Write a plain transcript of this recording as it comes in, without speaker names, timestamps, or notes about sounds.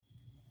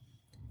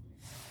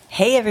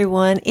Hey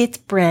everyone, it's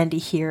Brandy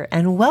here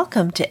and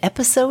welcome to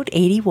episode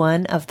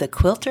 81 of the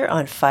Quilter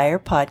on Fire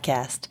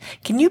podcast.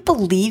 Can you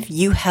believe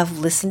you have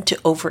listened to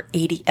over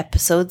 80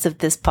 episodes of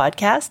this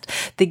podcast?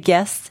 The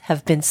guests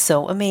have been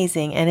so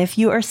amazing, and if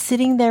you are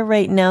sitting there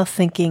right now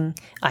thinking,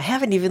 I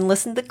haven't even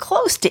listened to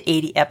close to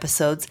 80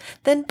 episodes,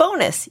 then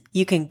bonus,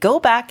 you can go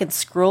back and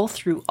scroll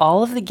through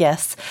all of the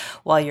guests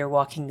while you're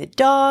walking the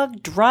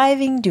dog,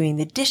 driving, doing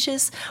the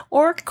dishes,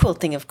 or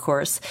quilting, of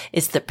course.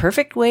 It's the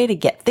perfect way to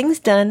get things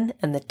done,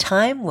 and the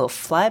time will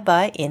fly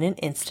by in an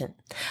instant.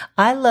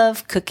 I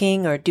love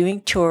cooking or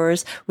doing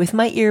chores with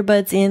my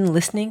earbuds in,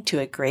 listening to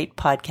a great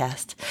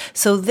podcast.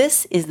 So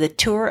this is the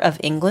Tour of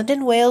England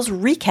and Wales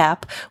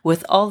recap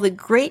with all the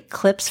great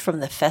clips from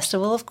the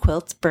Festival of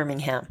Quilts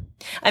Birmingham.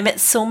 I met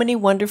so many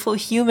wonderful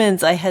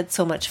humans. I had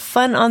so much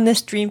fun on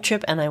this dream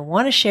trip and I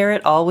want to share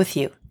it all with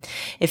you.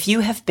 If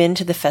you have been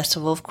to the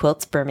Festival of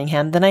Quilts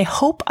Birmingham, then I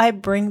hope I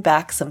bring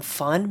back some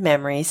fond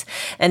memories.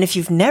 And if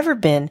you've never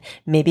been,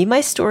 maybe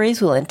my stories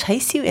will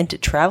entice you into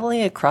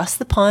traveling across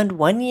the pond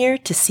one year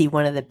to see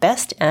one of the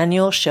best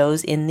annual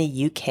shows in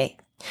the UK.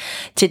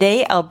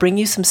 Today, I'll bring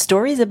you some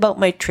stories about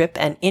my trip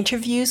and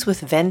interviews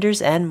with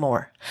vendors and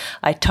more.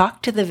 I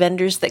talked to the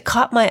vendors that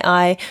caught my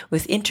eye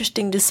with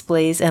interesting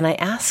displays, and I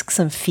asked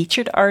some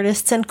featured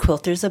artists and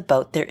quilters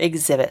about their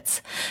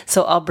exhibits.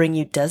 So I'll bring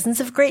you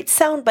dozens of great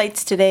sound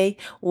bites today.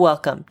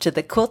 Welcome to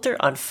the Quilter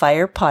on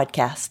Fire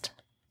podcast.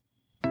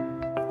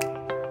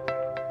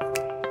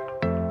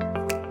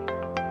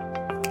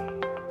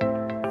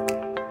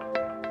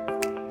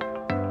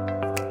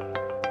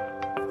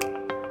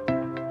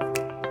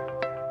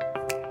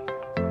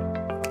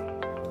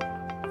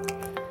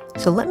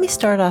 So let me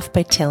start off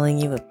by telling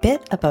you a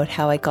bit about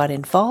how I got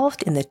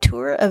involved in the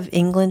Tour of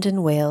England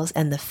and Wales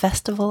and the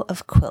Festival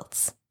of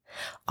Quilts.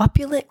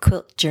 Opulent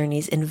Quilt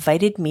Journeys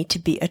invited me to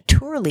be a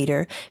tour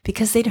leader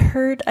because they'd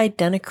heard I'd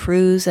done a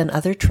cruise and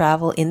other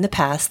travel in the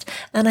past,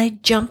 and I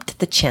jumped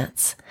the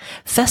chance.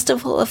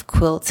 Festival of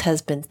Quilts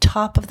has been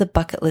top of the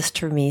bucket list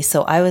for me,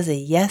 so I was a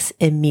yes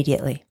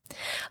immediately.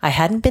 I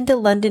hadn't been to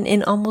London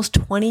in almost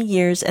 20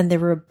 years, and there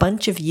were a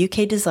bunch of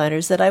UK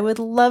designers that I would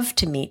love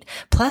to meet,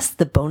 plus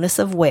the bonus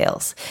of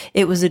Wales.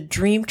 It was a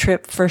dream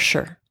trip for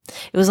sure.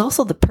 It was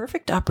also the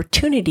perfect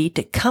opportunity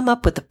to come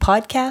up with a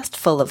podcast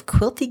full of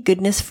quilty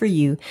goodness for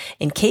you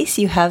in case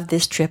you have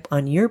this trip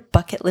on your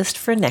bucket list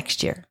for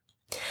next year.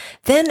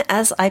 Then,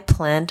 as I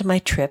planned my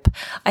trip,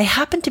 I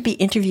happened to be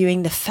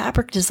interviewing the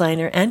fabric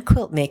designer and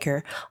quilt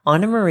maker,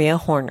 Anna Maria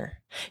Horner.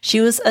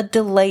 She was a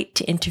delight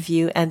to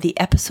interview and the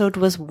episode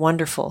was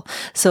wonderful.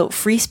 So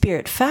Free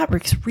Spirit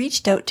Fabrics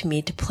reached out to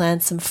me to plan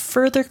some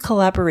further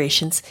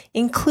collaborations,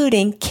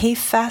 including K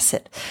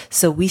Facet.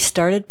 So we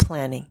started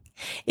planning.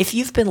 If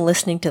you've been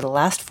listening to the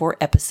last 4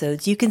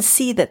 episodes, you can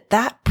see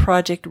that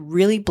project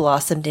really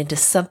blossomed into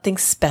something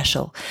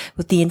special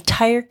with the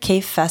entire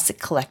K Facet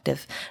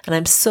collective, and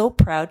I'm so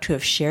proud to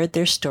have shared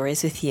their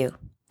stories with you.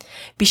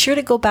 Be sure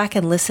to go back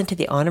and listen to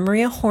the Anna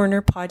Maria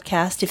Horner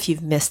podcast if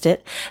you've missed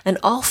it, and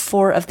all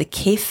 4 of the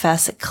K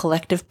Facet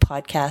collective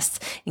podcasts,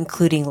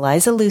 including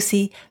Liza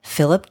Lucy,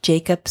 Philip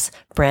Jacobs,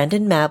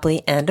 Brandon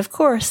Mabley, and of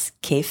course,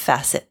 K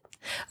Facet.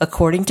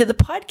 According to the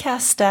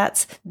podcast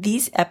stats,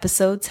 these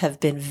episodes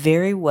have been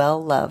very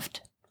well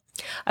loved.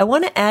 I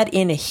want to add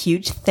in a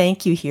huge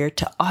thank you here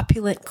to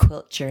Opulent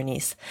Quilt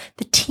Journeys.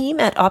 The team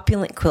at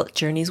Opulent Quilt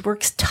Journeys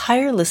works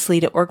tirelessly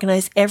to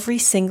organize every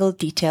single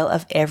detail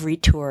of every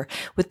tour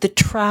with the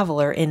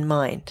traveler in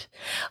mind.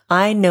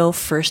 I know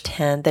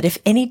firsthand that if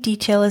any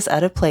detail is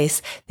out of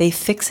place, they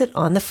fix it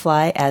on the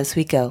fly as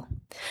we go.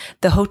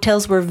 The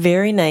hotels were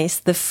very nice,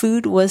 the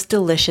food was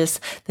delicious,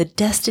 the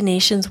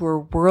destinations were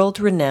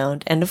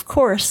world-renowned, and of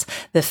course,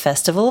 the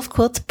Festival of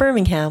Quilts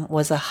Birmingham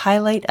was a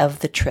highlight of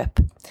the trip.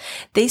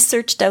 They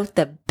searched out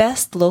the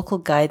best local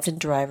guides and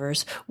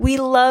drivers. We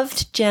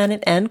loved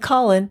Janet and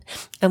Colin,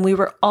 and we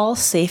were all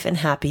safe and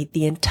happy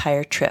the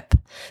entire trip.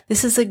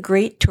 This is a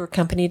great tour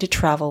company to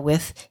travel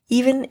with,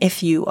 even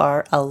if you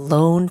are a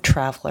lone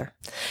traveler.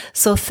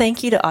 So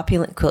thank you to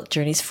Opulent Quilt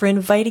Journeys for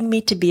inviting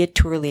me to be a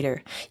tour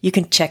leader. You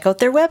can check out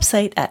their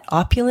website at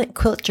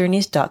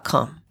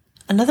opulentquiltjourneys.com.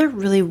 Another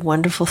really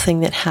wonderful thing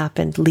that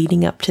happened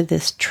leading up to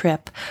this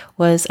trip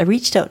was I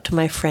reached out to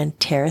my friend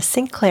Tara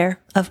Sinclair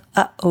of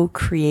Uh-Oh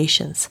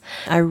Creations.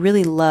 I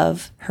really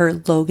love her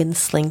Logan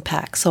sling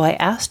pack, so I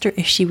asked her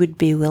if she would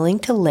be willing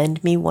to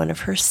lend me one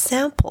of her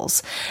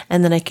samples,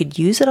 and then I could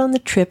use it on the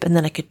trip, and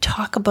then I could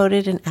talk about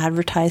it and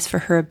advertise for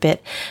her a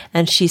bit.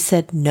 And she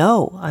said,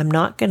 no, I'm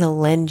not going to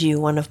lend you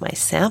one of my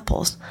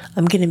samples.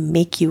 I'm going to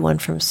make you one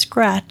from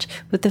scratch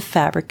with the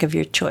fabric of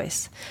your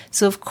choice.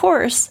 So of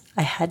course,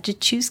 I had to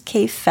choose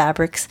Cave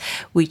Fabrics.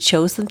 We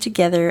chose them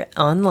together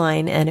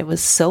online, and it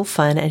was so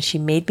fun, and she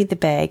made me the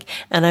bag,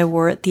 and I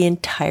wore it the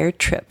entire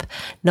trip.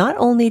 Not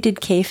only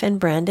did Cave and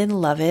Brandon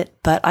love it,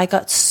 but I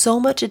got so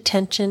much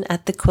attention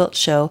at the quilt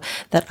show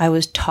that I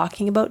was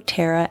talking about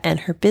Tara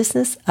and her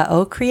business,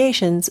 Uh-Oh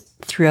Creations,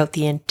 throughout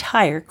the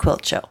entire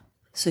quilt show.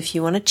 So if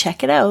you want to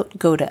check it out,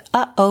 go to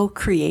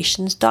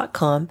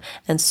uhocreations.com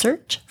and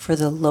search for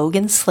the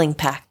Logan Sling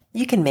Pack.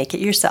 You can make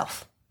it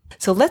yourself.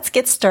 So let's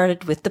get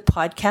started with the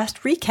podcast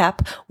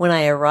recap when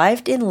I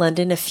arrived in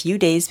London a few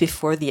days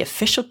before the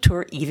official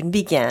tour even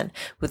began,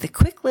 with a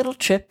quick little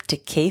trip to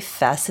Kay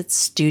Fassett's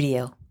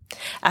studio.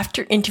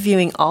 After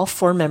interviewing all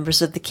 4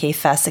 members of the Kay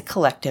Fassett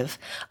Collective,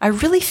 I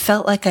really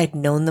felt like I'd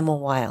known them a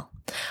while.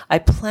 I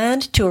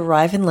planned to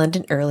arrive in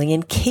London early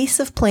in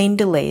case of plane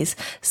delays,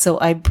 so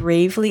I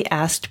bravely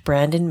asked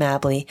Brandon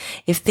Mabley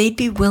if they'd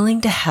be willing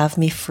to have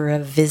me for a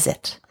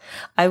visit.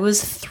 I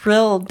was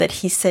thrilled that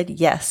he said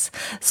yes,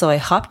 so I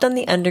hopped on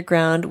the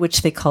Underground,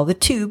 which they call the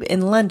Tube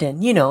in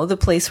London, you know, the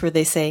place where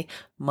they say,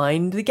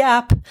 mind the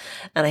gap,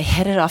 and I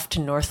headed off to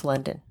North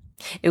London.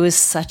 It was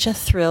such a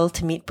thrill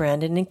to meet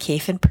Brandon and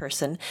Kaif in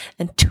person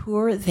and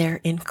tour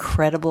their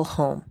incredible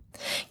home.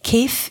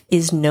 Kaif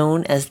is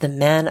known as the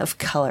man of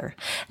color,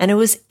 and it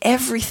was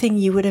everything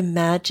you would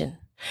imagine.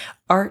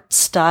 Art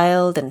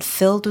styled and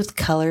filled with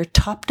color,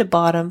 top to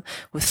bottom,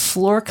 with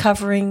floor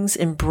coverings,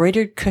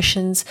 embroidered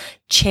cushions,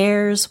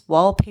 chairs,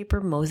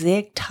 wallpaper,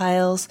 mosaic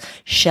tiles,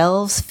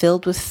 shelves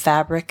filled with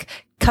fabric,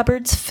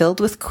 cupboards filled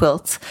with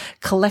quilts,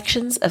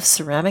 collections of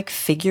ceramic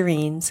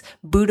figurines,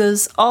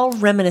 Buddhas, all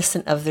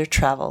reminiscent of their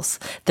travels,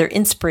 their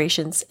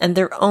inspirations, and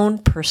their own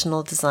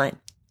personal design.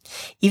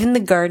 Even the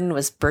garden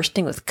was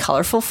bursting with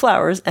colorful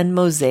flowers and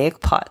mosaic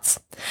pots.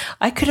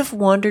 I could have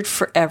wandered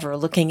forever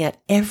looking at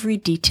every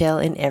detail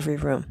in every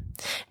room.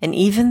 And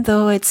even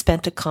though I'd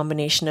spent a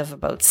combination of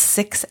about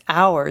 6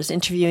 hours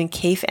interviewing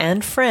Kaif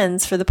and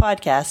friends for the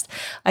podcast,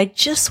 I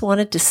just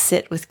wanted to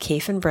sit with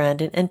Kaif and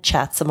Brandon and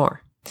chat some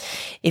more.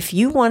 If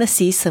you want to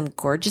see some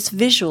gorgeous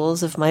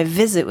visuals of my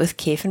visit with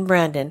Kaif and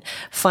Brandon,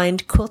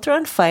 find Quilter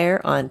on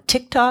Fire on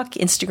TikTok,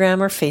 Instagram,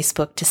 or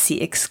Facebook to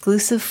see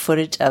exclusive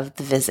footage of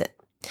the visit.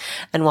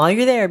 And while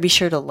you're there, be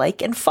sure to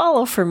like and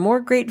follow for more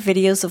great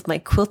videos of my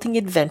quilting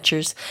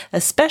adventures,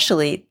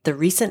 especially the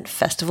recent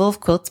Festival of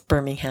Quilts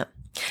Birmingham.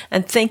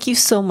 And thank you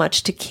so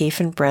much to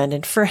Kaif and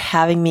Brandon for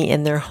having me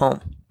in their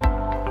home.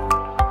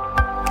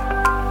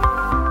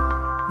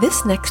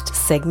 This next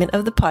segment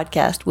of the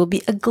podcast will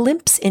be a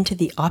glimpse into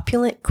the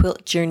Opulent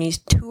Quilt Journeys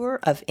tour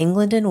of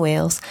England and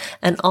Wales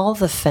and all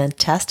the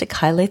fantastic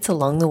highlights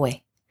along the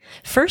way.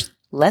 First,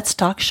 let's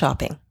talk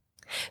shopping.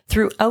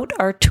 Throughout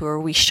our tour,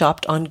 we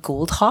shopped on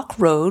Goldhawk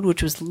Road,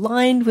 which was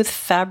lined with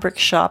fabric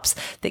shops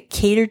that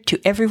catered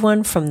to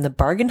everyone from the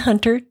bargain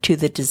hunter to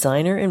the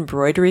designer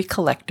embroidery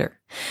collector.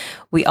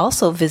 We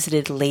also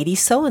visited Lady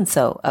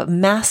So-and-so, a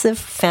massive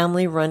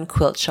family-run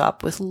quilt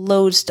shop with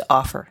loads to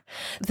offer.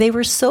 They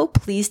were so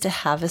pleased to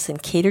have us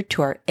and catered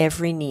to our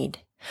every need.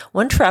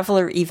 One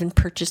traveler even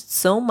purchased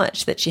so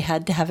much that she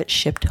had to have it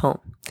shipped home.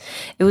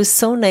 It was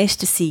so nice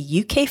to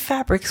see UK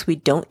fabrics we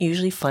don't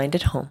usually find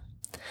at home.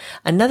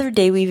 Another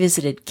day we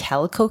visited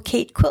Calico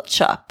Kate Quilt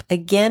Shop.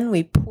 Again,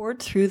 we poured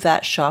through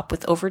that shop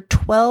with over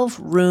 12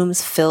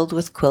 rooms filled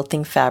with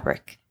quilting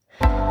fabric.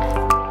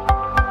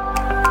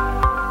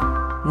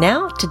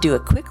 Now to do a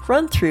quick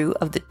run through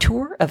of the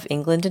tour of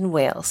England and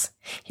Wales.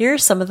 Here are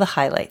some of the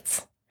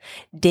highlights.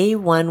 Day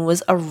 1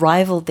 was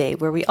Arrival Day,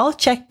 where we all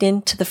checked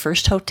into the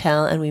first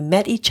hotel and we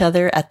met each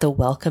other at the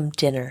welcome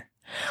dinner.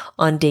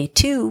 On day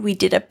 2, we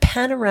did a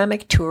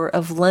panoramic tour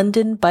of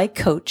London by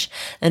coach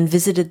and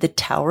visited the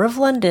Tower of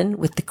London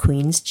with the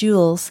Queen's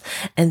Jewels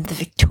and the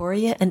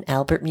Victoria and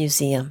Albert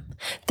Museum.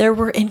 There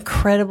were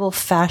incredible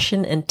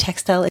fashion and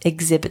textile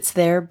exhibits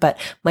there, but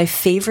my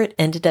favorite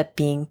ended up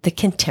being the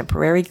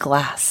contemporary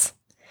glass.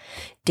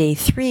 Day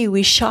 3,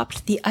 we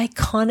shopped the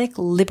iconic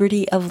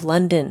Liberty of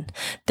London.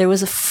 There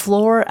was a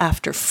floor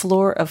after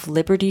floor of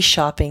Liberty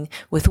shopping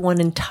with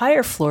one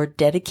entire floor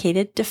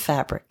dedicated to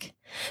fabric.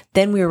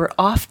 Then we were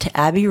off to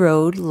Abbey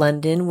Road,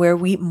 London, where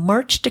we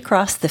marched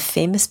across the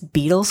famous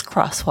Beatles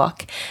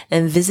crosswalk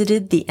and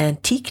visited the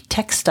Antique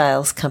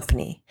Textiles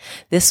Company.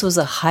 This was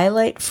a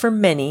highlight for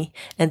many,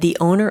 and the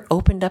owner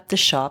opened up the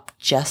shop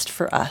just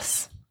for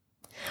us.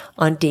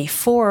 On day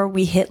 4,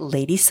 we hit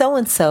Lady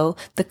So-and-so,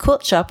 the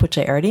quilt shop, which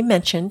I already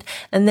mentioned,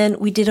 and then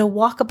we did a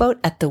walkabout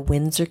at the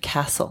Windsor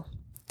Castle.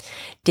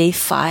 Day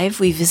 5,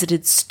 we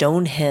visited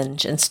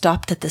Stonehenge and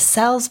stopped at the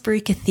Salisbury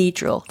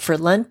Cathedral for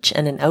lunch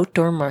and an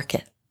outdoor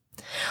market.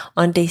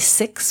 On day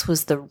 6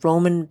 was the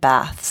Roman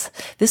Baths.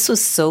 This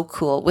was so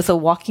cool, with a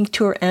walking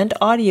tour and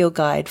audio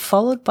guide,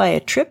 followed by a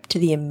trip to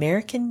the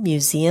American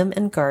Museum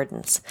and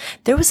Gardens.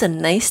 There was a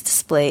nice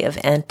display of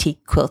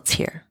antique quilts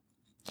here.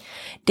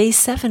 Day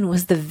 7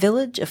 was the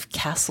village of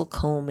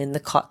Castlecombe in the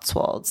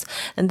Cotswolds,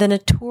 and then a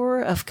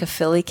tour of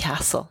Caerphilly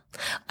Castle.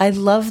 I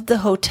loved the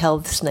hotel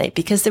this night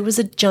because there was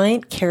a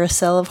giant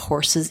carousel of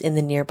horses in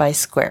the nearby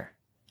square.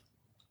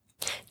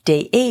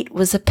 Day 8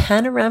 was a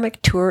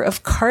panoramic tour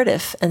of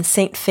Cardiff and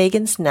St.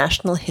 Fagan's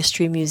National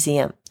History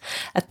Museum.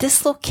 At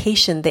this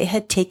location, they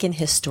had taken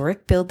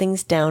historic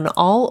buildings down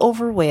all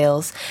over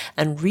Wales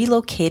and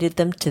relocated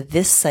them to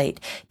this site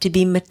to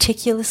be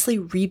meticulously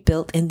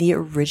rebuilt in the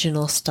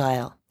original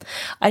style.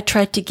 I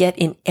tried to get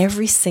in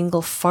every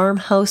single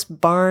farmhouse,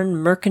 barn,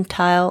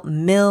 mercantile,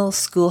 mill,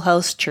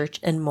 schoolhouse, church,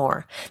 and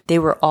more. They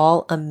were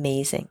all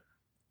amazing.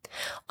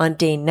 On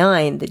day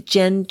 9, the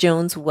Jen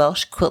Jones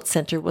Welsh Quilt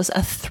Center was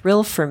a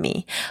thrill for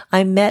me.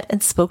 I met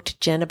and spoke to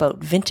Jen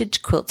about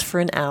vintage quilts for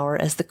an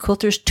hour as the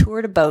quilters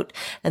toured about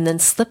and then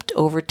slipped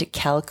over to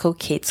Calico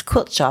Kate's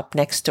quilt shop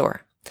next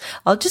door.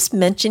 I'll just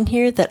mention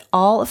here that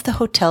all of the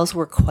hotels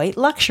were quite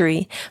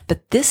luxury,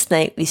 but this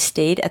night we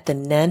stayed at the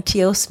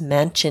Nantios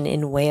Mansion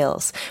in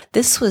Wales.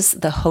 This was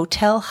the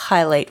hotel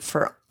highlight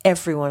for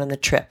everyone on the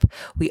trip.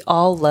 We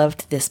all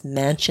loved this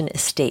mansion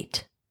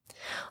estate.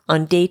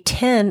 On day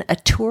 10, a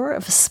tour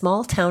of a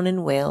small town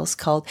in Wales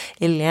called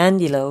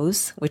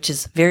Llanidloes, which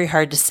is very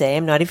hard to say,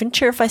 I'm not even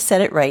sure if I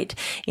said it right,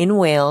 in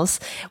Wales,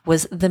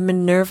 was the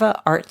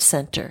Minerva Art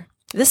Centre.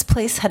 This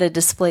place had a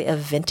display of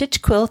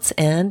vintage quilts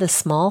and a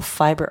small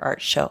fiber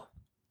art show.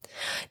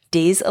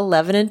 Days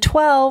 11 and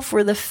 12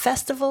 were the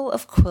Festival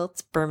of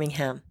Quilts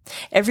Birmingham.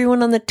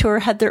 Everyone on the tour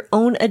had their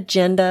own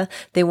agenda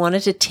they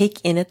wanted to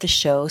take in at the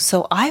show,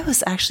 so I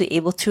was actually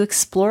able to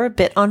explore a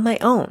bit on my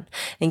own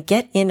and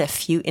get in a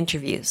few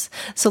interviews.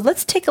 So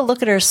let's take a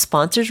look at our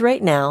sponsors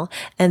right now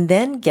and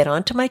then get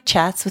on to my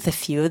chats with a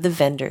few of the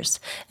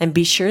vendors. And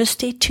be sure to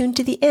stay tuned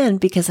to the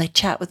end because I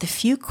chat with a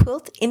few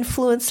quilt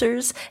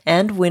influencers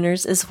and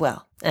winners as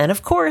well. And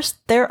of course,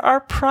 there are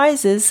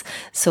prizes,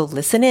 so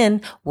listen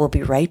in. We'll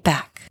be right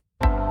back.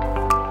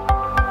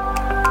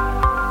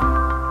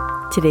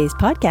 Today's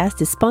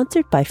podcast is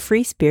sponsored by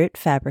Free Spirit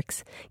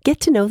Fabrics. Get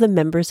to know the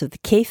members of the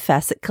K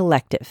Facet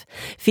Collective,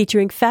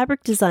 featuring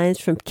fabric designs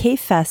from K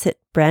Facet,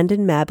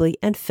 Brandon Mabley,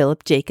 and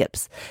Philip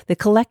Jacobs. The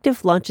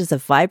collective launches a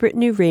vibrant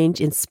new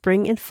range in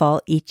spring and fall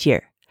each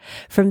year.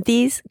 From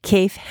these,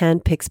 Cave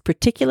handpicks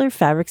particular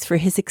fabrics for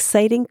his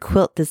exciting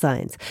quilt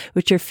designs,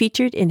 which are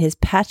featured in his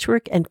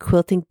patchwork and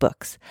quilting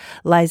books.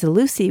 Liza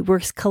Lucy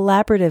works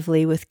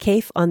collaboratively with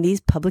Cave on these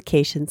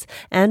publications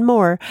and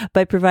more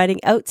by providing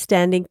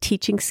outstanding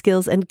teaching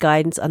skills and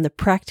guidance on the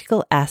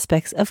practical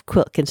aspects of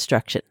quilt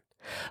construction.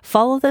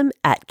 Follow them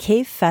at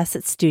Cave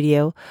Facet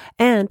Studio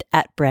and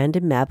at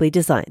Brandon Mabley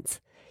Designs.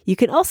 You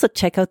can also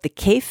check out the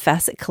Cave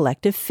Facet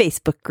Collective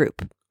Facebook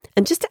group.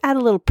 And just to add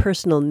a little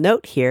personal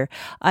note here,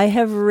 I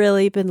have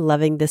really been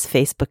loving this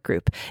Facebook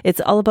group.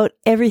 It's all about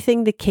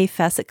everything the K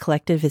Facet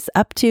Collective is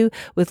up to,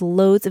 with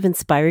loads of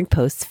inspiring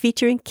posts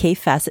featuring K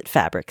Facet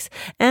fabrics.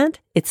 And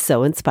it's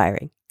so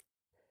inspiring.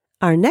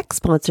 Our next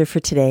sponsor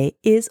for today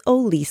is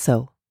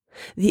Oliso.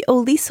 The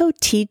Oliso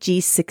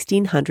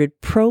TG1600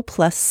 Pro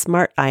Plus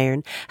Smart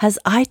Iron has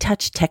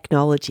iTouch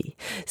technology.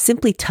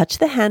 Simply touch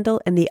the handle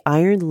and the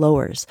iron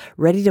lowers,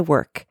 ready to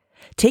work.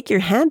 Take your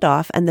hand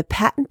off and the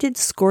patented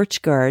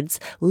scorch guards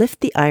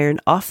lift the iron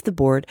off the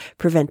board,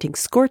 preventing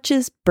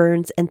scorches,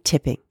 burns, and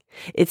tipping.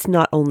 It's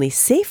not only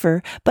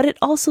safer, but it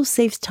also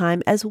saves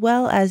time as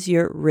well as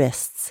your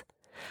wrists.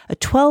 A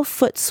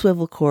 12-foot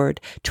swivel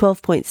cord,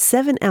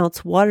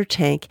 12.7-ounce water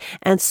tank,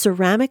 and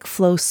ceramic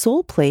flow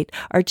sole plate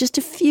are just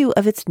a few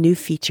of its new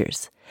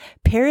features.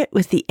 Pair it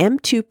with the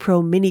M2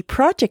 Pro Mini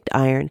Project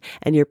Iron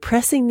and your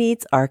pressing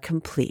needs are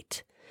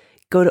complete.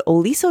 Go to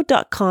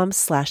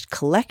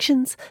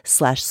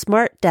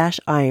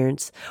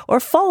oliso.com/collections/smart-irons or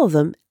follow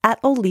them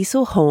at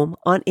Oliso Home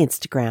on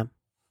Instagram.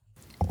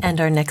 And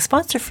our next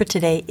sponsor for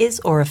today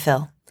is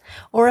Aurifil.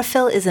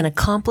 Aurifil is an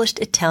accomplished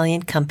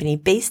Italian company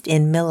based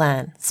in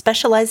Milan,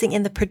 specializing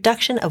in the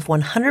production of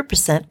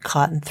 100%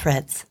 cotton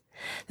threads.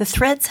 The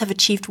threads have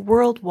achieved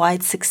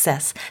worldwide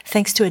success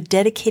thanks to a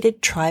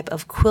dedicated tribe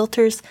of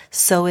quilters,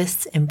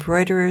 sewists,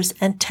 embroiderers,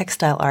 and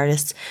textile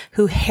artists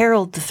who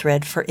herald the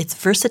thread for its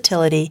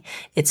versatility,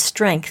 its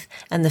strength,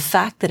 and the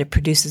fact that it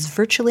produces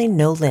virtually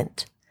no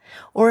lint.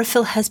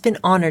 Aurifil has been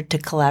honored to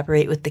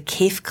collaborate with the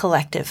Cave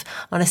Collective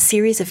on a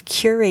series of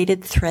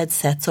curated thread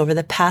sets over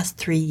the past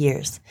 3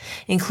 years,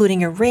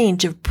 including a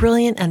range of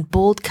brilliant and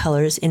bold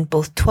colors in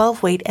both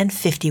 12-weight and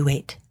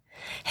 50-weight.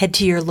 Head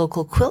to your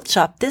local quilt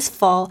shop this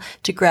fall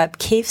to grab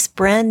Cave's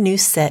brand new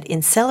set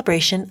in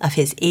celebration of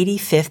his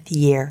 85th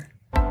year.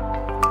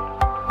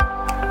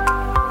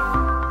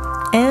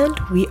 And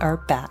we are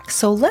back.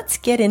 So let's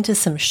get into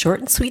some short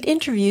and sweet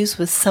interviews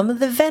with some of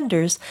the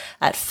vendors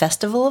at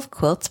Festival of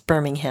Quilts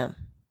Birmingham.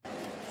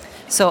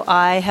 So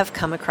I have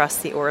come across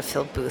the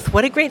Aurifil booth.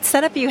 What a great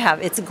setup you have.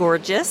 It's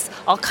gorgeous.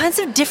 All kinds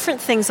of different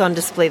things on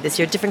display this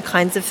year, different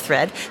kinds of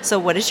thread. So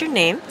what is your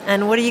name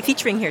and what are you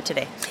featuring here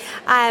today?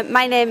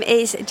 My name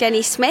is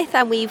Jenny Smith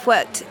and we've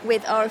worked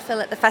with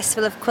Aurifil at the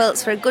Festival of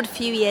Quilts for a good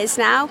few years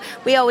now.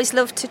 We always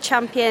love to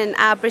champion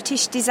our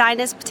British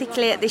designers,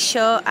 particularly at this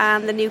show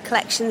and the new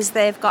collections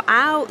they've got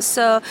out.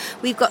 So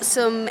we've got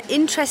some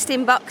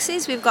interesting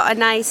boxes. We've got a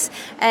nice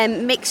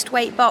mixed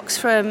weight box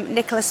from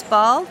Nicholas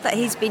Ball that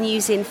he's been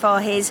using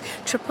for his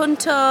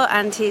trapunto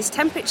and his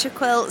temperature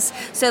quilts.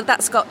 So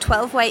that's got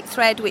 12 weight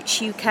thread which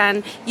you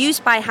can use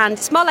by hand.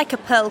 It's more like a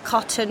pearl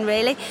cotton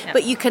really,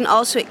 but you can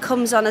also, it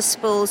comes on a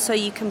spool so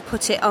you can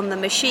put it on the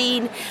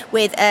machine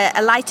with a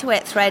lighter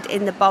weight thread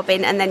in the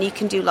bobbin, and then you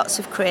can do lots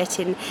of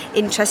creating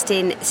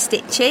interesting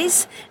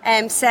stitches.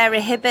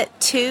 Sarah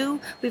Hibbert too,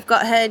 we've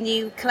got her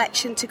new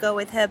collection to go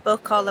with her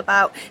book all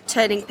about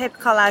turning paper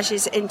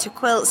collages into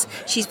quilts.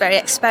 She's very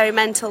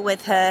experimental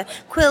with her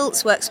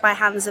quilts, works by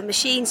hands and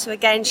machines, so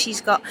again she's She's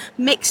got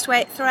mixed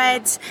weight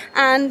threads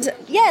and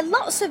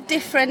lots of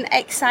different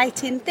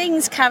exciting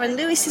things. Karen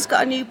Lewis has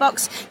got a new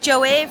box.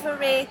 Jo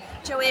Avery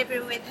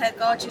with her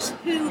gorgeous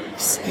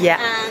hoops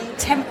and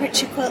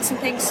temperature quilts and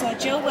things. So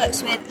Jo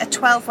works with a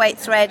 12 weight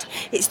thread.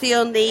 It's the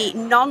only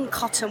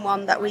non-cotton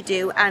one that we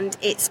do, and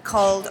it's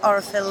called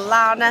Aurifil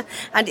Lana,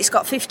 and it's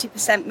got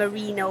 50%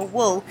 merino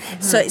wool.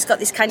 So it's got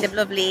this kind of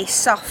lovely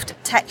soft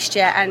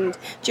texture, and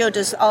Jo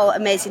does all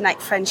amazing like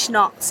French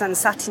knots and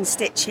satin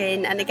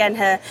stitching, and again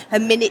her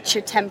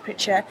miniature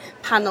temperature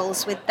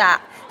panels with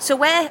that. So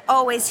we're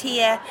always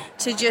here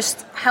to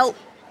just help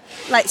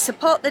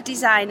support the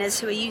designers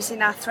who are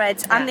using our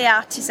threads and the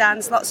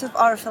artisans, lots of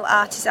Aurifil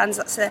artisans.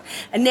 That's a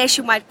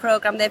nationwide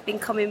programme. They've been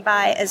coming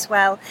by as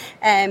well,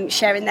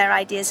 sharing their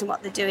ideas and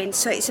what they're doing.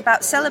 So it's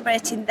about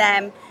celebrating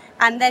them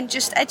and then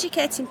just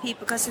educating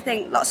people, because I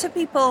think lots of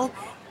people,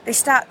 they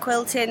start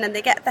quilting and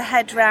they get their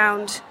head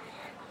round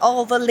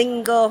all the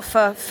lingo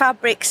for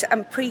fabrics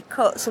and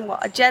pre-cuts and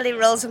what are jelly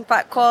rolls and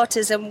back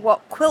quarters and what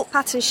quilt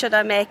pattern should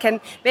I make,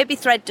 and maybe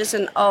thread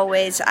doesn't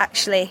always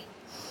actually,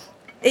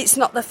 it's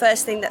not the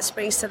first thing that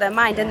springs to their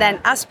mind. And then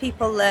as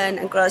people learn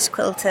and grow as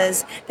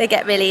quilters, they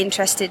get really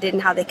interested in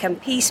how they can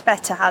piece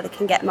better, how they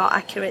can get more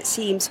accurate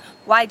seams.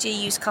 Why do you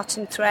use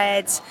cotton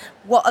threads?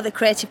 What are the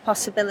creative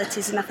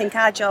possibilities? And I think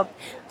our job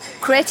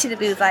creating a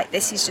booth like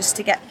this is just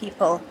to get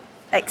people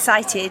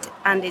excited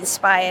and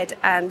inspired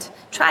and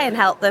try and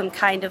help them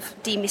kind of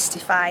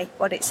demystify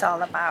what it's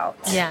all about.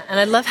 Yeah, and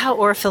I love how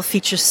Aurifil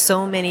features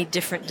so many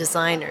different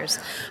designers.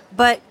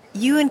 But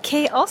you and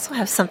Kay also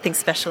have something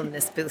special in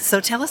this booth. So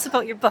tell us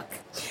about your book.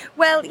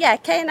 Well,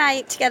 Kay and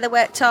I together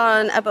worked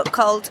on a book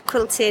called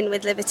Quilting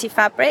with Liberty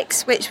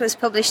Fabrics, which was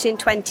published in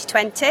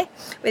 2020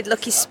 with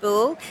Lucky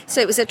Spool. So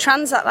it was a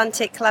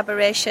transatlantic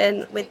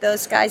collaboration with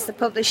those guys, the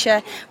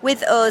publisher,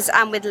 with us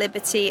and with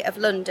Liberty of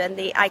London,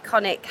 the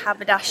iconic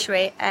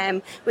haberdashery,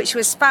 which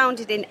was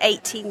founded in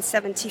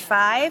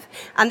 1875.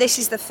 And this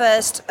is the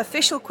first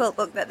official quilt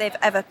book that they've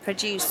ever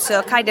produced.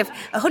 So kind of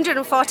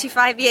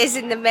 145 years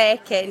in the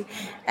making.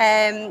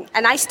 And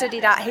I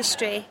studied art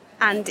history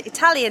and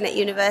Italian at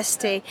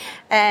university,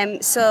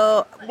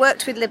 so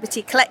worked with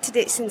Liberty, collected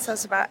it since I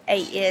was about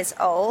 8 years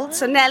old,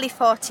 so nearly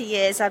 40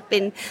 years I've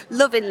been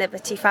loving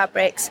Liberty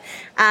fabrics.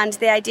 And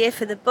the idea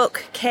for the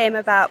book came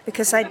about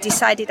because I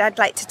decided I'd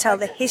like to tell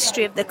the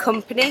history of the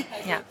company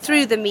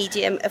through the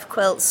medium of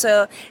quilts.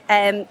 So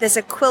there's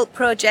a quilt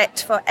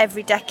project for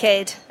every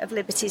decade of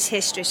Liberty's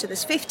history, so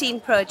there's 15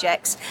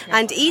 projects,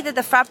 and either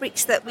the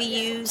fabrics that we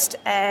used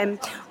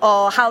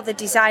or how the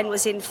design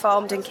was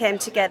informed and came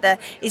together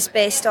is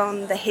based on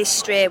the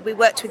history. We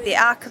worked with the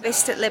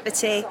archivist at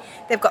Liberty.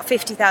 They've got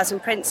 50,000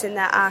 prints in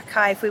their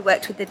archive. We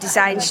worked with the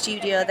design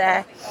studio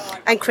there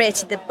and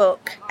created the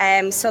book.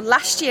 So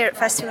last year at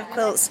Festival of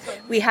Quilts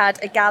we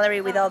had a gallery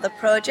with all the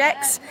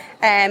projects,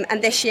 and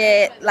this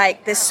year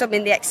there's some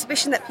in the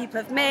exhibition that people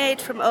have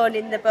made from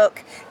owning the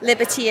book.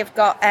 Liberty have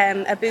got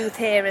a booth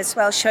here as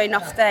well showing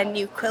off their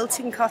new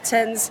quilting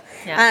cottons,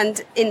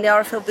 and in the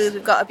Aurifil booth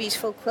we've got a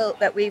beautiful quilt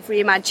that we've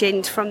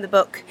reimagined from the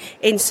book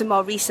in some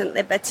more recent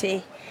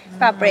Liberty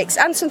fabrics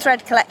and some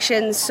thread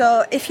collections.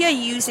 So if you're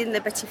using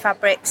Liberty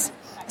fabrics,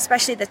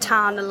 especially the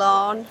Tana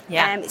lawn,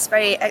 it's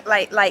very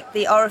like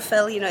the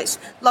Aurifil, it's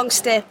long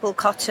staple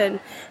cotton,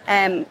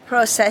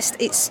 processed.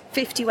 It's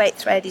 50 weight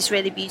thread is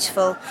really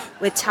beautiful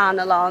with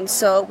Tana lawn.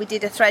 So we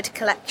did a thread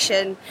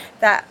collection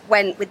that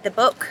went with the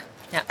book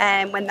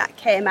when that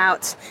came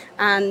out,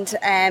 and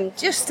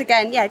just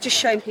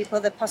showing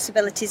people the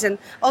possibilities. And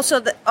also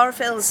the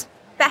Aurifil's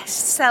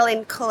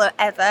best-selling colour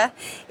ever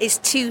is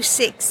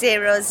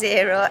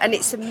 2600, and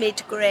it's a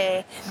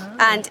mid-grey.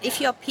 And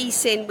if you're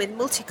piecing with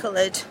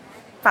multicoloured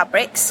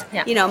fabrics,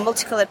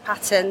 multicoloured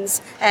patterns,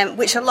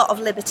 which a lot of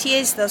Liberty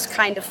is, those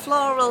kind of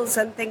florals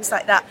and things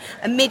like that,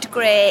 a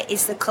mid-grey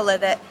is the colour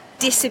that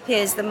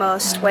disappears the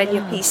most when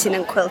you're piecing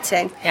and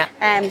quilting.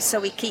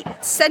 So we keep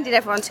sending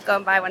everyone to go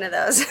and buy one of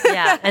those.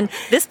 And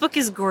this book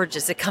is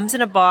gorgeous. It comes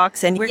in a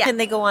box, and where can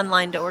they go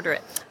online to order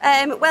it?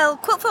 Well,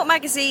 Quilt Folk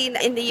magazine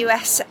in the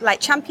US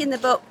champion the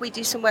book. We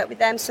do some work with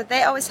them, so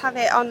they always have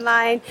it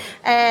online.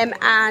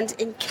 And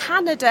in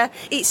Canada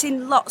it's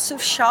in lots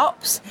of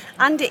shops,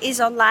 and it is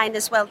online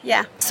as well.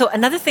 So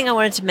another thing I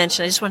wanted to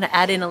mention, I just want to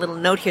add in a little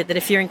note here, that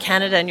if you're in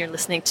Canada and you're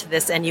listening to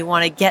this and you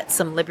want to get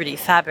some Liberty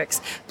fabrics,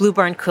 Blue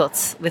Barn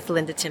Quilts with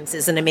Linda Timms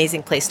is an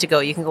amazing place to go.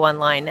 You can go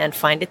online and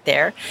find it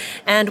there.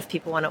 And if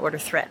people want to order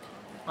thread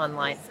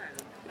online.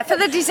 For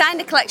the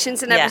designer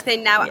collections and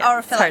everything now,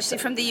 Aurifil actually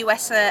from the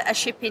US are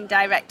shipping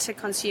direct to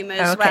consumer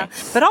as well.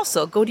 But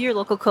also, go to your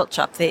local quilt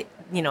shop. They,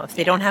 if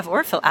they don't have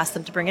Aurifil, ask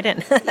them to bring it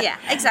in.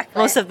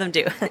 Exactly. Most of them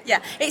do.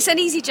 It's an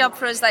easy job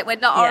for us. We're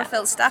not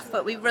Aurifil staff,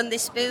 but we run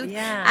this booth.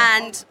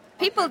 And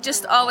people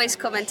just always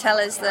come and tell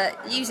us that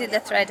using the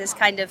thread has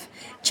kind of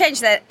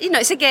changed their,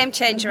 it's a game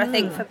changer, I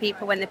think, for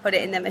people when they put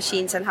it in their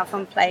machines and have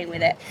fun playing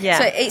with it.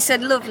 So it's a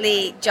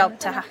lovely job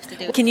to have to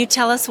do. Can you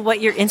tell us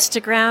what your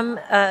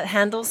Instagram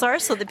handles are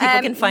so that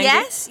people can find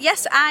you?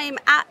 Yes, I'm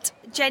at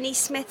Jenny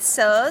Smith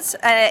Sews,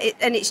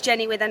 and it's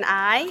Jenny with an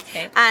I,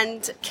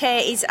 and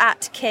Kay is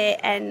at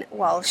KN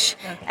Walsh.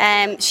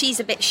 She's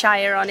a bit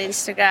shyer on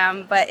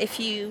Instagram, but if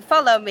you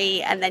follow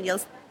me, and then you'll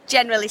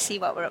generally see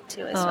what we're up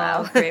to as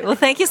well. Great. Well,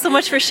 thank you so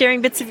much for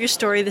sharing bits of your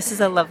story. This is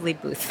a lovely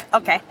booth.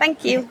 Okay,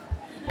 thank you.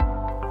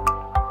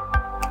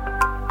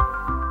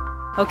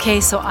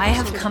 Okay, so I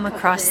have come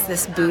across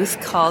this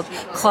booth called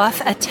Cloth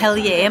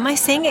Atelier. Am I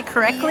saying it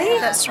correctly? Yeah,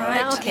 that's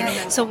right.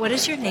 Okay, so what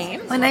is your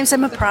name? My name's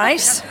Emma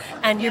Price.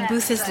 And your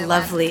booth is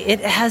lovely.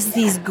 It has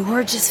these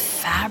gorgeous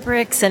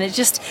fabrics and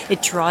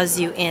it draws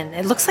you in.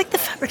 It looks like the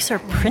fabrics are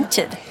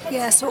printed.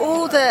 Yeah, so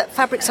all the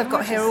fabrics I've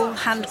got here are all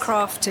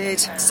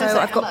handcrafted. So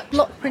I've got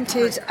block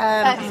printed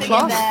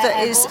cloth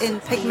that is in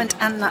pigment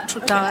and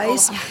natural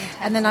dyes.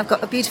 And then I've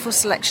got a beautiful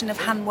selection of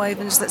hand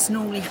wovens that's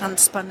normally hand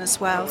spun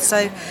as well.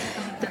 So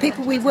the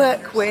people we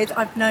work with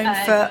I've known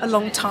for a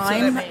long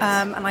time,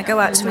 and I go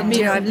out to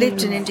India. I've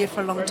lived in India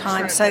for a long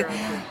time. So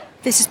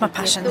this is my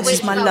passion, this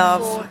is my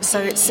love, so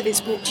it's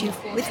brought to you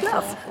with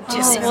love.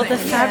 Well, the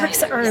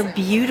fabrics are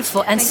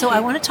beautiful, and so I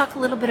want to talk a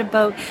little bit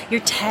about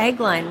your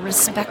tagline,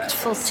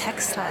 respectful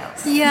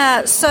textiles.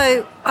 Yeah,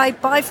 so I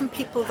buy from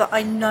people that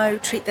I know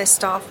treat their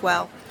staff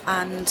well,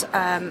 and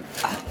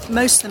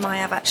most of them I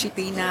have actually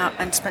been out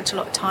and spent a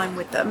lot of time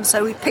with them.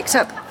 So we picked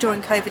up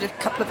during COVID a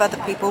couple of other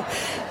people,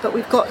 but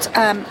we've got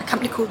a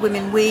company called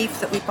Women Weave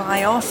that we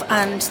buy off,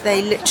 and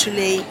they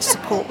literally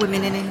support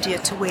women in India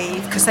to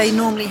weave, because they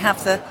normally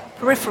have the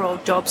peripheral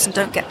jobs and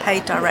don't get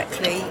paid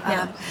directly.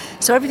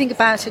 So everything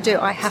about it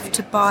I have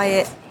to buy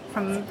it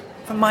from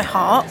my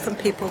heart, from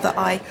people that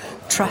I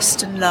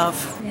trust and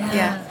love.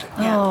 Yeah.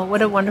 Oh,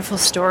 what a wonderful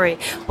story.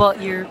 Well,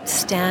 your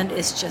stand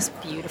is just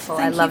beautiful.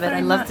 I love it. I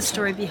love the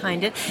story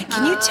behind it.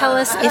 Can you tell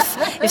us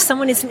if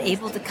someone isn't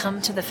able to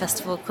come to the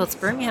Festival of Quilts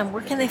Birmingham,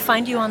 where can they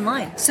find you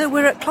online? So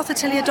we're at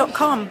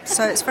clothatelier.com,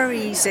 so it's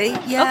very easy.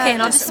 Yeah. Okay,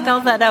 and I'll just spell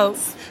that out.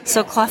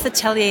 So Cloth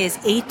Atelier is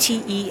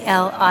ATELIER.com.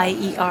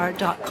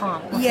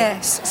 Okay.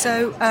 Yes,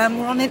 so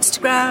we're on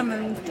Instagram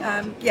and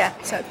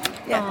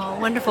Oh,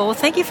 wonderful. Well,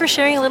 thank you for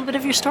sharing a little bit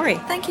of your story.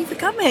 Thank you for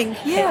coming.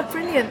 Yeah,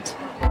 brilliant.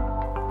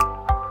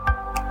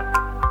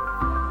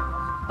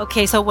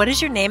 Okay, so what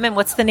is your name and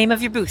what's the name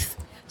of your booth?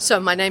 So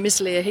my name is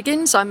Leah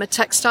Higgins. I'm a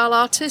textile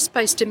artist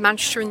based in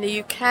Manchester in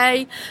the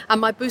UK, and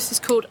my booth is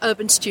called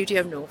Urban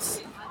Studio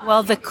North.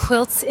 Well, the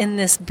quilts in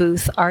this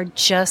booth are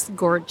just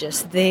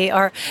gorgeous.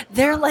 They're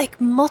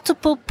like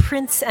multiple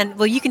prints, and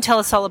well, you can tell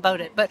us all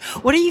about it, but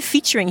what are you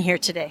featuring here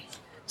today?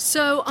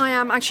 So I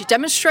am actually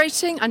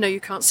demonstrating, I know you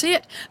can't see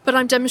it, but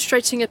I'm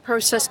demonstrating a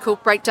process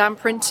called breakdown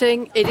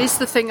printing. It is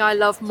the thing I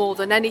love more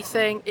than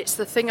anything. It's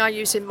the thing I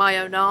use in my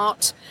own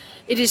art.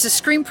 It is a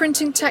screen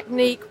printing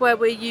technique where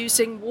we're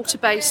using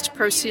water-based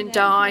Procyon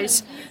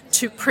dyes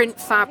to print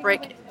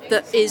fabric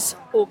that is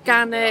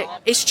organic.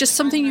 It's just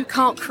something you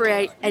can't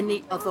create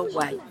any other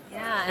way.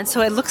 Yeah, and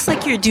so it looks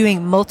like you're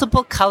doing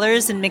multiple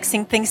colors and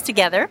mixing things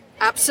together.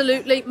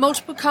 Absolutely.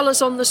 Multiple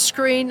colours on the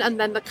screen, and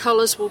then the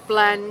colours will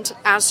blend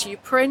as you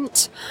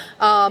print.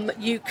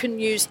 You can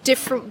use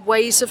different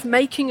ways of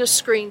making a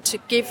screen to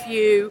give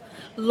you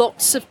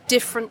lots of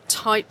different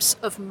types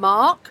of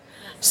mark.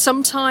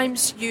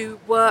 Sometimes you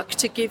work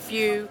to give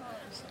you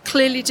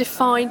clearly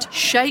defined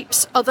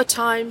shapes. Other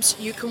times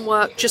you can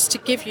work just to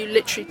give you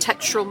literally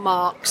textural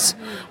marks.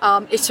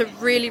 It's a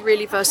really,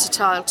 really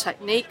versatile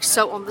technique.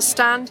 So on the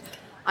stand,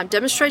 I'm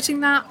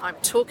demonstrating that, I'm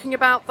talking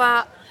about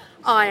that,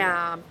 I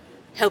am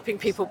helping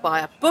people buy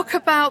a book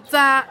about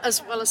that,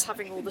 as well as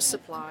having all the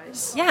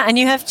supplies. Yeah, and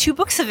you have 2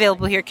 books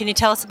available here. Can you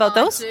tell us about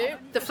those? I do.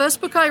 The first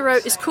book I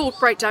wrote is called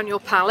Break Down Your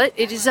Palette.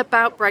 It is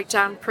about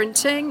breakdown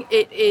printing.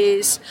 It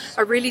is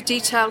a really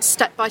detailed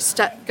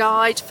step-by-step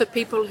guide for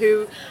people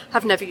who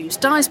have never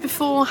used dyes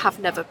before, have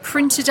never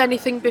printed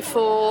anything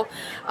before.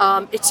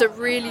 It's a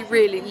really,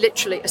 really,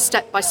 literally a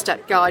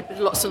step-by-step guide with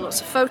lots and lots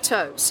of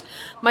photos.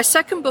 My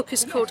second book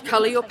is called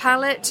Colour Your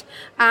Palette,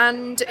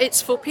 and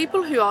it's for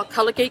people who are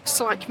colour geeks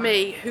like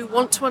me, who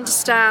want to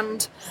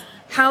understand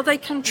how they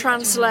can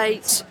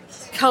translate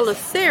colour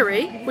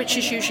theory, which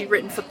is usually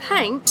written for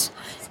paint,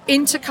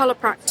 into colour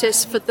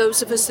practice for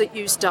those of us that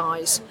use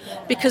dyes.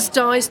 Because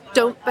dyes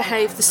don't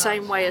behave the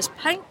same way as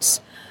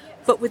paints,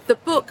 but with the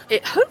book,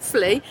 it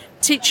hopefully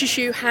teaches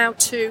you how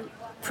to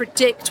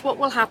predict what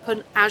will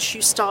happen as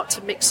you start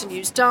to mix and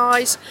use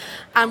dyes,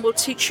 and will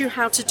teach you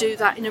how to do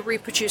that in a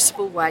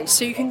reproducible way,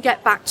 so you can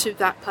get back to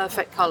that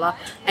perfect colour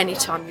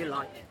anytime you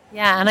like.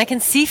 Yeah, and I can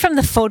see from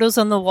the photos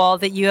on the wall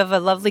that you have a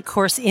lovely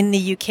course in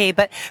the UK,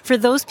 but for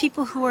those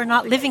people who are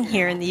not living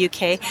here in the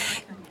UK,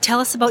 tell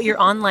us about your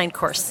online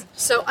course.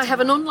 So I have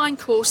an online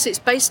course. It's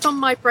based on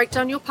my Break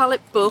Down Your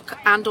Palette book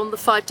and on the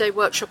 5-day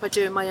workshop I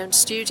do in my own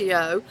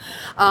studio.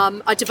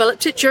 I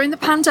developed it during the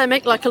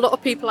pandemic, like a lot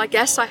of people, I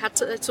guess. I had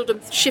to sort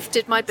of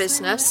shifted my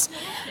business.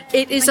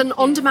 It is an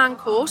on-demand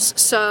course,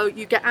 so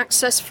you get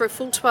access for a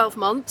full 12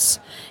 months.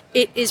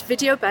 It is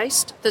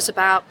video-based. There's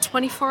about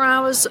 24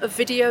 hours of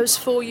videos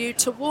for you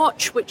to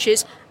watch, which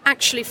is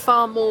actually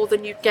far more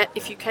than you'd get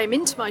if you came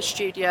into my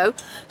studio.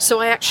 So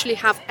I actually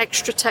have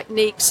extra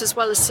techniques as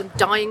well as some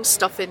dyeing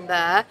stuff in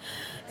there.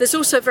 There's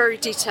also very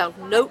detailed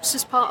notes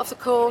as part of the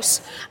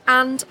course,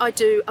 and I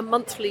do a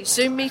monthly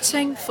Zoom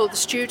meeting for the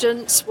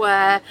students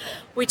where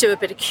we do a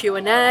bit of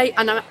Q&A,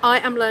 and I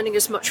am learning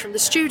as much from the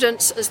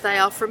students as they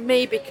are from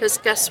me, because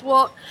guess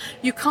what?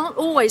 You can't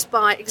always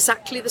buy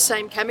exactly the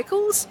same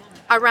chemicals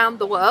around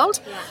the world.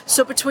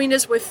 So between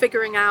us, we're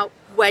figuring out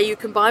where you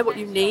can buy what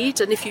you need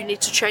and if you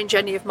need to change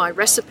any of my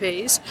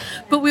recipes.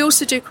 But we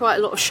also do quite a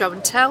lot of show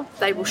and tell.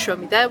 They will show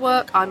me their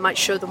work. I might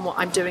show them what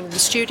I'm doing in the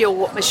studio or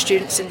what my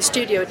students in the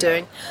studio are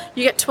doing.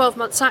 You get 12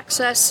 months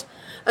access.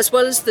 As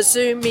well as the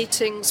Zoom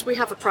meetings, we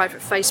have a private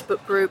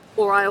Facebook group,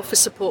 or I offer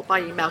support by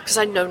email because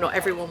I know not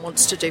everyone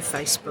wants to do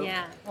Facebook.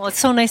 Yeah, well, it's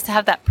so nice to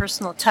have that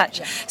personal touch.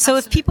 Yeah, so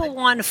if people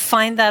want to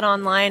find that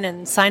online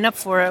and sign up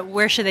for it,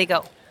 where should they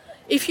go?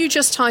 If you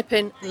just type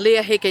in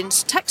Leah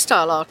Higgins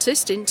Textile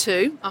Artist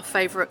into our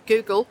favourite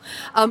Google,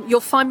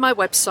 you'll find my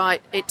website.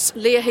 It's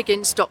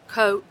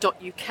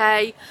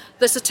leahhiggins.co.uk.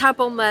 There's a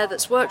tab on there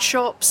that's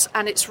workshops,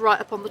 and it's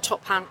right up on the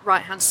top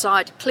right-hand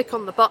side. Click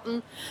on the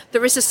button.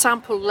 There is a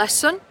sample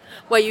lesson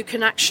where you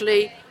can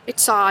actually,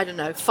 it's,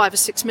 5 or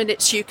 6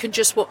 minutes. You can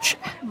just watch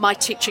my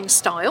teaching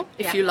style,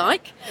 if you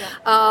like.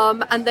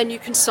 Yeah. And then you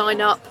can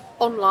sign up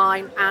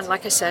online, and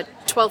like I said,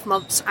 12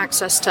 months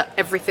access to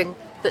everything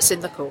that's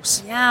in the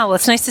course. Yeah, well,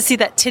 it's nice to see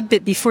that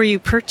tidbit before you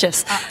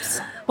purchase.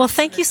 Absolutely. Well,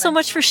 thank you so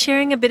much for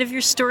sharing a bit of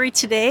your story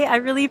today. I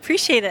really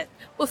appreciate it.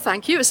 Well,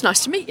 thank you. It's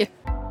nice to meet you.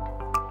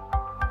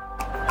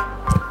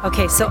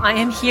 Okay, so I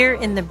am here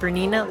in the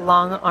Bernina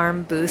Long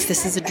Arm booth.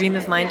 This is a dream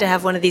of mine to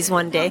have one of these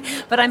one day.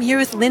 But I'm here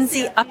with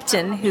Lindsay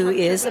Upton, who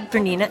is a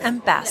Bernina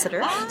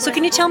ambassador. So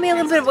can you tell me a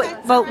little bit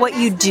about what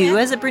you do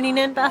as a Bernina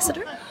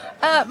ambassador?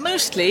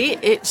 Mostly,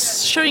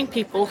 it's showing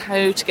people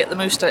how to get the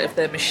most out of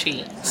their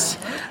machines.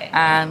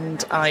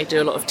 And I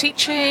do a lot of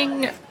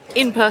teaching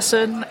in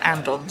person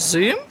and on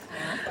Zoom,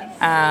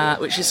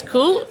 which is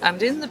cool.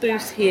 And in the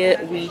booth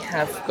here, we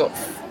have got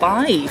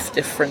 5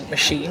 different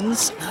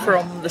machines,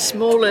 from the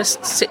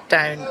smallest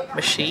sit-down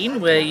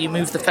machine, where you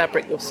move the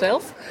fabric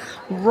yourself,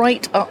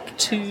 right up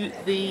to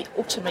the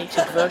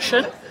automated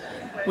version,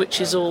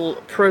 which is all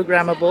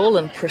programmable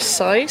and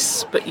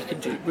precise, but you can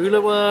do ruler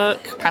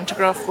work,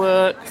 pantograph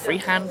work,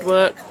 freehand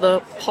work.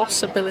 The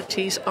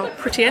possibilities are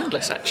pretty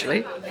endless,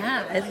 actually.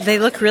 Yeah, they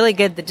look really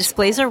good. The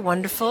displays are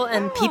wonderful,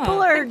 and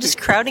people are just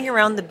crowding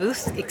around the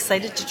booth,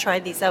 excited to try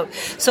these out.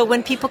 So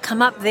when people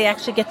come up, they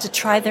actually get to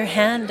try their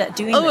hand at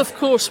doing them. Oh, of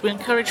course. We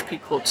encourage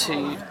people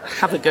to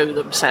have a go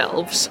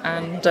themselves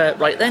and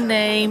write their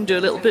name, do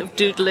a little bit of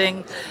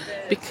doodling,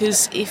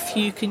 because if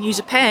you can use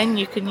a pen,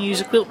 you can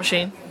use a quilt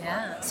machine.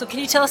 Yeah. So can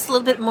you tell us a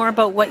little bit more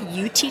about what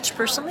you teach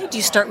personally? Do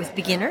you start with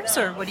beginners,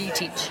 or what do you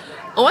teach?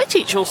 Oh, I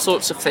teach all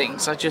sorts of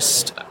things. I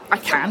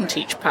can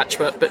teach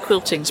patchwork, but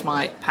quilting's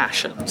my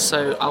passion.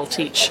 So I'll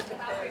teach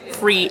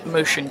free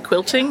motion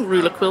quilting,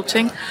 ruler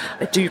quilting.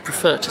 I do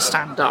prefer to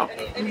stand up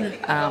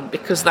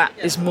because that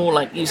is more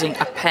like using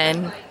a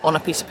pen on a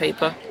piece of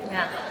paper.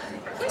 Yeah.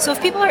 So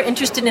if people are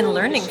interested in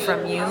learning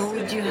from you,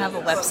 do you have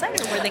a website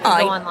or where they can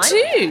go online? I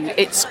do.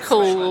 It's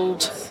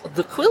called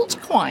The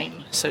Quilt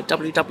Quine. So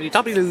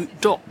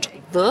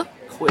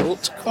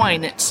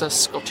www.thequiltquine. It's a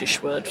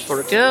Scottish word for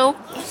a girl.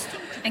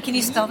 And can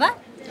you spell that?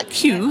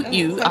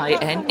 Quine.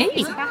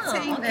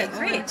 Oh, okay,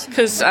 great.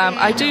 Because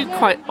I do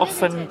quite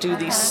often do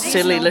these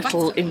silly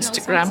little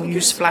Instagram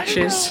news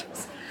flashes.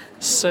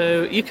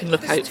 So you can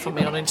look out for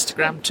me on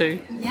Instagram too.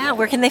 Yeah,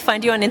 where can they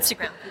find you on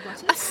Instagram?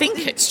 I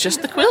think it's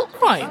just The Quilt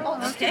Quine.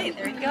 Okay,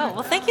 there you go.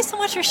 Well, thank you so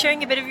much for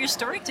sharing a bit of your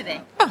story today.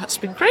 Oh, it's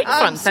been great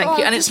fun, thank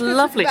you. And it's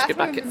lovely to be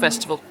back at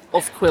Festival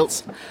of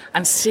Quilts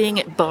and seeing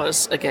it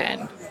buzz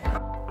again.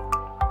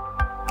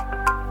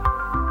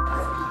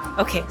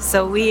 Okay,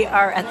 so we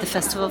are at the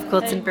Festival of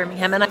Quilts in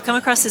Birmingham, and I've come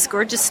across this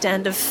gorgeous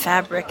stand of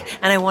fabric,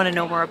 and I want to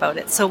know more about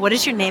it. So what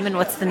is your name, and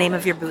what's the name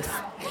of your booth?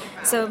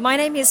 So my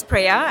name is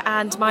Priya,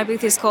 and my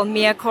booth is called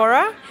Mia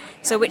Kora,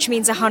 which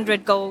means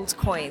 100 gold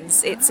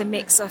coins. It's a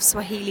mix of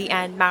Swahili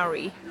and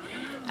Maori.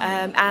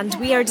 And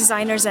we are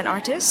designers and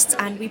artists,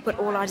 and we put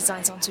all our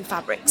designs onto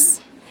fabrics.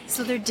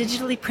 So they're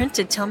digitally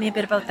printed. Tell me a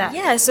bit about that.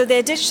 Yeah, so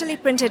they're digitally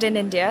printed in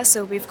India.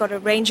 So we've got a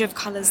range of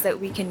colors that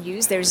we can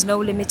use. There's no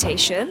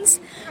limitations.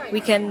 We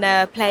can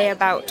play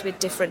about with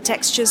different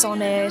textures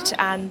on it,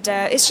 and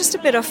it's just a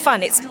bit of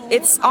fun.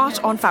 It's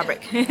art on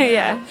fabric.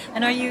 Yeah.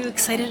 And are you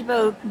excited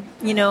about,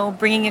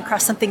 bringing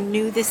across something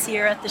new this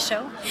year at the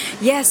show?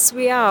 Yes,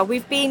 we are.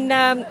 We've been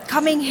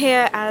coming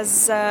here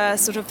as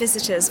sort of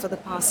visitors for the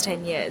past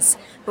 10 years,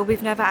 but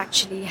we've never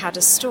actually had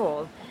a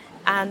stall.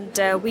 And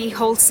we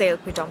wholesale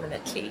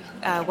predominantly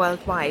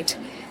worldwide,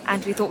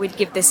 and we thought we'd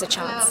give this a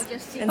chance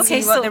and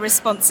see what the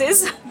response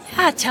is.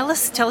 Yeah, tell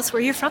us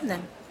where you're from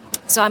then.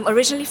 So I'm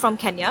originally from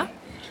Kenya,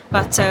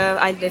 but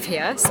I live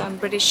here, so I'm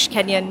British,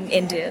 Kenyan,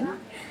 Indian.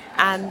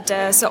 And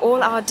so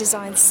all our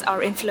designs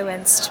are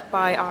influenced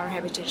by our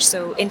heritage,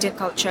 so Indian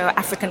culture,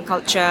 African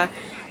culture,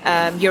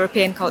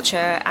 European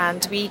culture,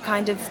 and we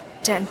kind of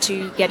tend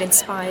to get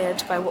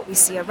inspired by what we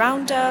see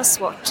around us,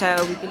 what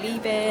we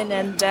believe in,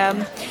 and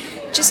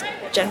just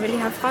generally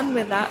have fun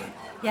with that.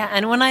 Yeah,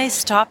 and when I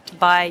stopped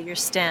by your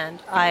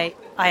stand, I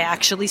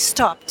actually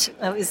stopped.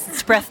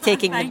 It's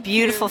breathtaking, the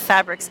beautiful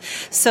fabrics.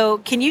 So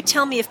can you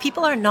tell me, if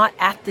people are not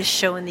at this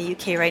show in the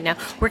UK right now,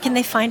 where can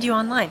they find you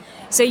online?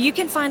 So you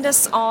can find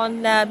us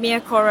on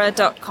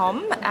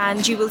miacora.com,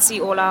 and you will see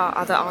all our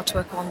other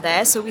artwork on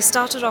there. So we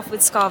started off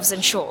with scarves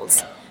and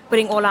shawls,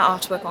 putting all our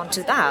artwork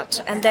onto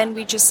that. And then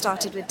we just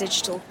started with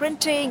digital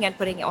printing and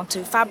putting it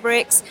onto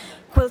fabrics.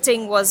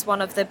 Quilting was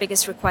one of the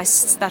biggest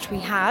requests that we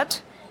had,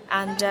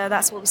 and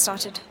that's what we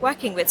started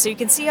working with. So you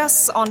can see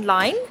us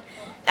online,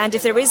 and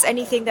if there is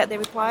anything that they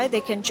require, they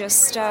can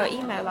just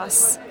email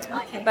us.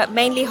 Okay. But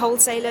mainly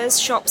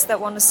wholesalers, shops that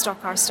want to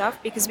stock our stuff,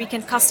 because we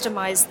can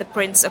customize the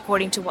prints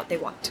according to what they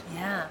want.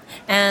 Yeah,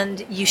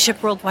 and you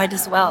ship worldwide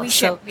as well. We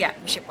ship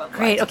worldwide.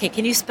 Great. Okay,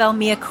 can you spell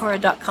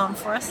miacora.com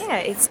for us? Yeah,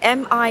 it's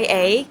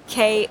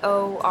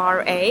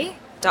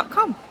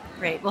miakora.com.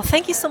 Great. Well,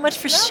 thank you so much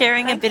for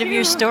sharing a bit of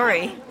your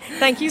story.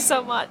 Thank you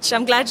so much.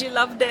 I'm glad you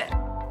loved it.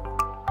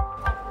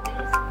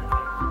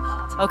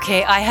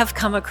 Okay, I have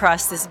come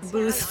across this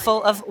booth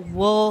full of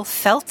wool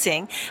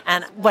felting.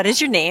 And what is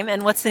your name,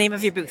 and what's the name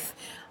of your booth?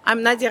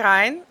 I'm Nadia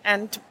Ryan,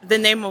 and the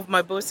name of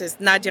my booth is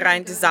Nadia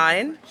Ryan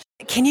Design.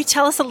 Can you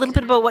tell us a little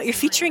bit about what you're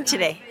featuring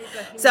today?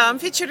 So I'm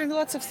featuring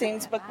lots of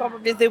things, but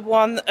probably the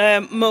one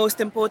most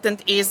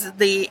important is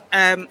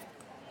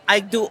I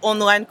do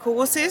online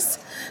courses.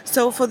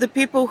 So for the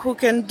people who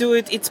can do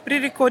it, it's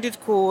pre-recorded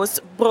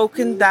course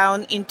broken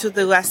down into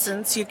the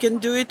lessons. You can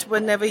do it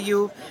whenever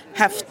you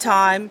have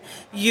time.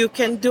 You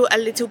can do a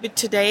little bit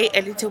today,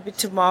 a little bit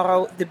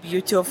tomorrow. The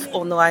beauty of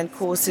online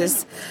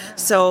courses.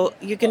 So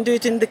you can do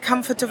it in the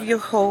comfort of your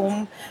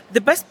home.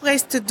 The best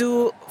place to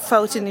do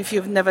felting, if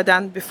you've never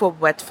done before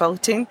wet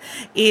felting,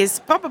 is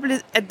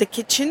probably at the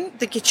kitchen.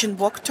 The kitchen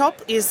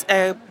worktop is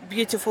a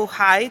beautiful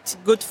height,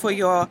 good for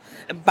your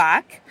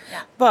back.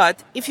 Yeah.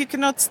 But if you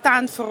cannot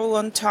stand for a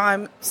long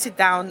time, sit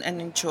down and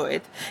enjoy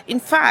it. In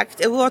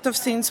fact, a lot of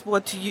things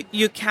what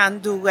you can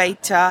do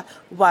later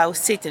while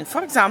sitting.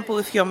 For example,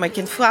 if you're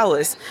making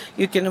flowers,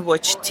 you can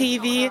watch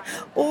TV,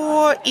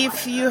 or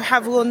if you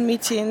have long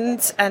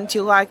meetings and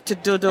you like to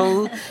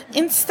doodle,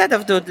 instead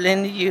of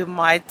doodling, you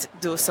might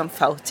do some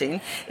felting.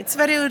 It's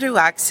very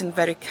relaxing,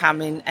 very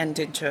calming and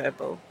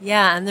enjoyable.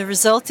 Yeah, and the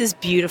result is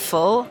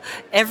beautiful.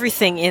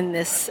 Everything in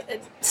this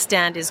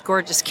stand is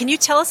gorgeous. Can you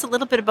tell us a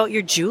little bit about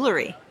your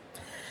jewelry?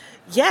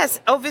 Yes,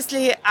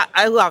 obviously,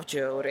 I love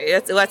jewelry.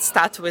 Let's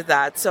start with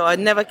that. So I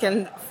never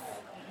can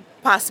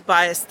pass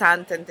by a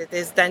stand, and it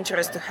is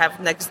dangerous to have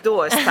next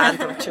door a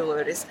stand of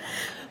jewelry.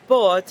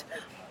 But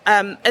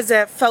as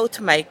a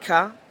felt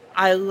maker,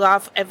 I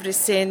love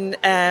everything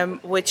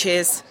which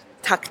is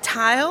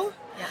tactile.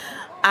 Yeah.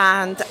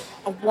 And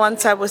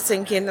once I was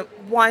thinking,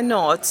 why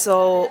not?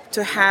 So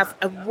to have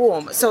a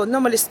warm. So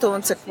normally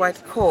stones are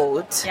quite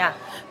cold. Yeah.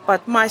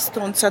 But my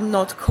stones are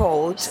not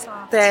cold.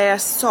 They are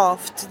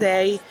soft.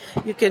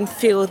 You can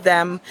feel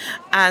them.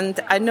 And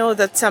I know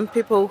that some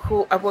people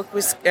who I work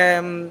with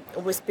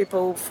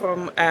people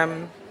from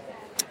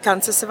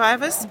cancer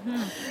survivors.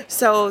 Mm-hmm.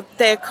 So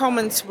their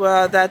comments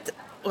were that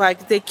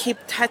they keep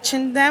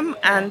touching them,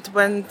 and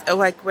when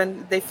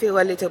they feel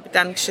a little bit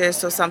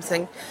anxious or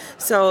something,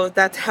 so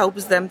that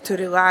helps them to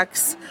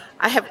relax.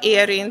 I have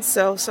earrings,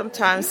 so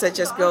sometimes I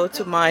just go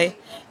to my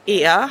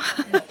ear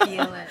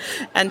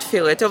and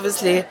feel it.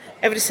 Obviously,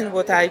 everything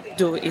what I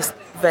do is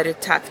very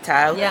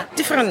tactile,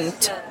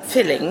 different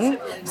feeling.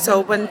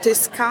 So when it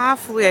is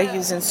scarf, we are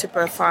using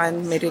super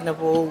fine merino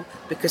wool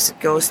because it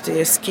goes to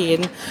your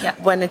skin. Yeah.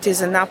 When it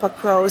is an upper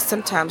clothes,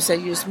 sometimes I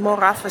use more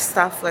rougher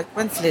stuff like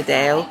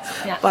Wensleydale,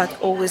 but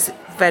always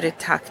very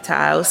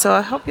tactile. So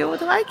I hope you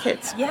would like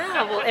it.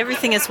 Yeah, well,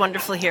 everything is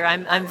wonderful here.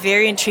 I'm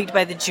very intrigued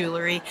by the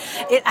jewelry.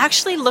 It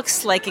actually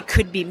looks like it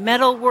could be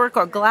metalwork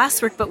or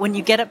glasswork, but when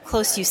you get up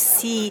close, you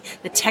see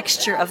the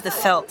texture of the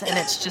felt, and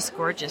it's just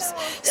gorgeous.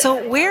 So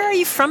where are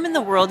you from in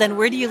the world, and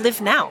where do you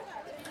live now?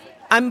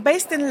 I'm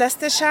based in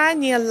Leicestershire,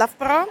 near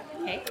Loughborough.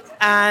 Okay.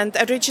 And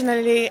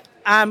originally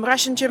I'm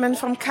Russian-German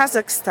from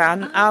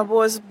Kazakhstan. I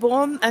was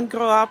born and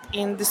grew up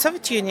in the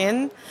Soviet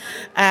Union.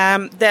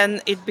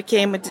 Then it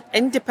became an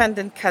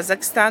independent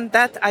Kazakhstan.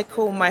 That I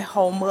call my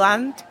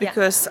homeland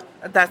because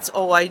that's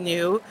all I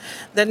knew.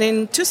 Then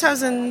in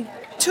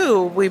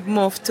 2002 we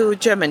moved to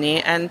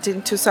Germany, and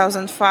in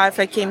 2005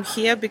 I came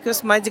here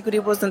because my degree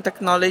wasn't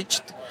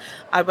acknowledged.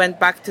 I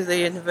went back to the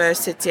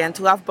university, and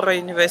Loughborough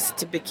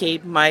University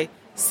became my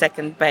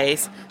second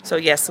base. So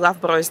yes,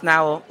 Loughborough is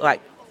now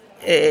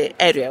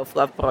area of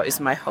Loughborough is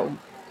my home.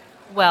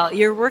 Well,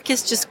 your work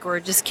is just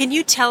gorgeous. Can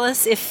you tell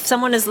us, if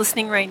someone is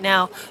listening right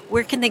now,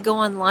 where can they go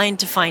online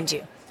to find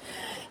you?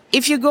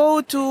 If you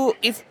go to,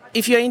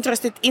 if you're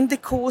interested in the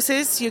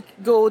courses, you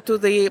go to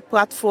the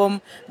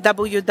platform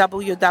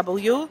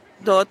www.nadia,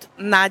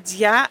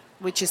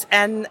 which is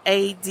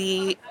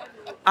Nadia,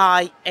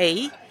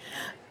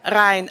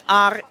 Ryan,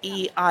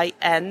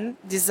 REIN,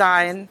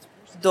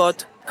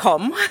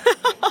 design.com.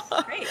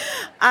 Great.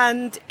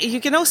 And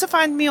you can also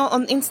find me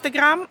on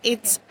Instagram.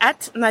 It's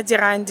at Nadia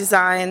Ryan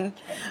Design,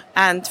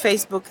 and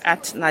Facebook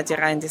at Nadia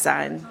Ryan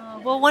Design. Oh,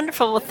 Well,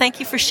 wonderful. Well, thank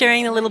you for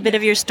sharing a little bit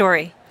of your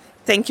story.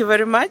 Thank you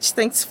very much.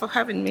 Thanks for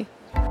having me.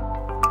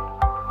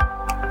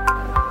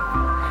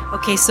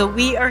 Okay, so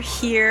we are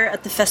here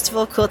at the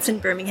Festival of Quilts in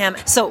Birmingham.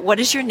 So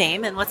what is your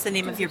name and what's the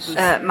name of your booth?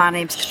 My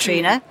name's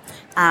Katrina,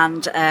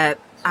 and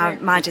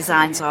my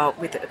designs are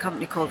with a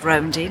company called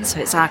Rondine, so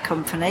it's our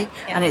company,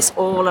 and it's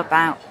all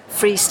about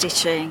free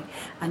stitching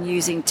and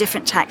using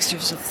different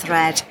textures of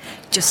thread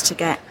just to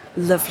get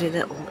lovely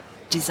little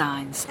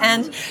designs.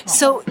 And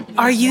so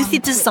are you the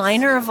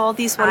designer of all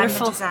these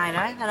wonderful... I'm the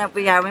designer,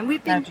 and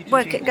we've been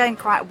going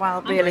quite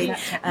well, really.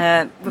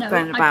 We've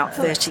been about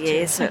 30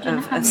 years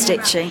of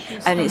stitching,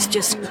 and it's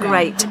just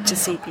great to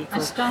see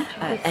people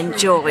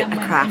enjoy a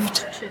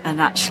craft and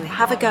actually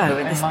have a go.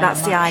 And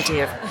that's the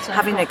idea of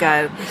having a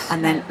go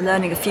and then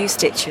learning a few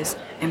stitches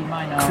and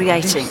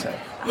creating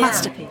a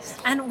masterpiece.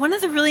 And one of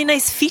the really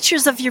nice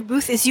features of your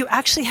booth is you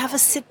actually have a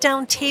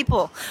sit-down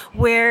table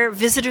where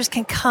visitors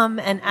can come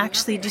and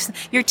actually do some...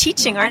 You're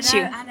teaching, aren't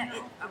you?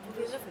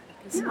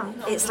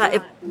 It's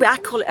like I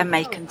call it a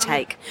make and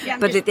take,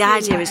 but the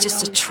idea is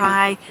just to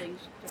try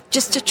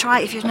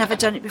if you've never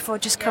done it before.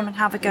 Just come and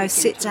have a go,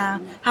 sit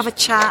down, have a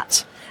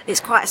chat. It's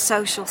quite a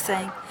social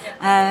thing,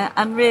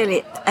 and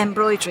really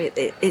embroidery.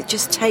 You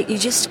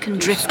just can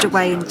drift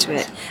away into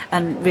it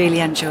and really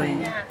enjoy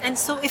it. And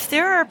so, if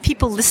there are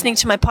people listening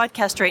to my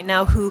podcast right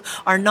now who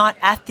are not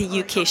at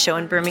the UK show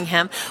in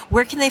Birmingham,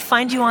 where can they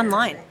find you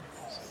online?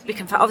 We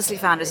can obviously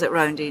find us at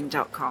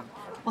rondine.com.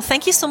 Well,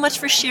 thank you so much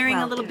for sharing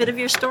a little bit of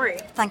your story.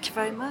 Thank you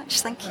very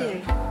much. Thank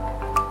you.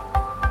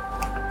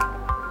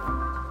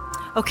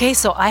 Okay,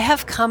 so I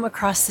have come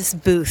across this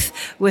booth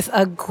with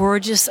a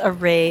gorgeous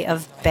array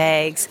of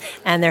bags,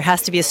 and there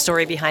has to be a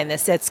story behind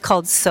this. It's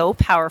called So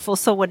Powerful.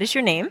 So what is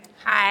your name?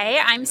 Hi,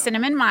 I'm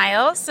Cinnamon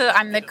Miles. So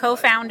I'm the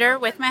co-founder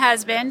with my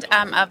husband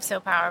of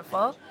So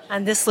Powerful.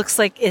 And this looks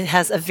like it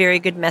has a very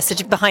good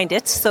message behind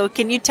it. So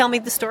can you tell me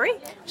the story?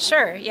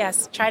 Sure,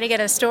 yes. Try to get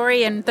a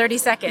story in 30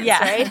 seconds,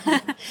 right?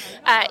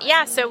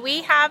 So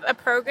we have a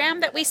program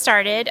that we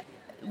started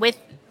with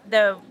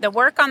the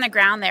work on the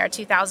ground there,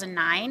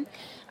 2009.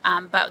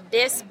 But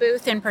this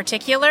booth in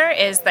particular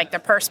is like the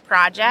purse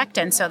project.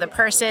 And so the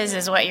purses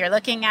is what you're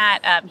looking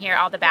at. Here,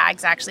 all the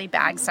bags,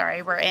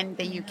 we're in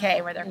the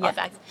UK where they're called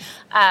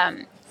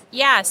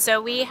bags.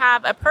 So we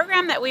have a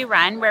program that we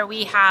run where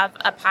we have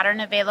a pattern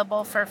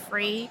available for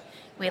free.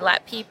 We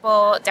let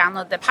people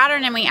download the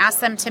pattern and we ask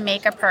them to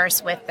make a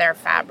purse with their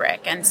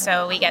fabric. And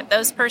so we get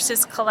those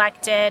purses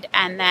collected,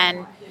 and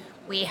then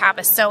we have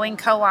a sewing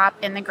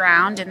co-op in the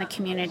ground in the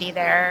community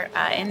there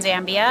in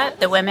Zambia.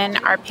 The women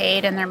are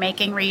paid and they're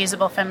making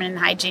reusable feminine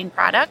hygiene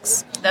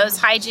products. Those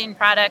hygiene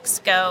products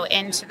go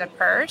into the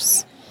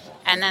purse,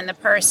 and then the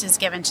purse is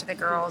given to the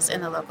girls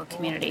in the local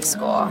community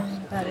school.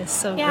 That is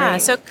so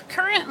great. So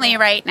currently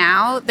right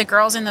now, the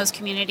girls in those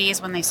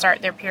communities, when they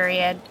start their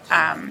period,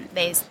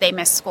 they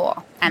miss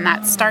school. And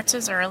that starts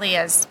as early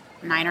as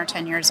 9 or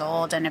 10 years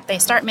old. And if they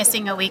start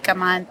missing a week, a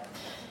month,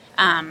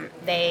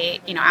 they,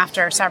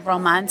 after several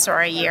months or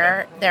a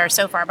year, they're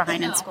so far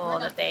behind in school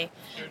that they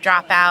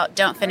drop out,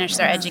 don't finish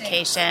their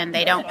education,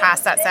 they don't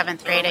pass that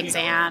 7th grade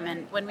exam.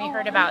 And when we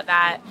heard about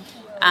that,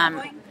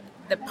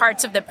 the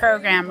parts of the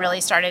program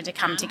really started to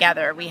come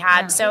together. We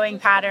had sewing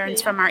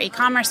patterns from our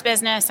e-commerce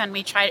business, and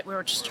we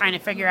were just trying to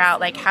figure out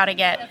like how to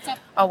get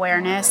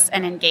awareness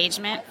and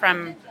engagement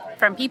from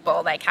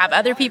people, like have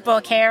other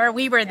people care.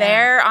 We were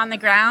there on the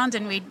ground,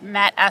 and we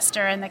met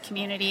Esther in the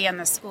community and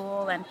the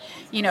school, and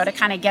to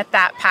kind of get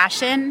that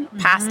passion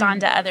passed on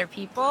to other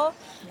people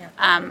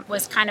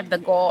was kind of the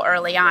goal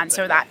early on.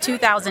 So that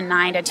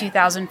 2009 to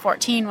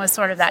 2014 was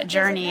sort of that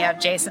journey of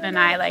Jason and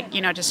I,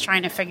 just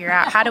trying to figure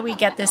out how do we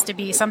get this to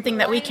be something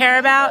that we care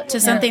about to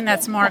something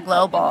that's more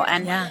global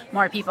and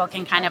more people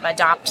can kind of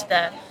adopt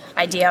the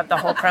idea of the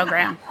whole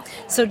program.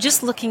 So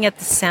just looking at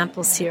the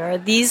samples here, are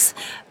these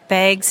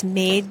bags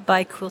made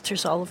by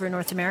quilters all over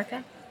North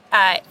America?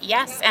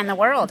 Yes, and the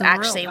world,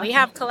 actually. We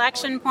have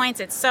collection points.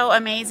 It's so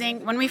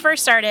amazing. When we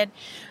first started,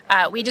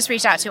 we just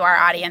reached out to our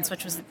audience,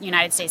 which was the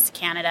United States to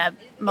Canada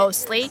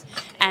mostly.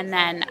 And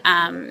then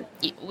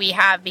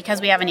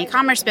because we have an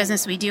e-commerce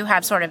business, we do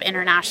have sort of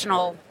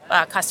international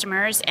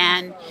customers,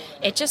 and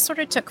it just sort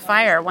of took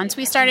fire. Once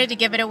we started to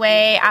give it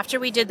away, after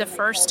we did the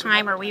first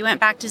time, or we went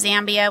back to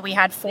Zambia, we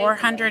had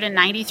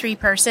 493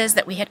 purses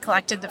that we had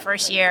collected the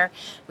first year.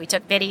 We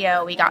took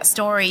video, we got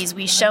stories,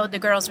 we showed the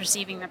girls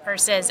receiving the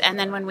purses, and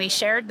then when we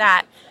shared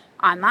that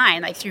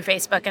online, like through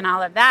Facebook and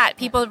all of that,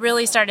 people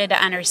really started to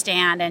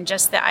understand, and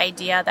just the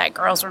idea that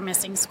girls were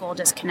missing school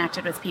just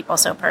connected with people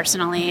so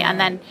personally. And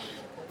then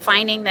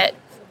finding that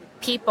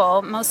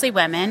people, mostly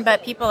women,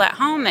 but people at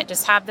home that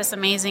just have this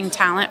amazing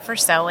talent for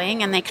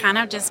sewing, and they kind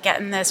of just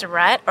get in this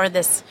rut or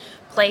this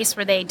place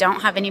where they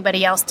don't have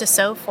anybody else to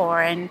sew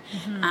for, and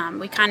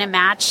we kind of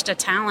matched a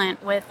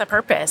talent with a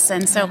purpose.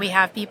 And so we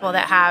have people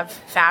that have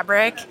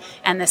fabric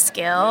and the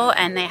skill,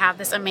 and they have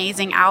this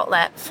amazing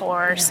outlet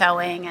for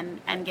sewing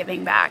and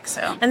giving back.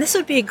 So, and this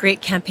would be a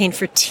great campaign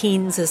for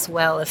teens as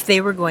well, if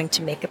they were going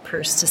to make a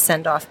purse to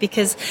send off,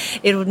 because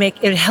it would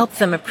help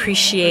them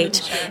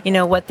appreciate,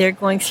 what they're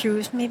going through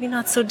is maybe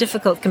not so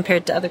difficult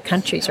compared to other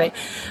countries, right?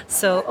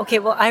 So, okay,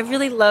 well, I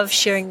really love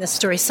sharing this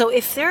story. So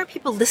if there are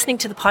people listening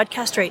to the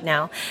podcast right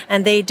now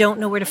and they don't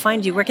know where to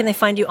find you, where can they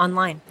find you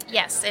online?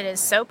 Yes, it is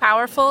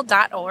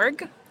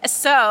sopowerful.org.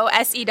 So,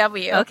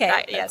 S-E-W.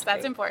 Okay. Yes,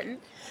 that's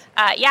important.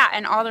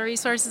 And all the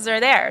resources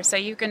are there. So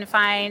you can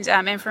find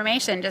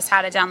information, just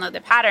how to download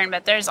the pattern.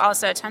 But there's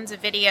also tons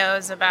of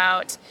videos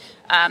about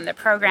the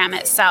program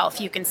itself.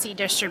 You can see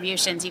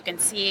distributions. You can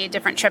see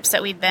different trips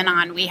that we've been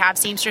on. We have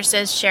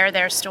seamstresses share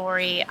their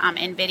story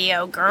in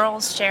video.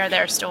 Girls share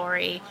their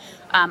story.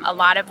 A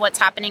lot of what's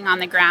happening on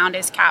the ground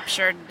is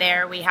captured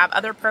there. We have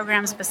other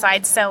programs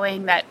besides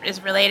sewing that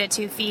is related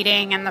to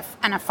feeding and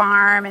a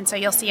farm, and so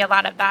you'll see a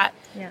lot of that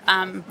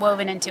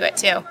woven into it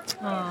too.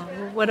 Oh,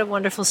 what a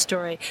wonderful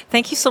story.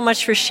 Thank you so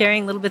much for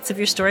sharing little bits of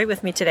your story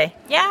with me today.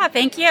 Yeah,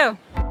 thank you.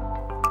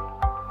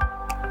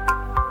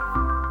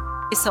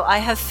 So I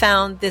have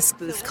found this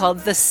booth called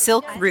The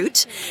Silk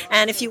Route,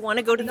 and if you want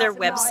to go to their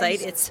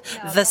website, it's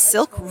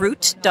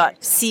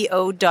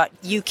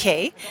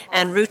thesilkroute.co.uk,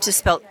 and route is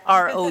spelled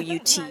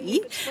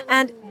R-O-U-T-E,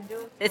 and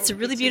it's a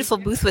really beautiful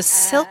booth with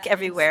silk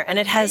everywhere, and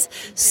it has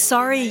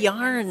sari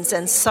yarns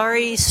and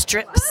sari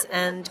strips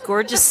and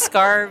gorgeous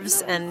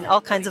scarves and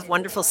all kinds of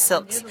wonderful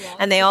silks,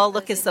 and they all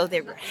look as though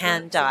they were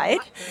hand dyed,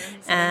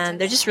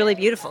 and they're just really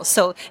beautiful.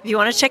 So if you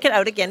want to check it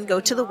out again, go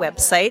to the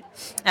website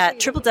at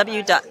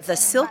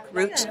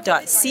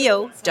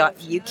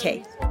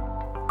www.thesilkroute.co.uk.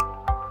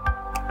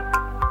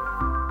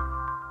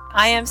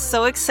 I am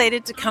so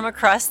excited to come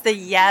across the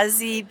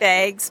Yazzie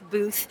Bags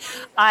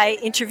booth. I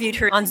interviewed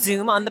her on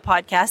Zoom on the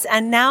podcast,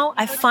 and now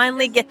I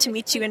finally get to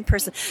meet you in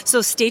person.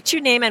 So state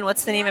your name and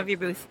what's the name of your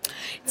booth?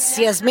 It's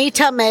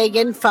Yasmita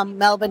Megan from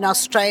Melbourne,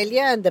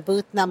 Australia, and the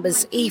booth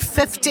number's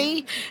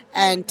E50.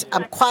 And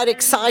I'm quite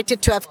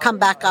excited to have come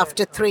back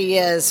after 3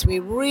 years.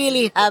 We're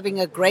really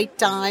having a great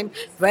time,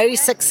 very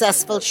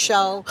successful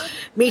show.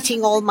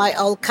 Meeting all my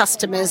old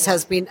customers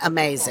has been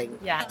amazing.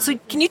 Yeah. So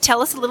can you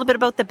tell us a little bit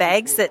about the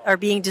bags that are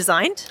being designed?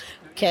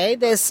 Okay,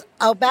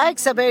 our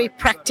bags are very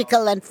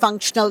practical and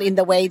functional in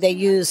the way they're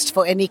used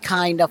for any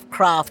kind of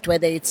craft,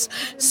 whether it's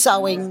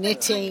sewing,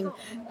 knitting,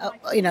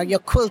 your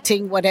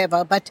quilting,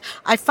 whatever. But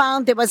I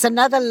found there was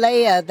another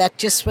layer that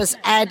just was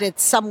added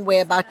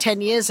somewhere about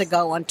 10 years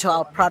ago onto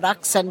our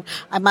products. And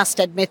I must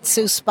admit,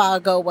 Sue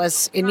Spargo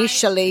was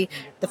initially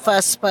the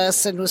first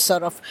person who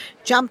sort of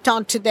jumped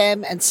onto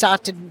them and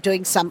started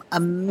doing some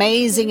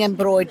amazing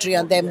embroidery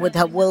on them with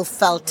her wool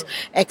felt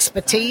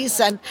expertise.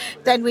 And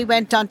then we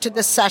went on to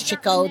the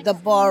sashiko, the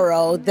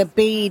borrow, the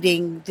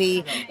beading.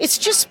 It's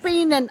just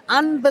been an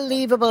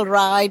unbelievable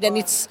ride, and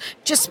it's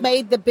just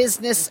made the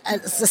business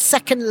as the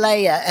second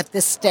layer at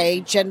this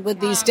stage. And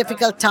with these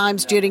difficult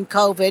times during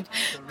COVID,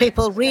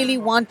 people really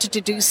wanted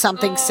to do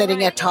something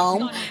sitting at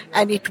home,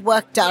 and it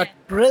worked out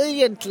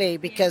brilliantly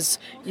because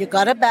you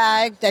got a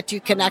bag that you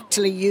can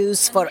actually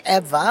use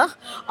forever.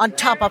 On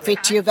top of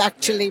it, you've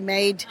actually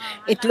made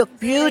it look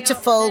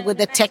beautiful with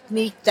a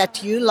technique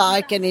that you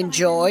like and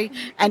enjoy,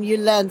 and you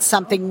learn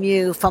something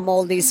new from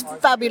all these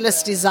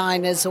fabulous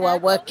designers who are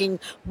working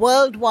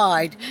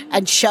worldwide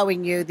and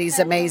showing you these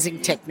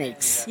amazing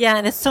techniques. Yeah,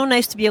 and it's so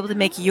nice to be able to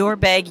make your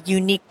bag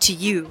unique to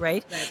you,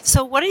 right?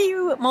 So what are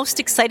you most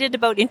excited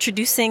about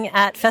introducing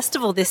at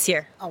Festival this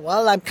year? Oh,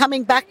 well, I'm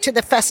coming back to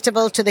the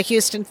festival, to the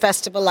Houston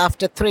Festival,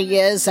 after 3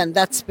 years, and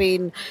that's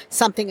been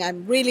something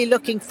I'm really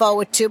looking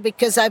forward to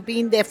because I've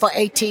been there for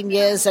 18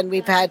 years and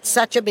we've had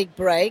such a big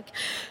break.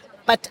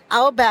 But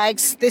our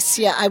bags this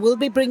year, I will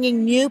be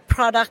bringing new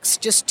products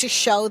just to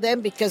show them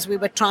because we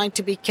were trying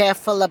to be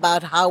careful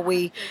about how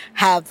we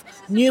have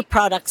new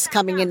products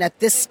coming in at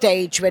this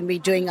stage when we're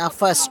doing our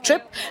first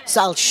trip.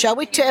 So I'll show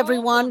it to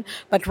everyone.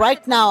 But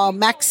right now, our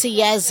Maxi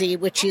Yazzie,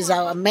 which is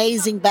our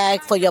amazing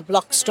bag for your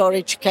block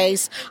storage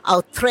case,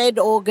 our thread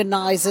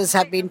organizers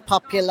have been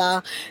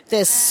popular.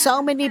 There's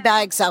so many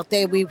bags out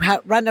there. We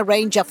run a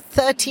range of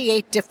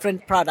 38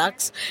 different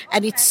products,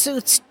 and it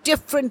suits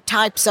different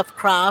types of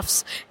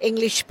crafts.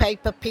 English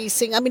paper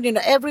piecing. I mean,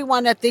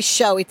 everyone at this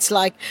show, it's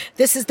like,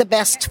 this is the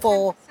best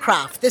for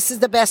craft. This is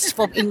the best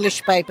for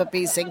English paper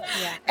piecing.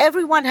 Yeah.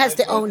 Everyone has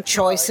their own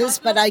choices,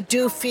 but I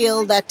do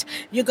feel that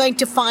you're going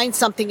to find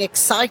something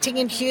exciting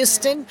in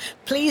Houston.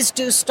 Please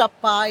do stop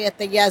by at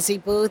the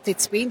Yazzie booth.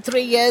 It's been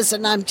 3 years,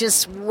 and I'm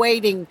just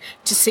waiting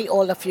to see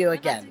all of you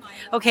again.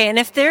 Okay, and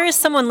if there is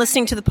someone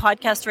listening to the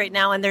podcast right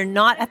now and they're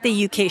not at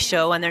the UK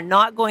show and they're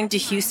not going to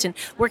Houston,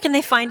 where can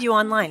they find you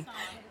online?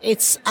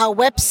 It's our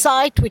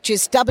website, which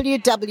is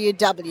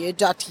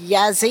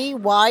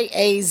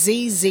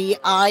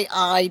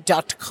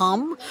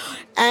www.yazzii.com.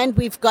 And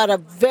we've got a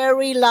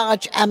very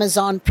large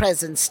Amazon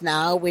presence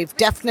now. We've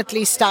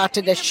definitely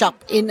started a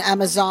shop in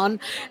Amazon,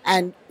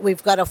 and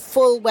we've got a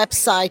full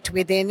website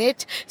within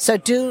it. So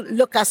do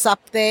look us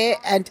up there,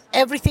 and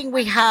everything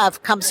we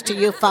have comes to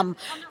you from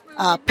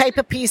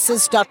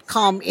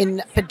paperpieces.com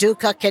in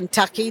Paducah,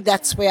 Kentucky.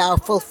 That's where our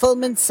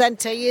fulfillment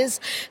center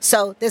is.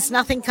 So there's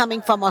nothing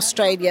coming from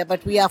Australia,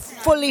 but we are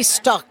fully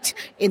stocked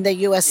in the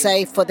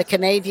USA for the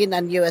Canadian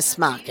and US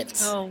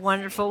markets. Oh,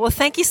 wonderful. Well,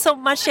 thank you so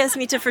much,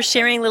 Yasmita, for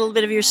sharing a little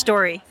bit of your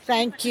story.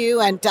 Thank you,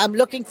 and I'm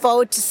looking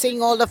forward to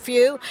seeing all of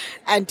you.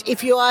 And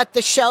if you are at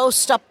the show,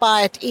 stop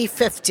by at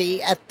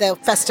E50 at the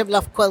Festival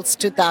of Quilts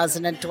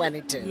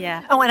 2022.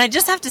 Yeah. Oh, and I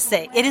just have to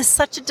say, it is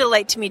such a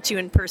delight to meet you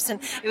in person.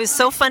 It was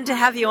so fun to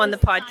have you on the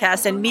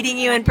podcast, and meeting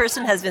you in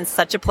person has been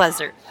such a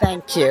pleasure.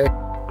 Thank you.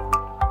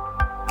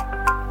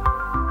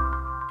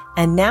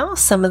 And now,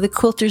 some of the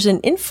quilters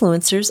and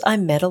influencers I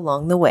met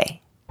along the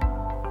way.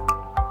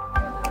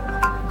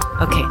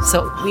 Okay,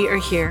 so we are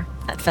here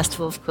at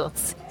Festival of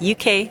Quilts,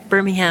 UK,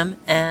 Birmingham,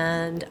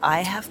 and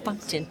I have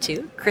bumped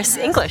into Chris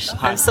English.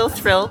 I'm so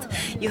thrilled.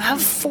 You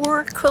have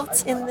 4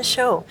 quilts in the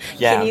show.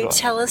 Yeah, Can you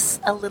tell us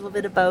a little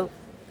bit about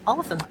all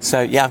of them? So,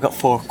 yeah, I've got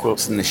 4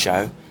 quilts in the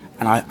show.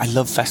 And I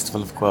love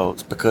Festival of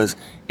Quilts because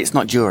it's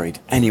not juried.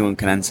 Anyone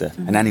can enter,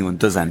 and anyone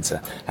does enter.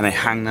 And they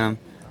hang them.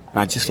 And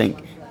I just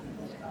think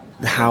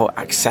how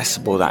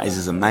accessible that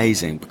is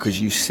amazing, because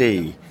you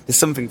see, there's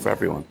something for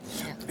everyone.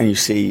 And you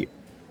see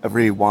a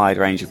really wide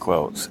range of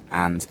quilts.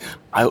 And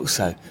I've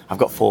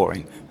got 4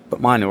 in,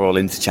 but mine are all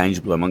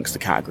interchangeable amongst the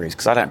categories,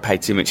 because I don't pay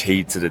too much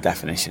heed to the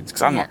definitions,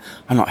 because I'm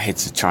not here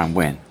to try and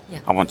win. Yeah.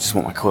 I just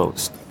want my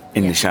quilts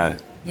in the show.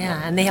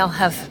 Yeah, and they all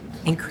have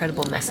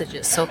incredible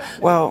messages. So,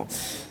 well,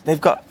 they've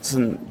got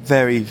some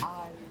very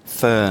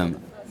firm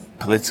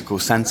political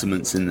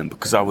sentiments in them,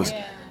 because I was,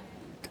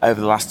 over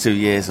the last 2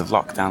 years of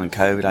lockdown and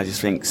COVID, I just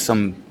think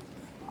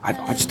I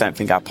just don't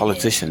think our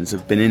politicians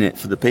have been in it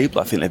for the people.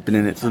 I think they've been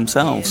in it for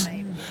themselves.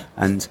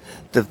 And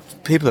the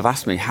people have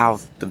asked me how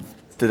do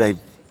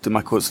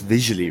my quilts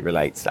visually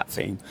relate to that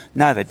theme?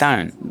 No, they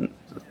don't.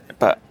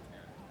 But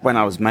when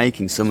I was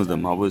making some of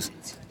them, I was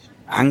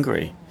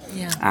angry.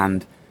 Yeah.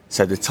 And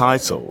so the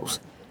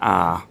titles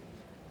are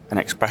an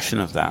expression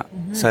of that.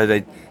 Mm-hmm. So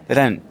they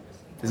don't,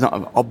 there's not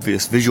an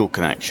obvious visual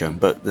connection,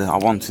 but I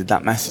wanted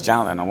that message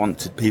out there, and I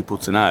wanted people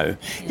to know,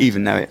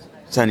 even though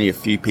it's only a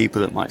few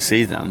people that might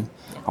see them,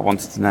 I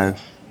wanted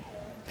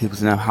people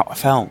to know how I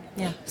felt.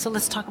 Yeah. So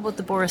let's talk about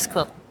the Boris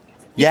quilt.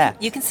 Yeah.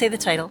 You can say the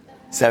title.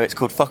 So it's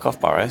called Fuck Off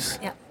Boris.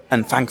 Yeah.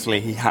 And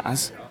thankfully he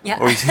has. Yeah.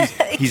 Or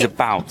he's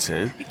about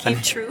to. It came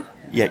true.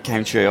 Yeah, it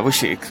came true. I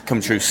wish it had come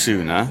true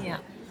sooner. Yeah.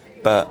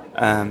 But,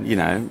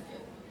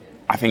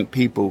 I think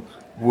people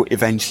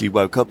eventually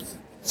woke up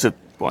to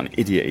what an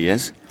idiot he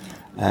is.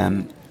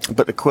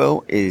 But the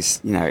quilt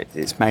is,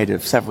 it's made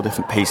of several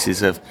different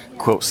pieces of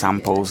quilt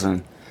samples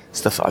and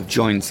stuff that I've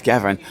joined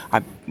together. And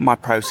my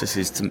process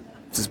is to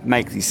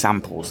make these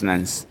samples, and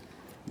then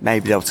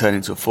maybe they'll turn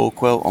into a full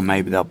quilt, or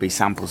maybe there'll be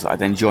samples that I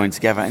then join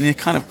together. And it's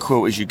kind of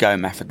quilt as you go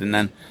method. And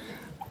then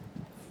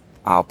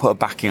I'll put a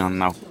backing on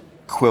and I'll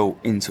quilt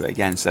into it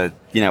again. So,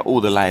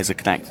 all the layers are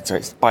connected. So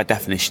it's, by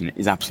definition, it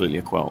is absolutely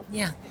a quilt.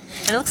 Yeah.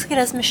 And it looks like it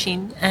has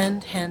machine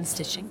and hand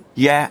stitching.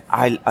 Yeah,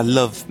 I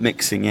love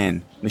mixing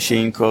in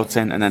machine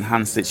quilting and then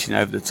hand stitching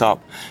over the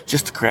top,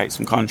 just to create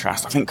some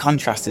contrast. I think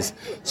contrast is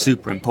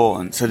super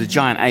important. So the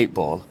giant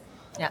 8-ball,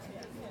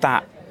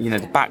 that,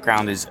 the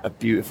background is a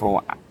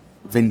beautiful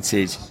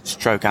vintage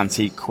stroke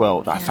antique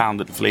quilt that I found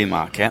at the flea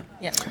market.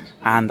 Yeah.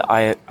 And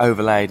I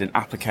overlaid and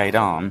appliqued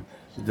on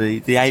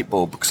the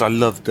 8-ball, because I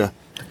love the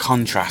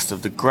contrast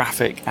of the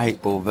graphic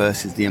 8-ball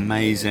versus the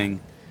amazing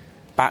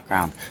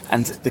background.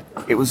 And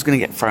it was going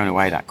to get thrown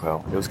away, that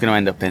quilt. It was going to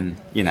end up in,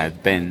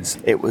 bins.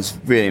 It was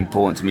really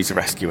important to me to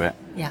rescue it.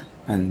 Yeah.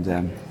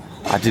 And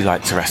I do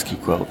like to rescue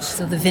quilts.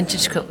 So the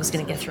vintage quilt was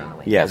going to get thrown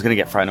away. Yeah, it was going to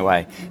get thrown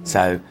away.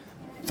 So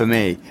for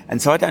me,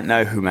 and so I don't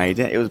know who made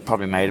it. It was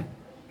probably made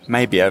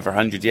maybe over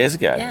 100 years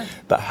ago. Yeah.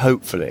 But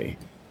hopefully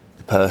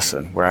the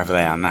person, wherever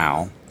they are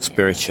now,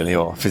 spiritually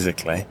or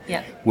physically,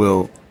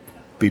 will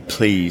be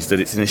pleased that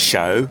it's in a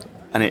show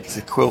and it's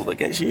a quilt that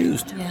gets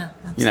used. Yeah,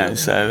 absolutely.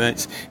 So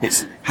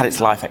it's had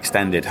its life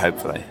extended,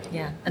 hopefully.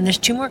 Yeah, and there's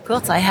 2 more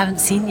quilts I haven't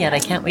seen yet. I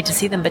can't wait to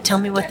see them, but tell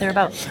me what they're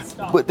about.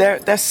 But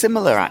they're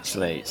similar,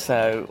 actually.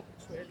 So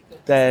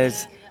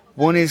there's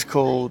one is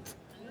called,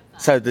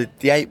 so the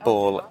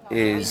 8-ball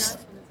has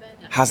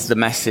the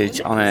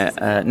message on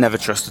it, never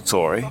trust a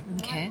Tory.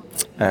 Okay.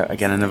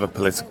 Again, another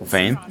political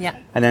theme. Yeah.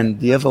 And then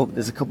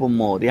there's a couple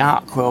more. The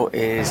art quilt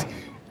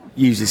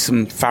uses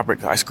some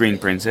fabric that I screen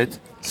printed,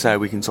 so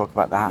we can talk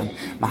about that. And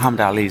Muhammad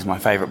Ali is my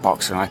favourite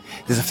boxer, and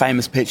there's a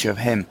famous picture of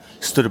him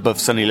stood above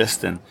Sonny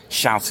Liston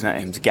shouting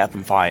at him to get up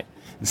and fight.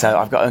 And so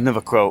I've got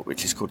another quilt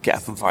which is called Get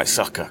Up and Fight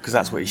Sucker, because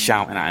that's what he's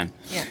shouting at him.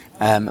 Yeah.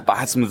 But I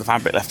had some of the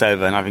fabric left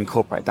over, and I've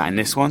incorporated that in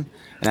this one.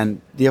 And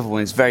then the other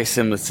one is very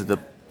similar to the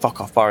Fuck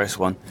Off Boris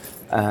one,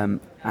 and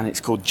it's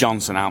called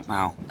Johnson out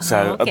now.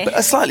 So okay.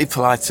 a slightly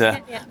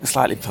politer,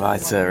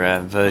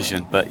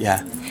 version, but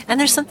yeah. And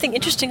there's something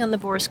interesting on the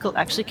Boris quilt.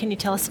 Actually, can you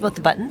tell us about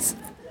the buttons?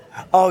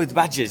 Oh, the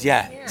badges,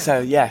 yeah. So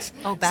yes.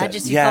 Oh,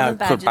 badges. So, you call them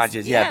badges. Called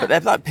badges, yeah. But they're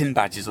like pin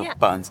badges or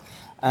buttons.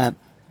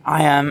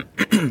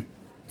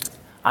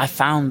 I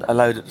found a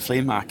load at the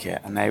flea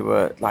market, and they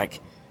were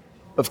like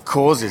of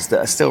causes that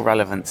are still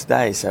relevant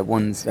today. So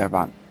they're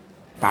about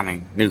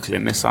banning nuclear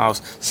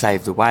missiles,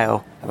 Save the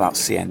Whale, about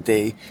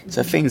CND.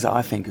 So things that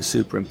I think are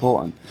super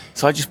important.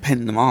 So I just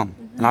pinned them on.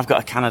 And I've got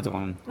a Canada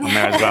one on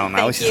there as well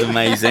now, which is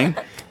amazing.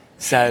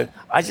 So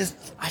I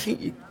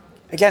think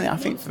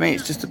for me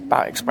it's just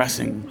about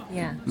expressing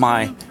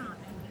my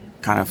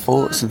kind of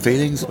thoughts and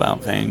feelings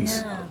about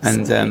things.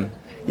 And,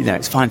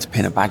 it's fine to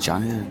pin a badge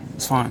on,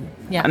 it's fine.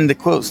 Yeah. And the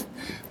quilts,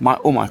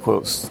 all my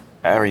quilts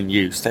are in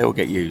use. They all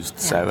get used.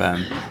 So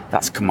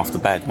that's come off the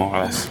bed, more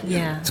or less,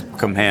 to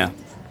come here.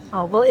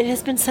 Oh, well, it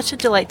has been such a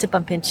delight to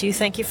bump into you.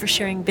 Thank you for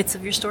sharing bits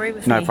of your story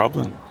with me. No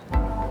problem.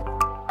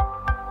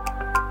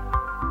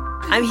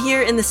 I'm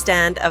here in the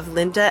stand of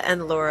Linda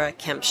and Laura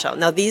Kempshaw.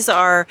 Now, these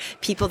are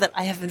people that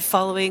I have been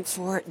following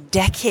for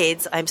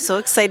decades. I'm so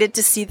excited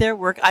to see their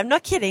work. I'm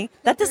not kidding.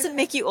 That doesn't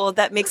make you old.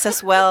 That makes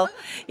us well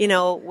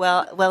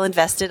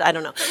invested. I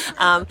don't know.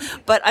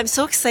 But I'm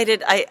so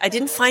excited. I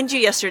didn't find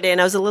you yesterday,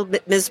 and I was a little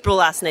bit miserable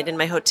last night in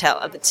my hotel.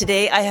 But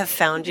today I have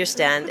found your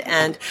stand,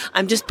 and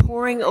I'm just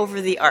poring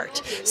over the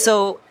art.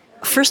 So,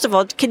 first of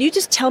all, can you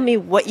just tell me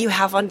what you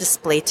have on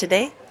display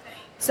today?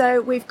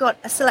 So we've got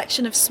a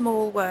selection of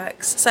small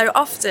works. So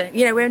often,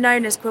 we're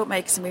known as quilt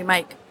makers and we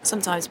make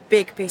sometimes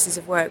big pieces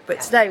of work,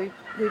 but today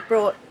we've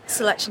brought a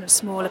selection of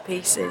smaller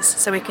pieces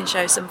so we can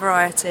show some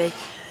variety.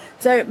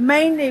 So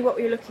mainly what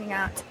we're looking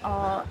at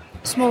are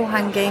small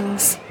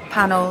hangings,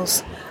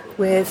 panels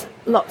with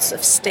lots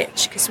of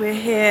stitch, because we're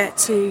here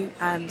to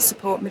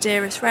support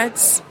Madeira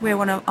Threads. We're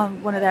one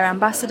of their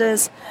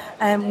ambassadors,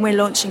 and we're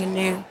launching a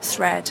new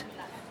thread.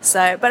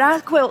 But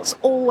our quilts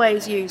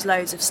always use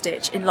loads of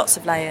stitch in lots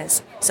of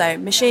layers. So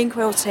machine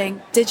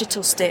quilting,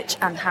 digital stitch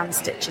and hand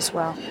stitch as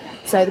well.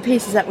 So the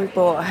pieces that we've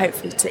bought are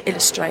hopefully to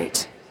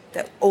illustrate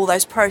all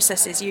those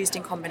processes used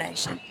in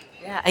combination.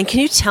 Yeah, and can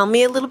you tell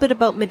me a little bit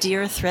about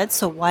Madeira Thread?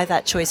 So why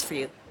that choice for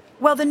you?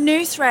 Well, the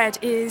new thread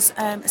is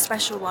a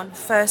special one.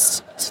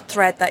 First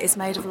thread that is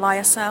made of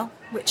lyocell,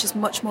 which is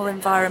much more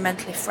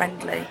environmentally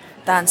friendly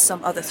than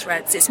some other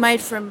threads. It's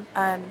made from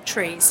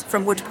trees,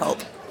 from wood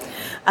pulp.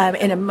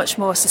 In a much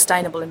more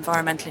sustainable,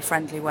 environmentally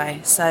friendly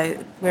way.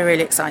 So we're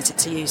really excited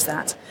to use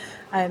that.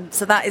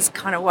 So that is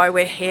kind of why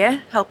we're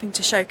here, helping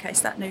to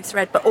showcase that new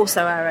thread, but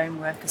also our own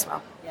work as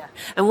well. Yeah.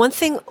 And one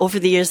thing over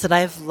the years that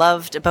I've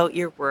loved about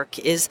your work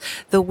is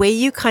the way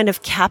you kind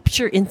of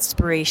capture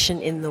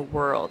inspiration in the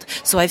world.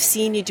 So I've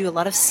seen you do a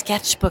lot of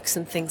sketchbooks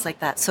and things like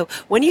that. So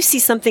when you see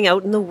something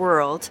out in the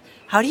world,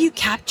 how do you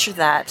capture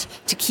that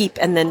to keep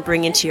and then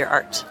bring into your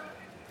art?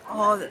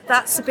 Oh,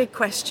 that's a big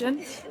question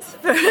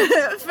for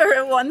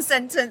a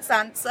one-sentence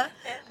answer.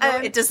 No,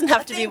 it doesn't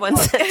have to be one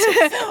sentence.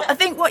 I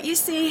think what you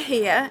see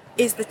here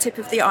is the tip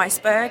of the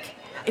iceberg.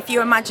 If you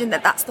imagine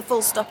that that's the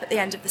full stop at the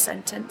end of the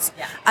sentence.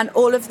 Yeah. And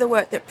all of the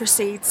work that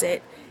precedes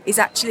it is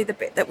actually the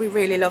bit that we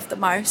really love the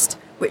most,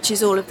 which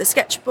is all of the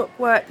sketchbook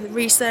work, the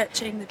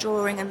researching, the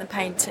drawing and the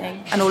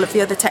painting, and all of the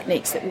other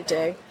techniques that we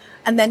do.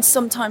 And then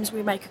sometimes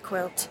we make a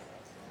quilt.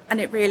 And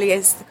it really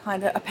is the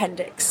kind of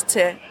appendix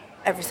to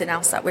everything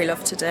else that we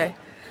love to do.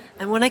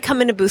 And when I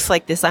come in a booth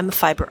like this, I'm a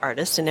fiber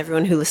artist, and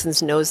everyone who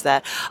listens knows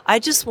that. I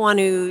just want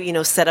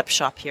to, set up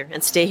shop here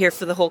and stay here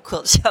for the whole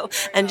quilt show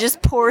and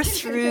just pour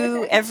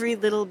through every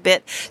little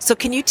bit. So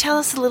can you tell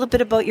us a little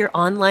bit about your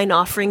online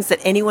offerings that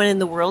anyone in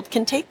the world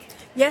can take?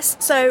 Yes,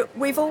 so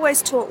we've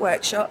always taught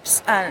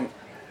workshops, and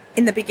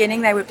in the beginning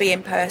they would be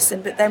in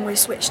person, but then we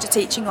switched to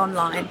teaching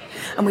online,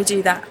 and we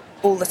do that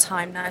all the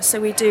time now.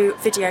 So we do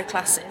video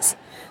classes.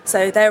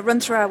 So they're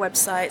run through our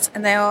website,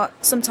 and they are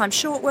sometimes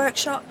short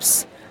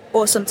workshops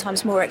or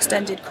sometimes more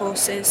extended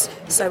courses.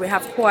 So we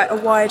have quite a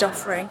wide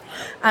offering,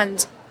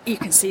 and you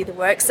can see the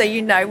work. So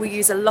we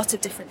use a lot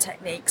of different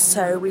techniques.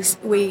 So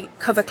we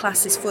cover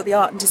classes for the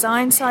art and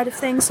design side of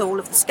things, so all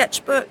of the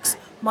sketchbooks,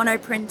 mono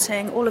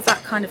printing, all of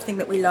that kind of thing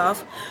that we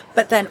love,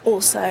 but then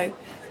also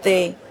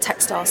the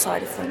textile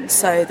side of things,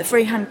 so the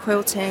freehand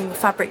quilting,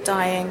 fabric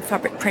dyeing,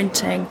 fabric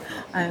printing,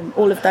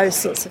 all of those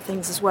sorts of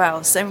things as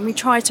well. So we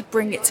try to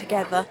bring it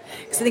together,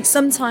 because I think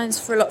sometimes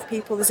for a lot of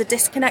people there's a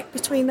disconnect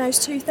between those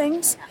two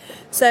things.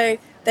 So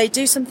they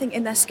do something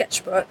in their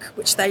sketchbook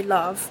which they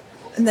love,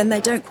 and then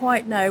they don't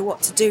quite know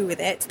what to do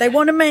with it. They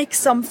want to make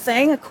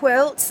something, a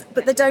quilt,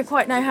 but they don't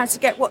quite know how to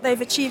get what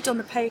they've achieved on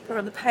the paper,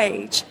 on the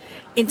page,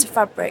 into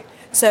fabric.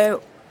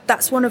 So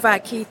that's one of our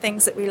key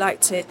things that we like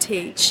to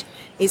teach,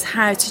 is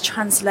how to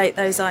translate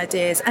those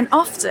ideas. And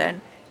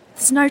often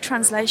there's no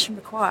translation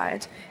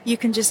required. You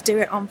can just do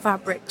it on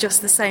fabric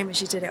just the same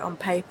as you did it on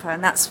paper,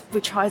 and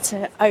we try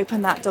to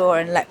open that door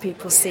and let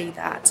people see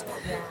that.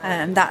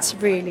 And that's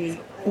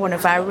really one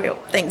of our real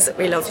things that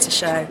we love to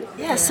show.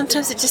 Yeah,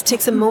 sometimes it just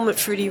takes a moment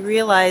for you to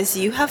realize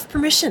you have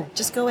permission.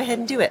 Just go ahead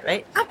and do it,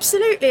 right?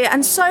 Absolutely.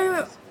 And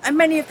so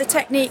many of the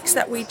techniques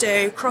that we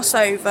do cross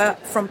over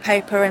from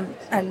paper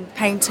and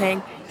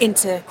painting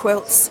into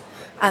quilts,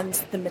 and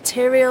the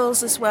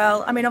materials as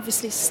well. I mean,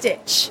 obviously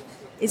stitch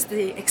is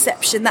the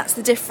exception. That's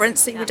the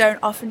difference. So we don't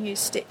often use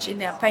stitch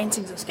in our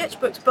paintings or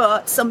sketchbooks,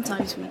 but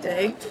sometimes we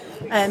do.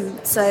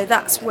 So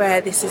that's where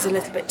this is a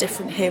little bit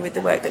different here with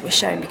the work that we're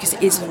showing, because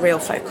it is a real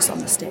focus on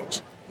the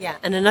stitch. Yeah,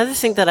 and another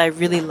thing that I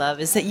really love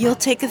is that you'll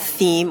take a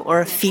theme or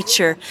a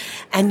feature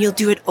and you'll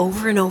do it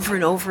over and over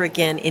and over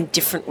again in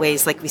different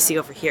ways, like we see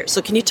over here.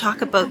 So can you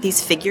talk about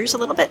these figures a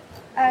little bit?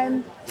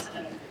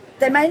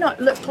 They may not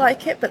look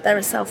like it, but they're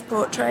a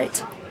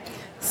self-portrait.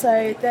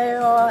 So they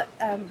are,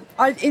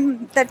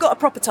 they've got a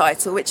proper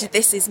title, which is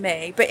This Is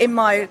Me, but in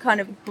my kind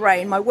of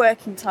brain, my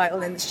working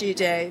title in the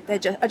studio,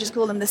 I just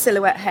call them the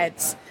silhouette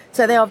heads.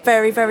 So they are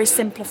very, very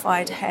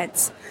simplified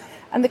heads.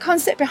 And the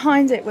concept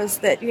behind it was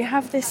that you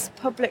have this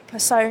public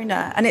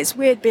persona, and it's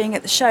weird being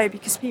at the show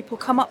because people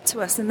come up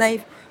to us and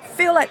they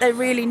feel like they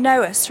really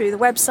know us through the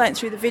website and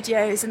through the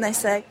videos, and they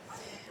say,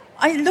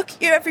 I look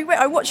at you everywhere,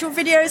 I watch your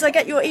videos, I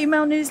get your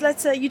email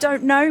newsletter, you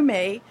don't know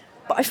me,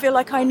 but I feel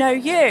like I know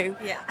you.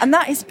 Yeah. And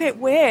that is a bit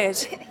weird.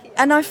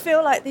 And I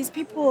feel like these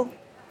people,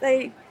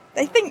 they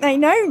think they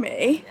know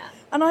me,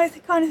 and I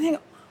kind of think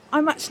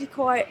I'm actually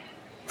quite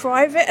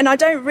private, and I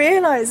don't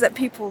realise that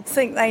people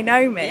think they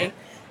know me. Yeah.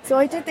 So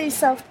I did these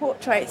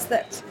self-portraits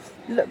that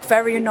look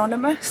very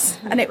anonymous,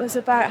 and it was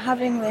about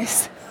having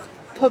this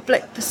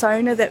public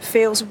persona that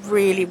feels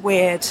really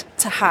weird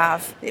to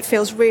have. It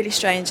feels really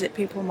strange that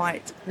people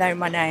might know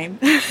my name.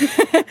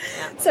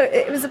 So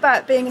it was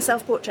about being a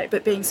self-portrait,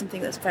 but being something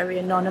that's very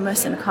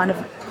anonymous and kind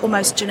of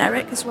almost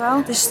generic as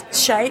well, this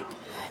shape.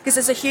 Because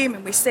as a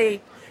human, we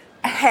see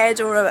a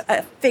head or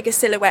a figure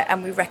silhouette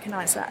and we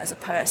recognise that as a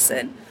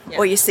person. Yeah.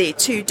 Or you see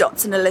two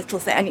dots and a little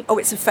thing, and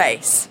it's a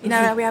face. You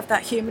know how we have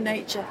that human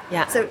nature?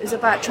 Yeah. So it was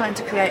about trying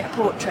to create a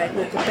portrait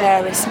with the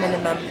barest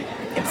minimum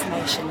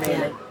information, really.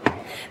 Yeah.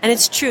 And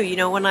it's true,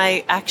 when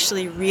I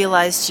actually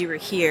realized you were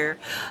here,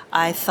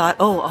 I thought,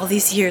 all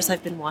these years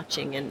I've been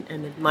watching and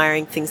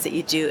admiring things that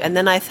you do. And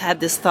then I've had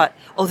this thought,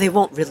 they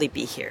won't really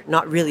be here.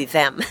 Not really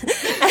them. We'll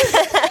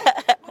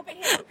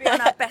be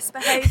on our best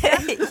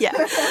behaviour.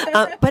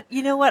 Yeah. But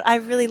you know what? I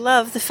really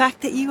love the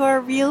fact that you are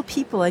real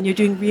people and you're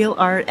doing real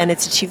art and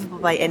it's achievable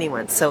by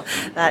anyone. So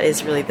that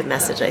is really the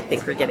message I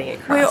think we're getting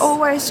across. We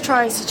always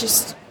try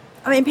to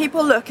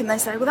people look and they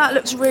say, well, that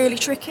looks really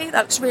tricky,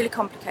 that looks really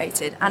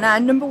complicated. And our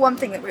number one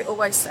thing that we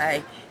always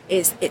say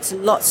is it's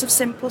lots of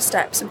simple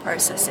steps and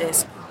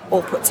processes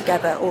all put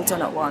together, all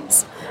done at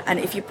once. And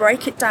if you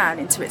break it down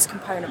into its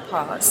component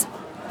parts,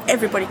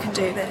 everybody can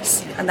do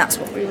this. And that's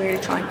what we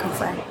really try and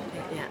convey.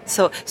 Yeah.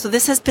 So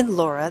this has been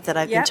Laura that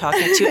I've been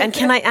talking to. And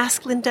can I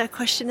ask Linda a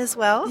question as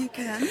well? You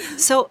can.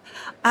 So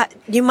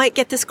you might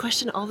get this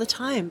question all the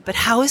time, but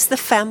how is the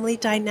family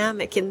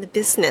dynamic in the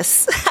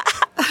business?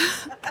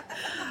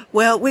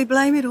 Well, we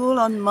blame it all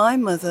on my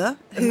mother,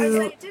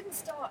 who... It didn't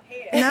start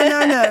here.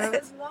 No.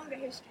 There's a longer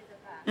history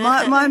than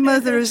that. My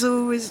mother has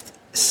always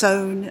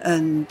sewn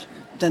and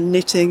done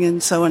knitting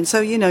and so on. So,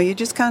 you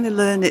just kind of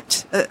learn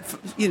it,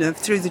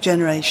 through the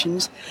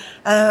generations.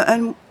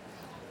 And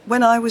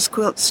when I was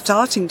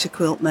starting to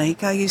quilt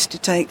make, I used to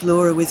take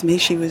Laura with me.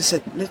 She was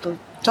a little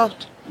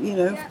tot,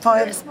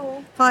 5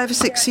 or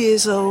 6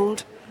 years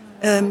old.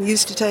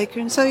 Used to take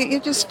her. And so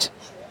you've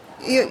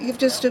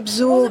just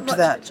absorbed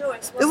that.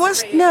 It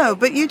was no,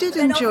 but you did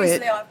enjoy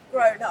it. Obviously, I've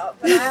grown up,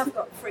 but I have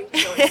got free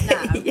choice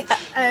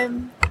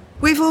now.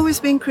 We've always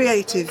been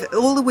creative.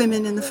 All the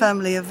women in the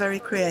family are very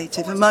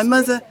creative, and my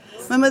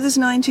mother's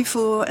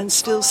 94 and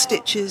still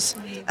stitches,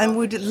 and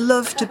would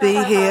love to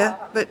be here,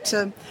 but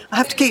I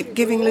have to keep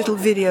giving little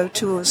video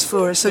tours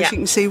for her so she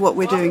can see what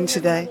we're doing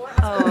today.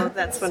 Oh,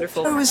 that's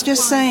wonderful. I was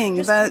just saying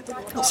about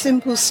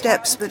simple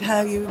steps, but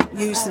how you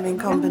use them in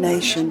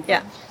combination.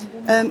 Yeah.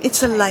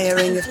 It's a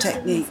layering of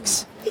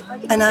techniques.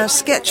 And our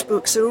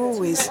sketchbooks are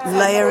always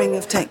layering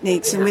of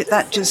techniques, and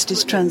that just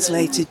is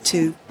translated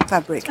to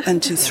fabric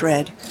and to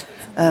thread.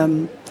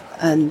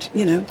 And,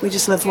 we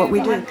just love what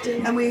we do.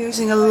 And we're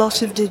using a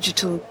lot of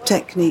digital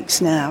techniques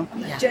now.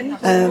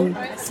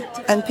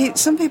 And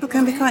some people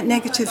can be quite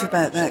negative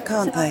about that,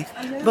 can't they?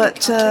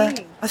 But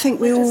I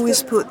think we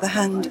always put the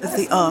hand of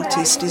the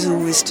artist is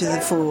always to the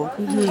fore.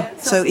 Mm-hmm.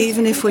 So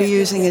even if we're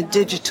using a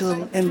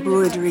digital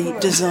embroidery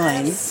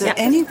design that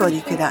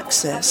anybody could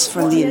access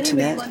from the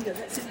internet,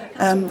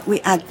 we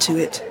add to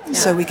it.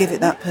 So we give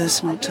it that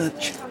personal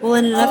touch. Well,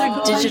 and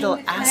another digital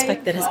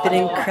aspect that has been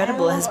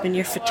incredible has been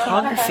your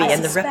photography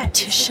and the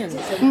repetition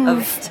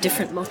of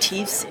different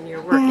motifs in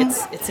your work.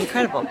 It's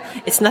incredible.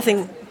 It's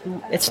nothing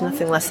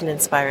less than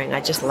inspiring.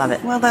 I just love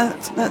it. Well,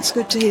 that's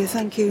good to hear.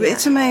 Thank you.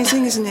 It's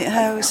amazing, isn't it,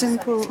 how a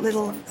simple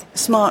little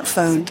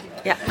smartphone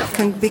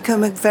can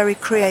become a very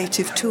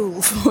creative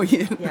tool for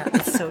you. Yeah,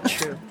 it's so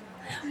true.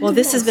 Well,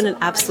 this has been an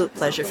absolute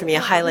pleasure for me, a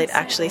highlight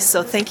actually.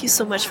 So thank you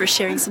so much for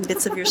sharing some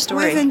bits of your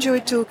story. We've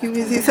enjoyed talking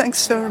with you.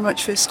 Thanks very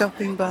much for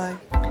stopping by.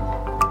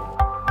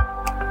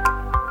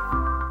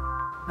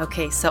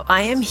 Okay, so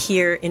I am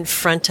here in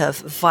front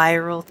of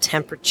Viral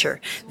Temperature.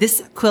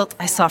 This quilt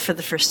I saw for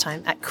the first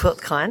time at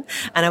QuiltCon,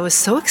 and I was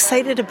so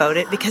excited about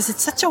it because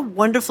it's such a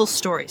wonderful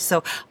story.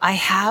 So I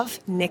have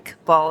Nick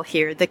Ball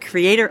here, the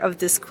creator of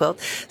this quilt.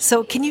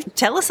 So can you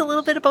tell us a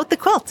little bit about the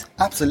quilt?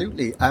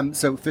 Absolutely.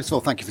 So first of all,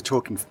 thank you for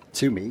talking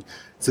to me.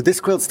 So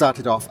this quilt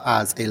started off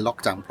as a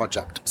lockdown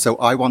project. So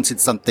I wanted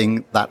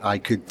something that I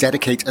could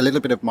dedicate a little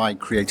bit of my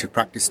creative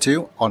practice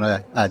to on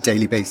a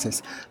daily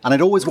basis. And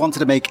I'd always wanted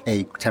to make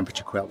a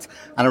temperature quilt.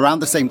 And around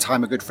the same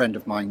time, a good friend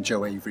of mine,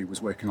 Jo Avery,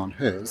 was working on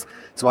hers.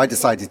 So I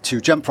decided to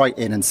jump right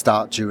in and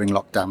start during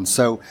lockdown.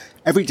 So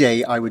every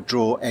day I would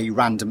draw a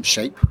random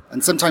shape.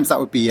 And sometimes that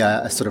would be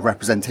a sort of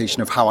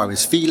representation of how I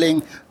was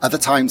feeling. Other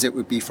times it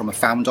would be from a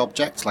found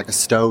object, like a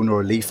stone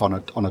or a leaf on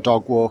a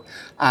dog walk.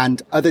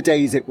 And other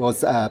days it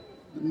was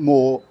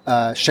more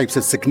shapes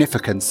of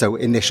significance, so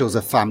initials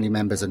of family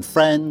members and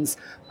friends,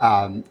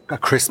 a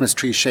Christmas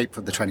tree shape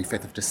for the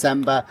 25th of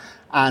December.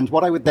 And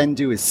what I would then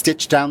do is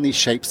stitch down these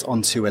shapes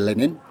onto a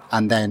linen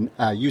and then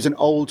use an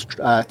old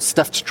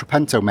stuffed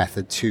trapunto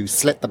method to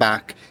slit the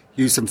back,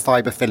 use some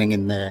fibre filling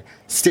in there,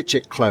 stitch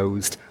it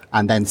closed,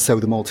 and then sew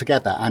them all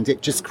together. And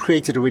it just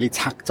created a really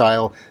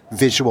tactile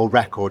visual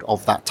record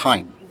of that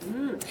time.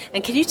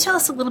 And can you tell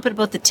us a little bit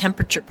about the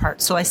temperature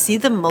part? So I see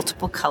the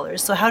multiple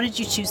colors. So how did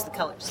you choose the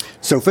colors?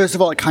 So first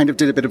of all, I kind of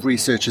did a bit of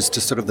research as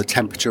to sort of the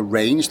temperature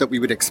range that we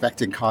would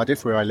expect in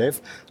Cardiff, where I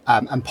live,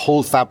 and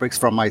pulled fabrics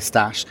from my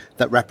stash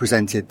that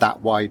represented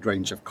that wide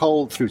range of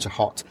cold through to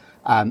hot.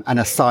 And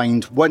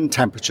assigned one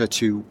temperature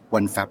to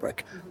one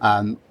fabric.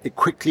 It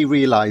quickly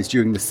realized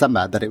during the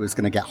summer that it was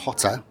going to get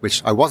hotter,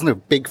 which I wasn't a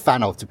big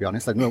fan of, to be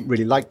honest. I don't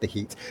really like the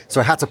heat.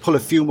 So I had to pull a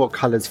few more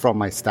colors from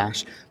my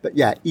stash. But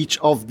yeah, each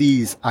of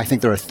these, I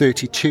think there are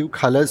 32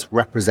 colors,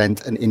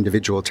 represent an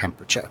individual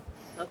temperature.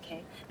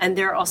 And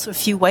there are also a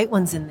few white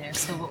ones in there.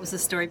 So what was the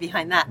story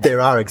behind that?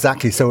 There are,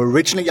 exactly. So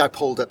originally I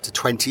pulled up to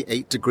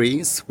 28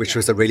 degrees, which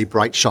was a really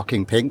bright,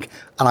 shocking pink.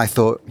 And I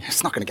thought,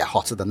 it's not going to get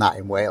hotter than that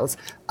in Wales.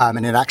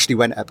 And it actually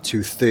went up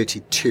to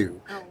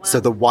 32. Oh, wow. So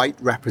the white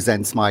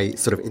represents my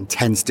sort of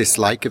intense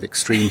dislike of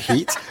extreme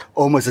heat,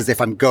 almost as if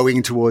I'm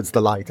going towards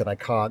the light and I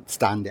can't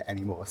stand it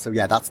anymore. So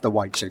yeah, that's the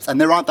white shapes. And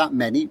there aren't that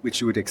many,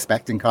 which you would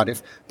expect in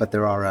Cardiff, but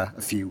there are a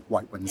few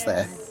white ones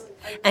there.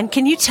 And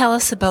can you tell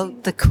us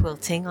about the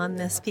quilting on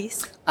this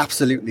piece?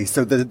 Absolutely.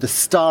 So the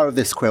star of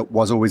this quilt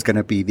was always going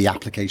to be the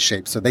applique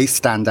shape. So they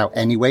stand out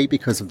anyway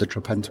because of the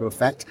trapunto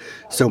effect.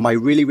 So my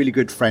really, really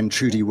good friend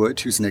Trudy Wood,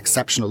 who's an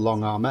exceptional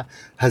long armour,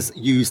 has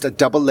used a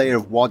double layer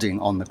of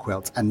wadding on the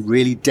quilt and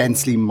really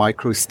densely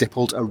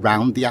micro-stippled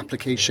around the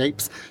applique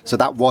shapes. So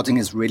that wadding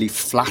is really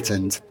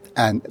flattened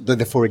and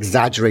therefore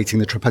exaggerating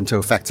the trapunto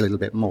effect a little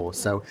bit more.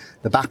 So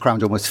the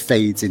background almost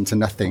fades into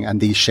nothing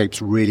and these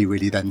shapes really,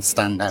 really then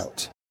stand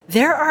out.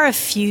 There are a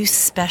few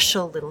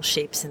special little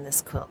shapes in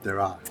this quilt.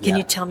 There are. Can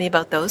you tell me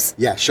about those?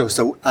 Yeah, sure.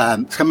 So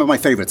some of my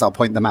favorites, I'll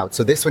point them out.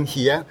 So this one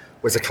here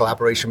was a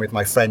collaboration with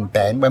my friend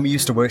Ben. When we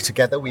used to work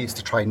together, we used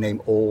to try and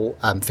name all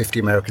 50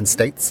 American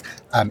states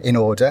in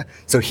order.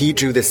 So he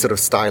drew this sort of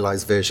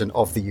stylized version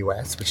of the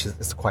US, which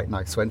is a quite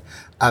nice one.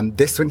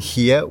 This one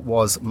here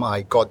was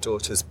my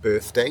goddaughter's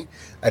birthday,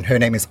 and her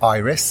name is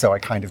Iris, so I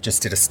kind of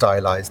just did a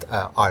stylized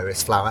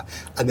iris flower.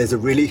 And there's a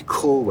really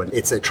cool one.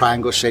 It's a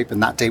triangle shape,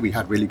 and that day we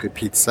had really good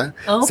pizza.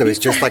 Oh, so pizza. It's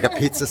just like a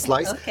pizza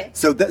slice. Okay.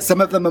 So some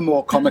of them are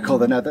more comical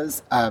than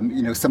others.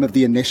 Some of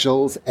the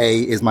initials, A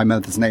is my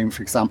mother's name,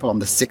 for example, on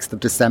the 6th of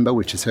December,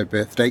 which is her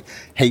birthday.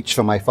 H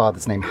for my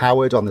father's name,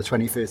 Howard, on the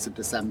 21st of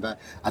December.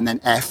 And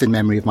then F in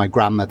memory of my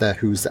grandmother,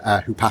 who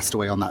passed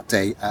away on that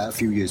day a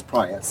few years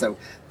prior. So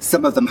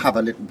some of them have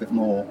a little bit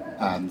more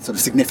sort of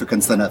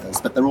significance than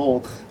others, but they're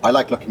all, I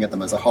like looking at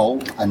them as a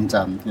whole and,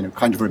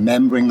 kind of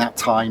remembering that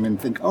time and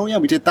think, oh yeah,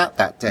 we did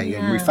that day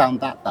and we found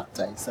that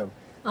day. So.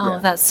 Oh,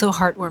 that's so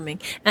heartwarming.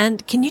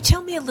 And can you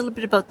tell me a little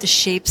bit about the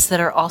shapes that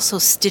are also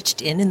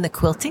stitched in the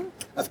quilting?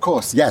 Of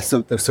course, yes.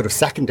 So the sort of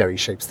secondary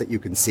shapes that you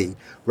can see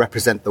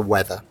represent the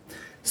weather.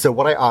 So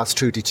what I asked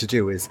Trudy to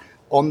do is,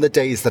 on the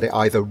days that it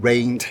either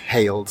rained,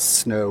 hailed,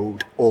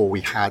 snowed, or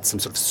we had some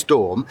sort of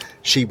storm,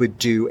 she would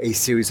do a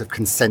series of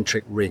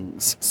concentric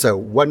rings. So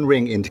 1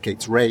 ring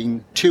indicates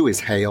rain, 2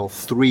 is hail,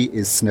 3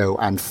 is snow,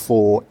 and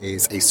 4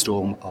 is a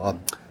storm,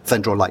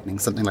 thunder or lightning,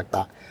 something like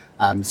that.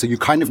 So you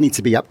kind of need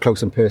to be up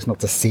close and personal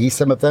to see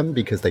some of them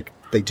because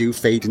they do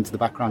fade into the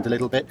background a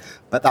little bit.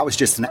 But that was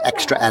just an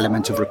extra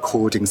element of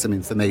recording some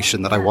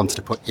information that I wanted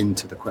to put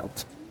into the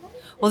quilt.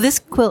 Well, this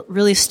quilt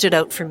really stood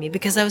out for me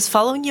because I was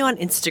following you on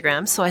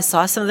Instagram, so I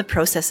saw some of the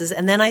processes,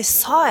 and then I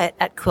saw it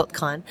at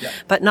QuiltCon. Yeah.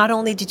 But not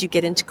only did you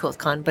get into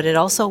QuiltCon, but it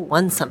also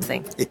won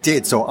something. It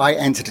did. So I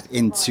entered it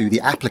into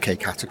the applique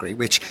category,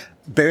 which,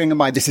 bearing in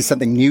mind this is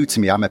something new to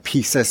me, I'm a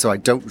piecer, so I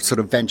don't sort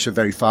of venture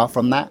very far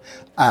from that,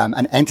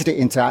 and entered it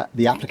into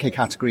the applique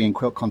category in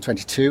QuiltCon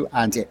 22,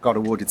 and it got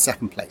awarded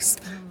second place.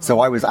 So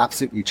I was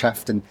absolutely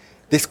chuffed, and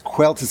this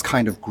quilt has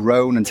kind of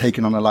grown and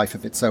taken on a life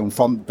of its own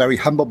from very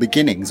humble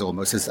beginnings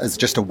almost as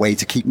just a way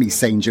to keep me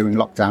sane during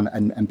lockdown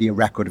and be a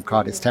record of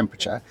Cardiff's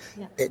temperature.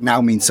 Yeah. It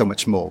now means so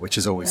much more, which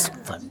is always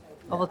fun.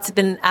 Well, it's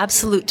been an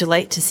absolute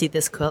delight to see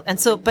this quilt.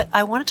 And so, but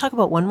I want to talk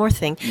about one more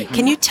thing. Mm-hmm.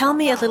 Can you tell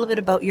me a little bit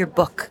about your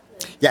book?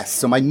 Yes,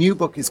 so my new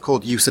book is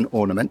called Use and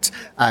Ornament.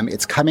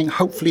 It's coming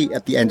hopefully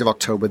at the end of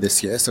October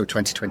this year, so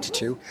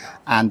 2022.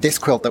 And this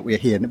quilt that we're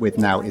here with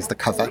now is the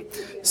cover.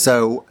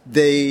 So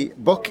the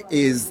book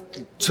is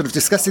sort of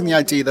discussing the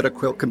idea that a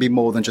quilt can be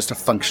more than just a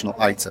functional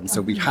item.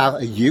 So we have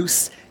a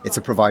use, it's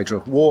a provider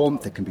of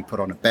warmth, it can be put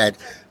on a bed,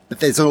 but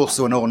there's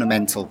also an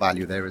ornamental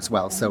value there as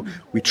well. So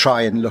we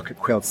try and look at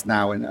quilts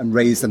now and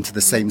raise them to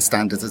the same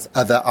standards as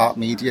other art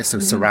media, so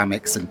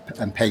ceramics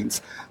and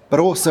paints. But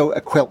also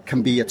a quilt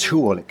can be a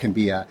tool. It can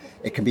be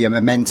a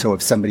memento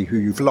of somebody who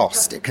you've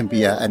lost. It can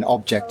be an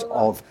object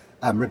of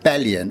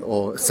rebellion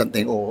or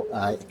something, or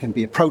it can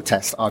be a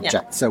protest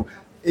object. Yeah. So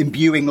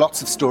imbuing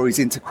lots of stories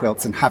into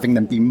quilts and having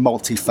them be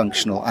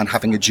multifunctional and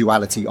having a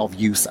duality of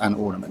use and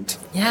ornament.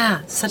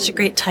 Yeah, such a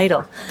great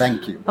title.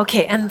 Thank you.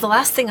 Okay, and the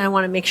last thing I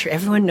want to make sure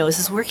everyone knows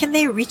is where can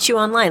they reach you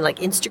online, like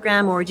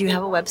Instagram, or do you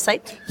have a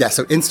website? Yeah,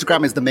 so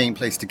Instagram is the main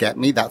place to get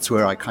me. That's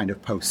where I kind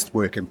of post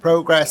work in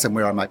progress and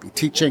where I might be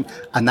teaching,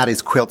 and that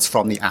is Quilts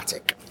from the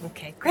Attic.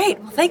 Okay, great.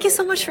 Well, thank you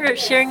so much for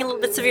sharing a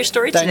little bits of your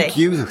story today. Thank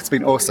you. It's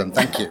been awesome.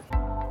 Thank you.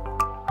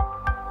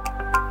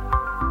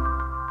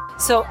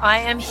 So I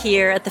am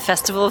here at the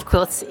Festival of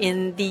Quilts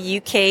in the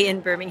UK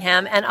in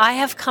Birmingham, and I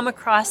have come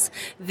across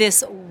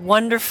this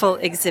wonderful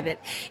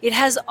exhibit. It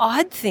has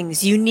odd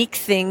things, unique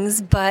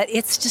things, but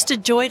it's just a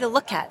joy to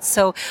look at.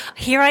 So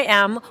here I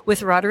am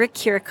with Roderick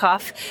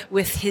Kirchhoff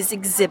with his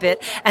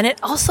exhibit, and it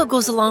also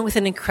goes along with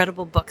an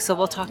incredible book. So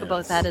we'll talk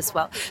about that as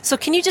well. So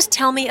can you just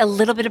tell me a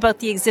little bit about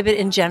the exhibit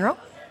in general?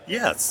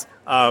 Yes.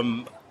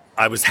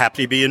 I was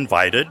happy to be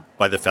invited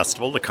by the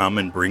festival to come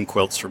and bring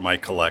quilts from my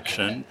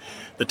collection.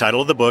 The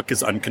title of the book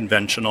is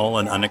Unconventional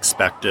and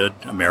Unexpected,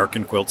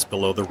 American Quilts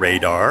Below the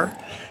Radar,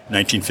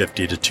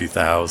 1950 to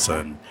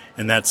 2000.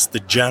 And that's the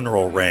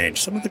general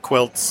range. Some of the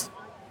quilts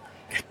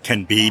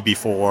can be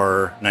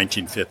before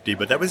 1950,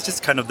 but that was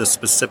just kind of the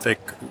specific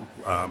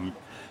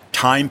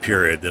time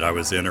period that I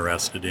was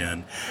interested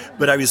in.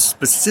 But I was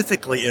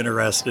specifically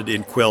interested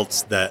in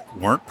quilts that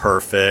weren't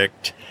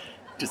perfect,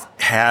 just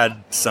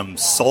had some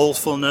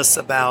soulfulness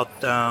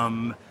about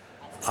them,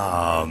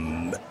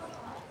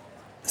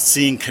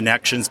 seeing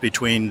connections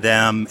between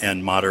them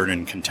and modern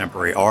and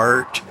contemporary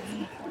art,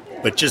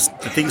 but just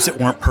the things that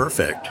weren't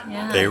perfect.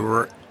 Yeah. They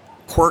were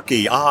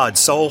quirky, odd,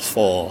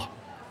 soulful.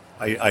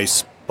 I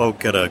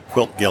spoke at a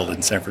quilt guild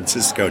in San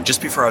Francisco, and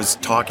just before I was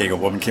talking, a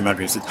woman came up to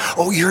me and said,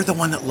 "Oh, you're the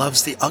one that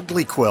loves the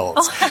ugly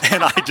quilts." Oh.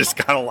 And I just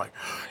kind of like,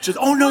 she said,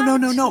 "Oh, no.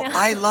 Yeah.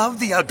 I love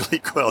the ugly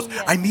quilts.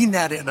 Yeah. I mean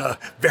that in a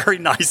very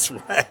nice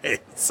way."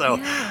 So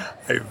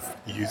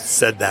you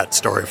said that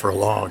story for a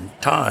long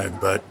time,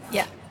 but...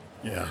 Yeah.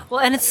 Yeah. Well,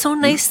 and it's so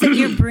nice that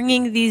you're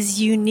bringing these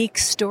unique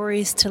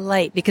stories to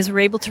light because we're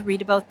able to read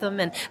about them,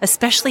 and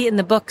especially in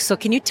the book. So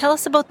can you tell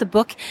us about the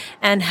book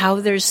and how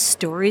there's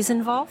stories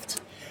involved?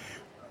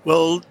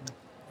 Well,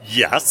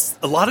 yes.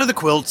 A lot of the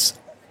quilts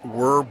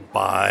were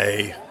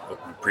by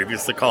what we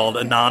previously called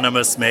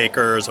anonymous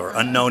makers or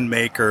unknown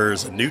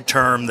makers, a new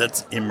term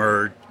that's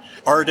emerged.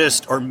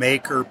 Artist or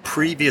maker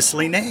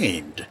previously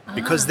named,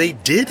 because they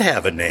did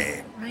have a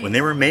name when they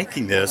were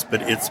making this,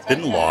 but it's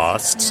been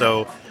lost. Yeah.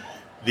 So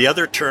the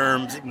other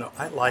terms, even though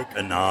I like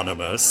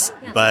anonymous,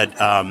 but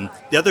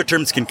the other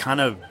terms can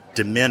kind of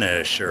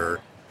diminish,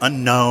 or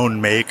unknown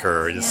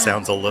maker. It just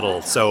sounds a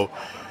little... So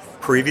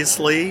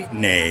previously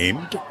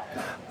named,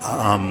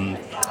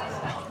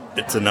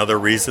 it's another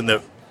reason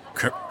that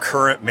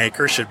current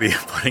makers should be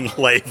putting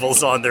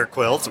labels on their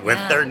quilts with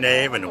their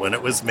name and when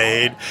it was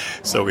made,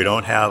 so we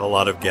don't have a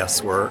lot of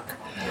guesswork.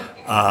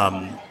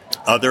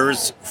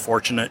 Others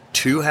fortunate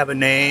to have a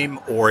name,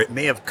 or it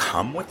may have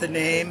come with a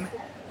name,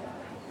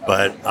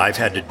 but I've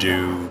had to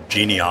do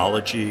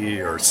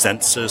genealogy or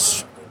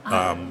census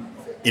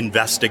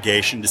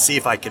investigation to see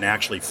if I can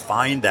actually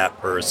find that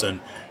person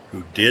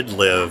who did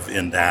live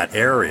in that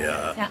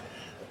area. Yeah.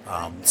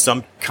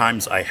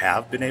 Sometimes I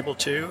have been able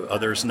to,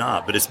 others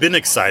not. But it's been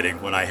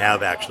exciting when I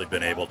have actually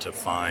been able to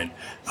find,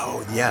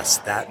 oh, yes,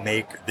 that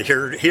maker,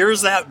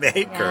 here's that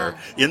maker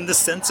in the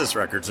census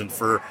records and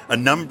for a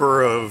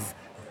number of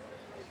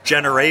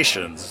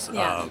generations.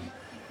 Yeah.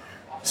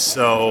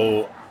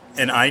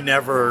 And I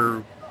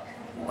never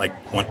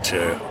want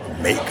to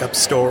make up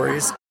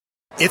stories.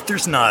 If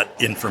there's not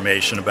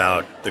information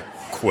about the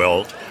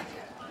quilt,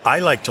 I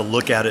like to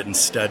look at it and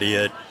study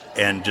it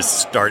and just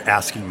start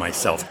asking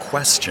myself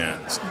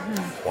questions.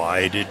 Mm-hmm.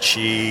 why did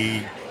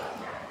she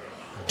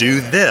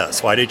do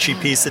this? Why did she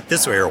piece it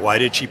this way? Or why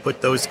did she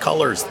put those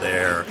colors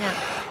there?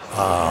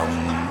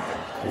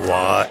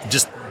 Why?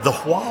 Just the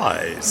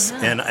whys.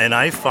 And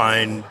I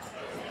find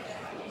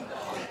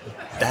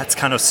that's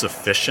kind of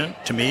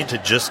sufficient to me to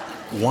just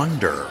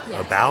wonder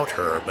about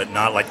her, but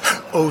not like,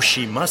 oh,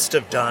 she must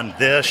have done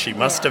this, she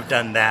must have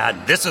done that,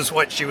 and this is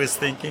what she was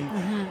thinking.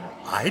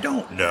 I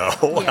don't know.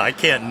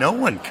 No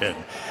one can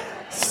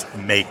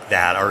make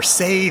that or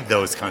say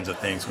those kinds of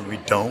things when we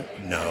don't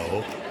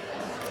know.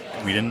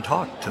 We didn't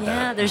talk to that.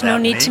 Yeah, there's no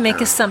need to make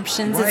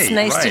assumptions. Right, it's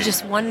nice to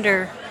just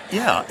wonder.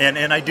 Yeah,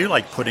 and I do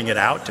like putting it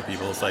out to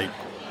people. It's like,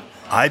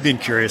 I've been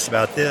curious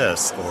about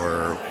this,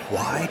 or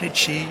why did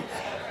she...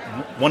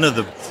 One of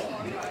the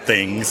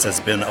things has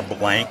been a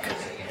blank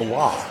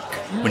block.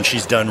 When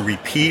she's done a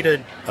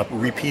repeated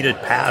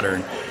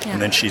pattern,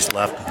 and then she's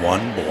left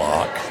one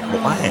block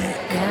blank.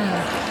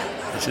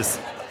 It's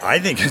just... I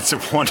think it's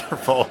a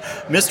wonderful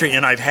mystery,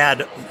 and I've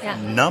had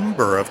a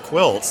number of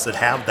quilts that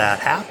have that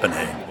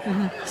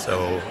happening.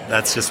 So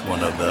that's just one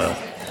of the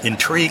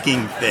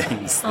intriguing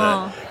things,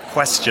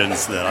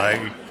 questions that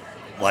I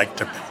like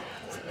to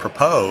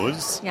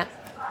propose.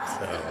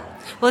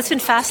 Well, it's been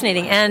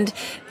fascinating, and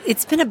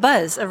it's been a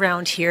buzz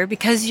around here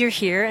because you're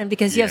here and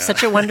because you have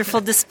such a wonderful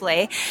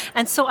display.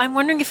 And so I'm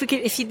wondering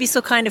if you'd be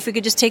so kind if we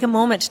could just take a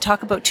moment to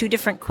talk about two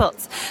different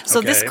quilts.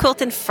 So this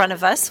quilt in front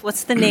of us,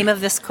 what's the name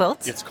of this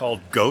quilt? It's called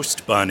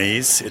Ghost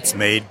Bunnies. It's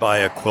made by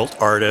a quilt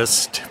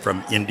artist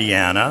from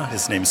Indiana.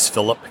 His name's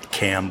Philip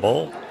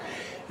Campbell.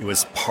 It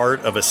was part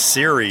of a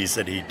series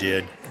that he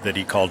did that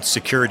he called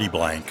Security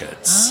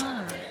Blankets.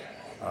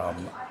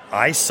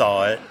 I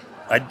saw it.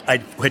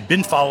 I had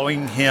been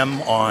following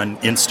him on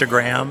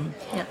Instagram,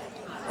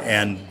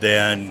 and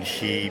then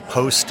he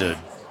posted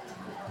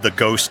the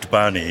Ghost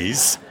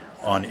Bunnies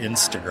on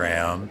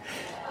Instagram.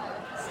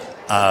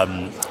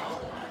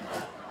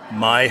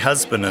 My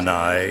husband and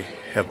I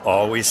have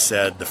always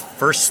said the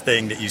first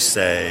thing that you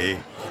say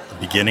at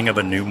the beginning of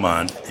a new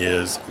month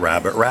is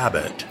rabbit,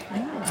 rabbit,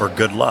 for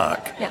good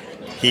luck.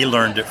 He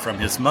learned it from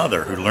his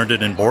mother, who learned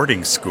it in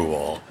boarding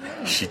school.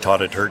 She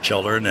taught it to her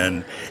children,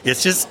 and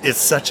it's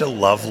such a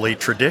lovely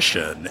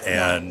tradition.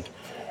 And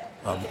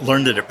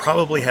learned that it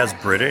probably has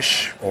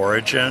British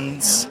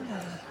origins.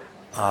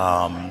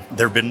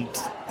 There have been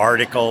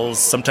articles,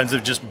 sometimes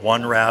of just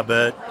one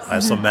rabbit. I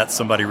also met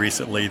somebody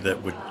recently that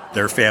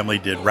their family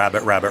did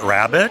rabbit, rabbit,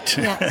 rabbit.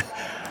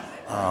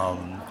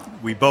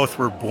 We both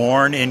were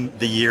born in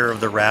the year of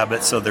the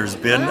rabbit, so there's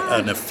been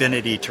an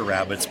affinity to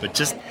rabbits, but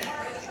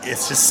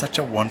it's just such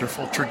a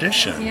wonderful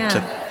tradition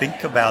to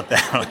think about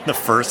that on the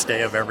first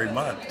day of every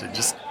month, to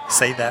just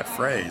say that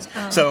phrase.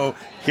 So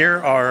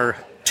here are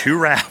two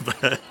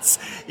rabbits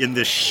in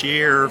the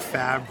sheer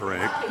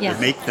fabric that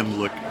make them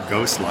look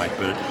ghost-like,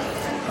 but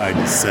I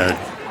just said,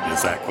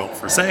 is that quilt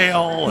for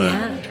sale?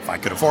 And if I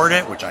could afford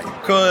it, which I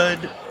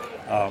could,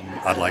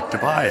 I'd like to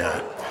buy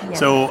it.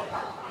 So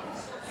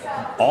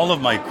all of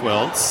my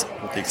quilts,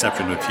 with the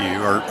exception of a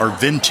few, are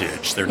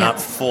vintage. They're not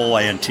full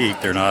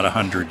antique. They're not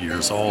 100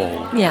 years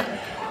old.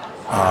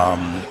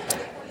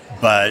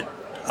 But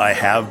I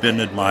have been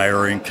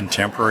admiring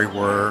contemporary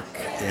work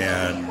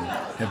and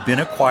have been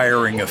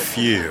acquiring a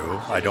few.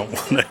 I don't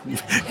want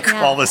to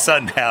all of a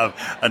sudden have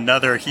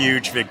another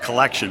huge big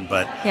collection,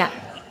 but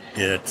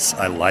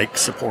I like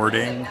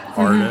supporting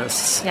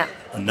artists.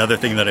 Another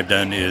thing that I've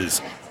done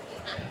is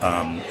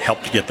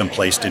help to get them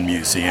placed in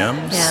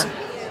museums.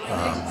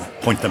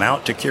 Point them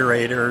out to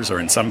curators, or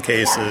in some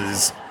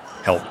cases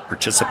help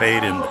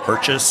participate in the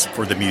purchase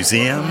for the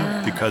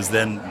museum, because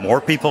then more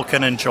people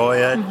can enjoy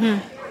it.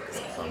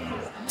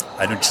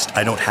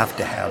 I don't have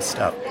to have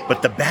stuff,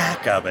 but the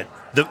back of it,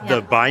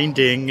 the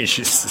binding, as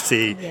you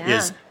see,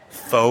 is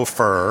faux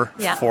fur,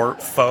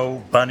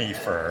 faux bunny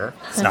fur.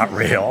 It's not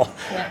real.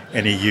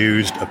 And he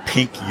used a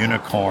pink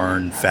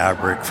unicorn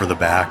fabric for the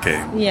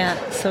backing.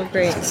 So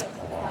great.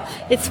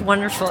 It's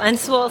wonderful. And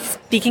so,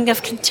 speaking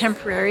of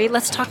contemporary,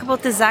 let's talk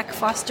about the Zach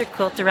Foster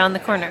quilt around the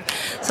corner.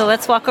 So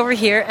let's walk over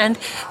here. And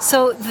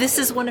so this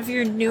is one of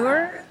your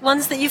newer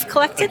ones that you've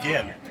collected?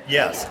 Again,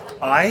 yes.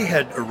 I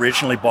had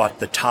originally bought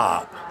the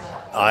top.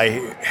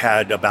 I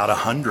had about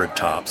 100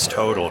 tops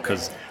total,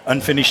 because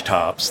unfinished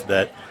tops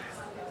that,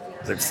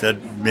 as I've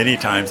said many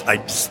times,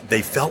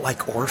 they felt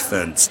like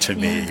orphans to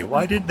me.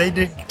 Why didn't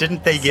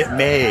they get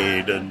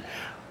made? And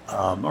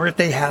or if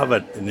they have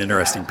an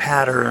interesting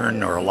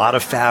pattern or a lot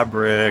of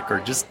fabric or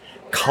just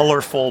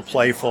colorful,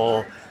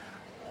 playful,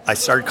 I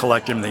started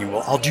collecting them thinking,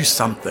 well, I'll do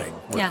something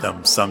with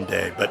them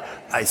someday. But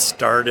I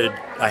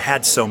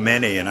had so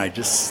many, and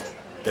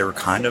they were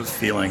kind of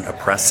feeling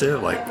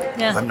oppressive, like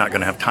I'm not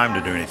going to have time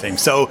to do anything.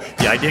 So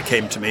the idea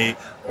came to me,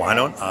 why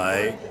don't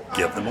I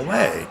give them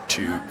away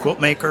to quilt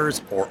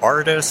makers or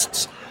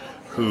artists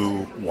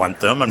who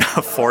want them? I'm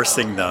not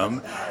forcing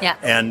them.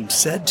 And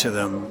said to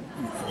them,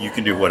 you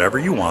can do whatever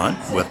you want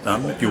with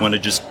them. If you want to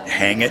just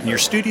hang it in your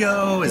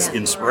studio as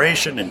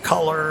inspiration and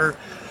color,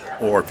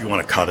 or if you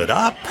want to cut it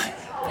up,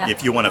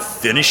 if you want to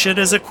finish it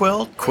as a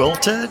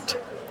quilt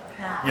it.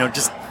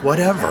 just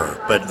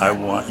whatever, but I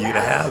want you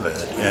to have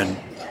it. And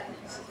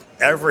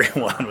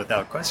everyone,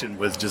 without question,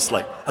 was just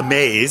like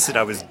amazed that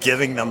I was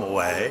giving them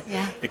away,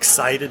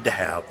 excited to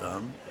have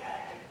them.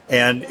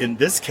 And in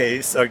this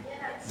case,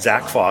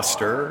 Zach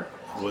Foster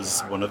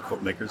was one of the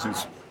quilt makers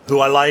who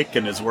I like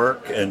and his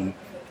work, and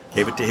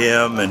gave it to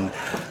him. And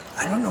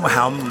I don't know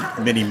how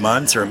many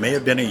months, or it may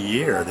have been a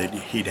year, that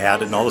he'd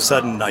had it. And all of a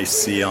sudden I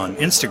see on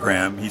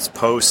Instagram, he's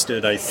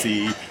posted, I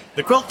see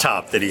the quilt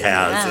top that he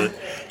has.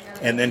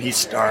 And then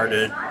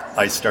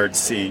I started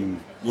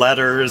seeing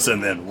letters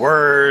and then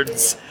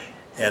words.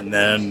 And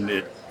then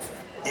it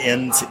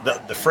ends,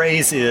 the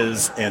phrase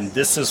is, and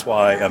this is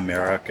why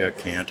America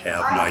can't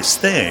have nice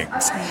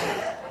things.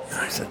 And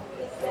I said,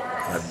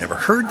 I've never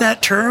heard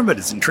that term, but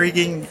it's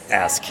intriguing.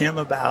 Ask him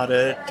about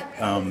it.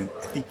 I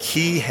think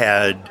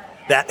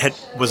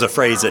that was a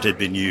phrase that had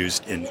been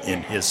used in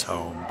his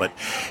home. But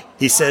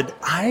he said,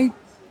 I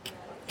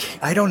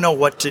don't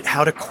know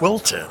how to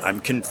quilt it. I'm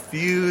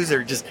confused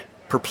or just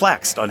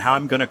perplexed on how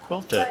I'm going to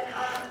quilt it.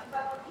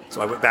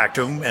 So I went back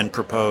to him and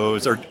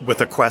proposed, or with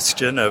a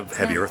question of,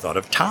 have you ever thought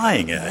of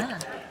tying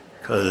it?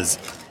 Because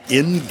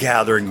in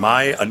gathering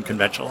my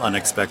unconventional,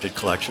 unexpected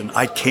collection,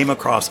 I came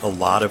across a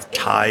lot of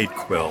tied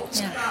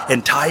quilts.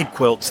 And tied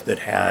quilts that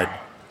had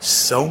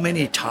so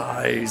many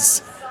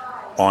ties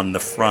on the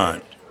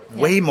front,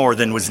 way more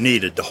than was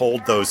needed to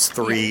hold those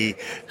three,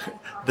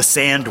 the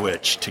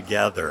sandwich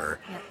together.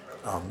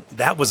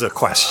 That was a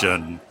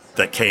question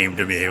that came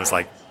to me. It was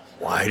like,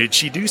 why did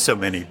she do so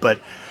many? But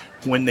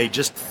when they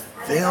just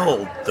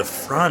filled the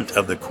front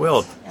of the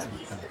quilt,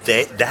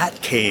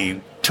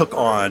 took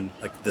on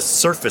like the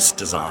surface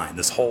design,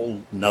 this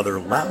whole another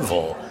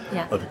level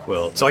of the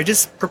quilt. So I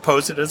just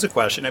proposed it as a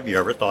question, have you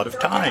ever thought of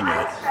tying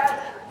it?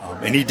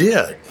 And he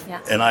did.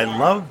 And I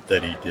loved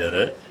that he did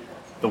it.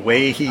 The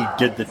way he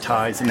did the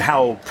ties and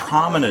how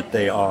prominent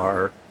they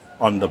are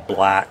on the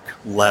black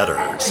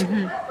letters.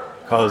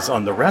 Because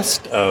on the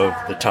rest of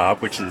the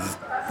top, which is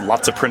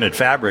lots of printed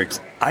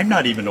fabrics, I'm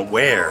not even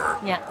aware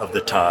of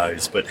the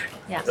ties, but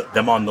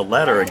them on the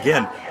letter,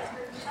 again,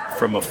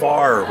 from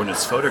afar, when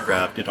it's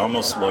photographed, it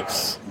almost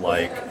looks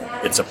like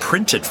it's a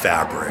printed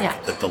fabric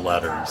that the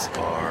letters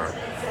are.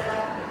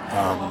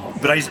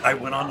 But I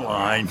went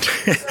online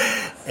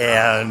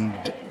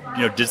and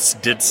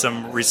just did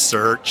some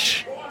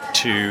research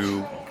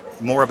to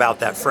more about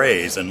that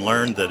phrase and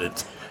learned that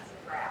it's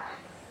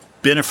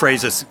been a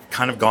phrase that's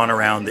kind of gone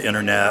around the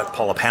internet.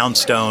 Paula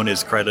Poundstone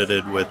is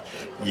credited with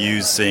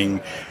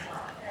using,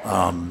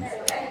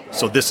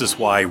 so this is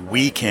why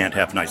we can't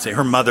have nice things.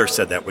 Her mother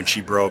said that when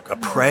she broke a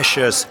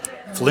precious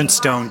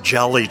Flintstone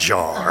jelly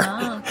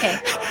jar.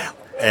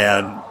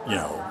 And,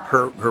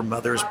 her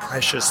mother's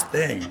precious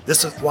thing.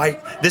 This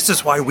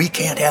is why we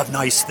can't have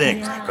nice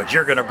things, because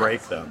you're going to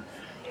break them.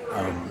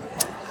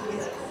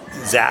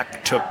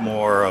 Zach took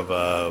more of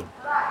a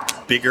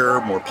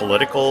bigger, more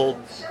political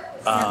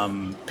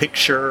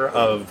picture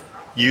of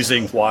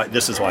using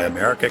this is why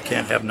America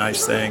can't have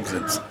nice things.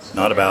 It's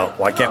not about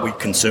why can't we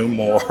consume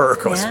more,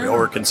 because we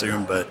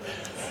overconsume, but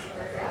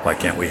why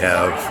can't we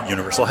have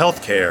universal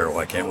health care?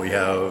 Why can't we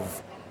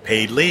have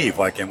paid leave?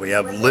 Why can't we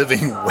have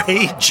living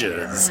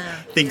wages?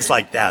 Things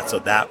like that. So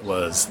that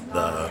was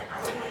the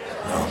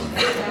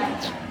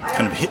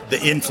kind of the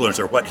influence,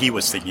 or what he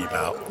was thinking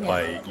about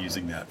by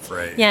using that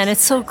phrase. Yeah, and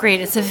it's so great.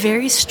 It's a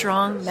very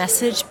strong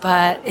message,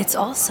 but it's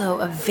also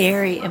a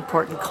very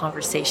important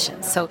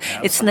conversation. So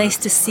it's nice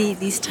to see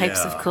these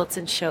types of quilts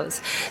and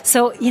shows.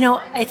 So,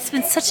 it's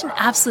been such an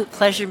absolute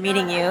pleasure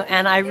meeting you,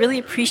 and I really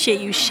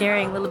appreciate you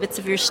sharing little bits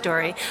of your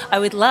story.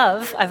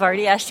 I've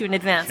already asked you in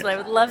advance, but I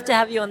would love to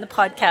have you on the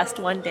podcast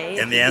one day.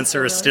 And the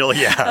answer is still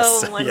yes.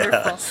 Oh, wonderful.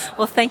 Yes.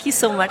 Well, thank you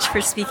so much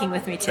for speaking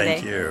with me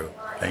today.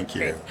 Thank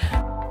you. Great.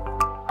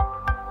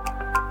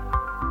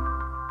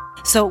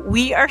 So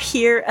we are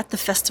here at the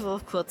Festival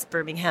of Quilts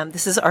Birmingham.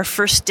 This is our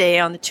first day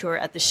on the tour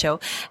at the show,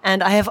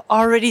 and I have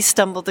already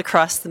stumbled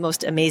across the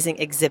most amazing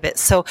exhibit.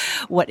 So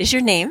what is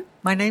your name?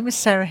 My name is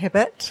Sarah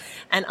Hibbert.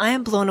 And I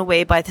am blown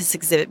away by this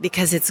exhibit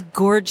because it's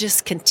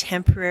gorgeous,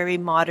 contemporary,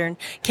 modern.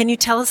 Can you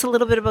tell us a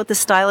little bit about the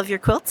style of your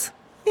quilts?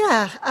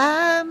 Yeah,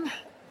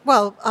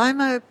 well,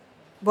 I'm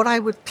what I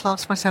would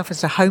class myself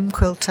as a home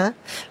quilter.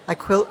 I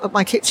quilt at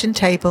my kitchen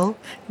table.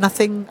 I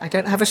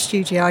don't have a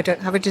studio, I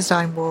don't have a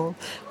design wall.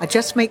 I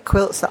just make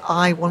quilts that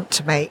I want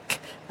to make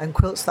and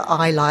quilts that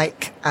I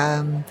like.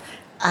 And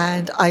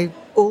I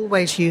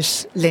always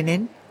use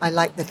linen. I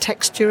like the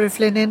texture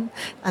of linen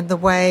and the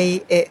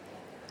way it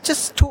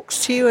just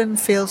talks to you and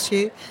feels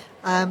you.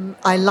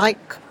 I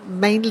like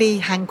mainly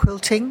hand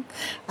quilting,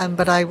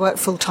 but I work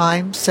full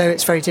time, so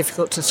it's very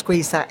difficult to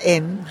squeeze that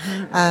in.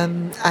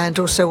 And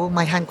also all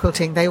my hand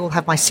quilting, they all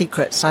have my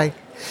secrets. I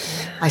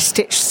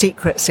stitch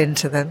secrets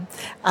into them.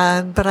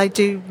 But I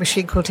do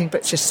machine quilting,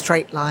 but just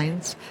straight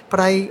lines. But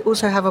I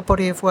also have a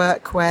body of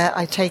work where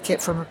I take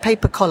it from a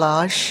paper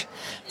collage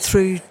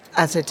through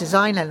as a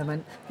design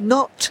element,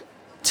 not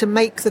to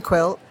make the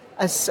quilt,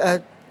 as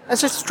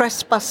as a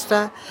stress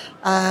buster.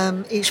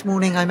 Each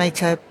morning I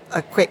make a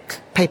quick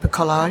paper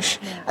collage,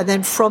 and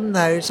then from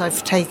those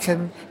I've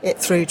taken it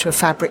through to a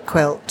fabric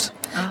quilt.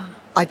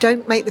 I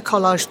don't make the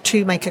collage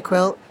to make a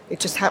quilt. It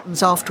just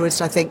happens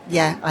afterwards. I think,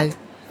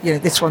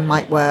 this one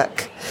might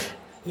work.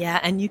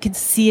 Yeah, and you can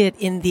see it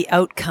in the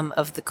outcome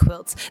of the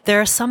quilts. There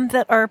are some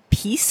that are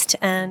pieced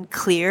and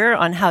clear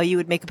on how you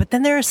would make it, but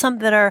then there are some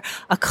that are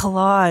a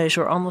collage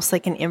or almost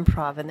like an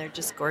improv, and they're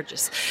just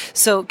gorgeous.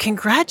 So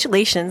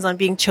congratulations on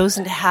being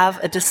chosen to have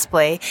a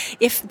display.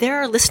 If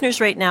there are listeners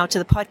right now to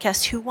the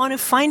podcast who want to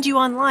find you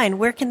online,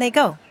 where can they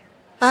go?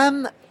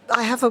 I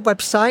have a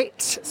website,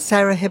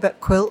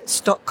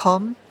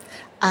 sarahhibbertquilts.com,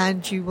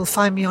 and you will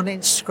find me on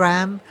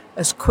Instagram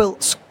as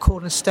Quilts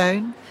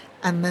Cornerstone.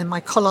 And then my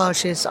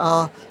collages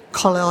are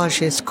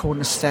Collages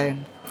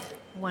Cornerstone.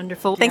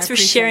 Wonderful. Thanks for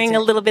sharing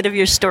a little bit of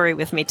your story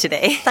with me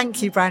today.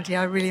 Thank you, Brandy.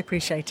 I really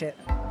appreciate it.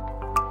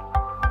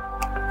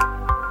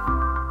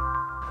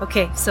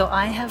 Okay, so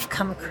I have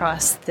come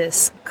across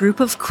this group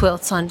of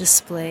quilts on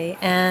display,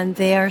 and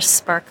they are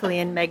sparkly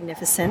and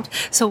magnificent.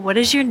 So what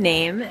is your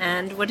name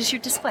and what is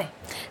your display?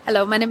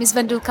 Hello, my name is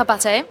Vendulka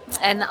Bate,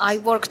 and I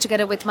work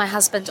together with my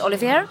husband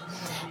Olivier.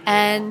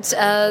 And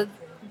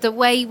the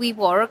way we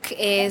work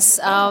is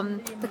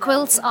the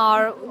quilts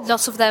are,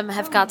 lots of them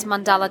have got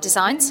mandala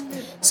designs.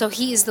 So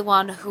he is the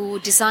one who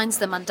designs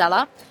the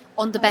mandala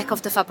on the back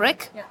of the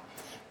fabric.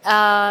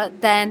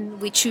 Then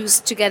we choose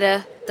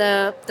together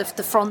the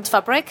front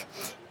fabric,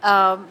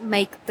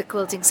 make the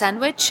quilting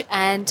sandwich,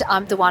 and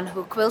I'm the one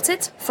who quilts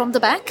it from the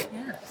back.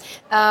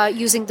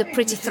 Using the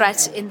pretty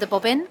thread in the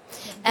bobbin,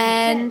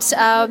 and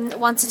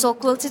once it's all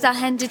quilted, I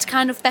hand it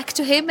kind of back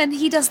to him, and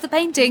he does the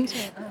painting.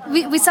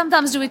 We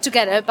sometimes do it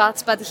together,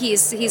 but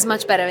he's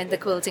much better in the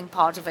quilting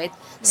part of it.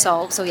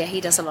 So yeah, he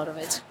does a lot of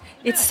it.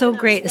 It's so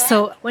great.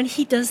 So when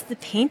he does the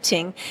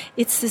painting,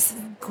 it's this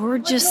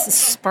gorgeous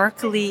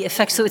sparkly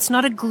effect. So it's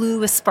not a glue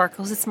with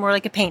sparkles; it's more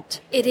like a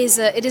paint. It is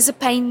a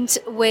paint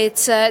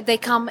with they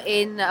come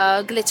in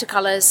glitter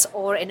colors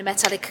or in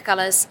metallic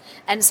colors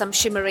and some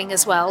shimmering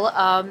as well.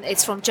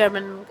 It's from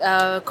German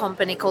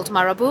company called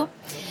Marabou,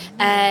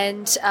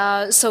 and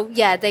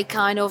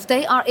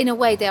they are in a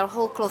way they are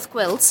whole cloth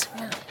quilts,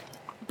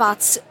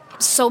 but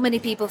so many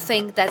people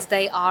think that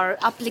they are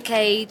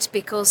applique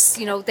because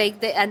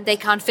they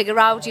can't figure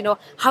out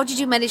how did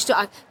you manage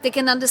to they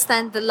can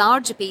understand the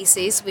larger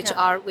pieces which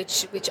are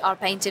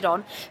painted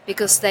on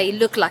because they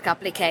look like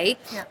applique,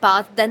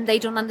 but then they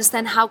don't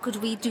understand how could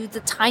we do the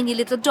tiny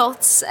little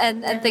dots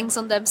and things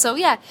on them. So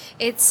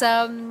it's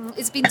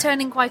been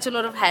turning quite a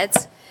lot of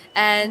heads.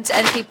 And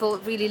people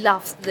really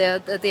love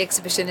the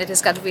exhibition. It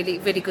has got really,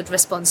 really good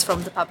response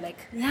from the public.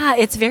 Yeah,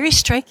 it's very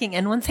striking.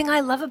 And one thing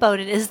I love about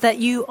it is that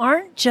you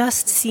aren't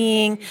just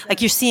seeing,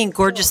 you're seeing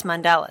gorgeous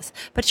mandalas,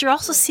 but you're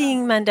also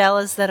seeing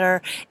mandalas that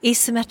are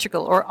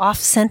asymmetrical or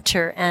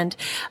off-center. And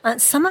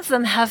some of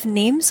them have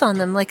names on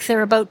them, like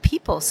they're about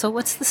people. So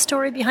what's the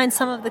story behind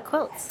some of the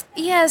quilts?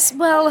 Yes,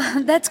 well,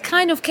 that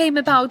kind of came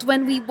about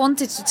when we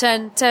wanted to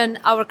turn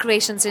our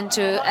creations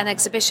into an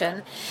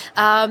exhibition.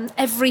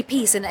 Every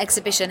piece in the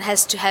exhibition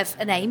has to have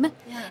a name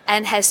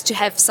and has to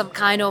have some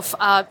kind of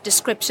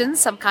description,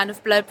 some kind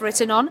of blurb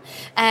written on.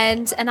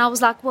 And I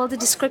was like, well, the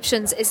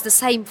descriptions is the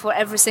same for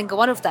every single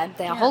one of them.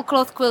 They are whole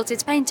cloth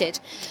quilted, painted.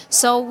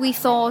 So we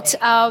thought,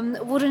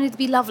 wouldn't it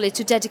be lovely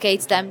to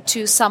dedicate them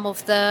to some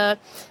of the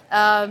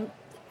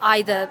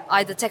either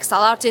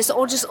textile artists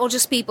or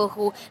just people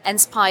who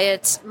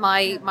inspired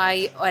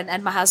my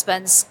and my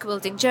husband's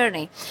quilting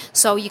journey.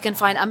 So you can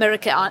find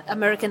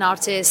American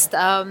artist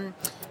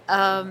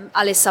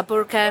Alissa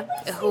Burke,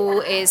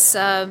 who is,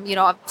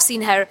 I've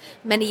seen her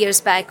many years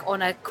back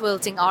on a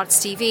Quilting Arts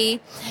TV.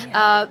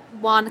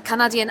 One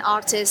Canadian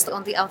artist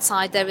on the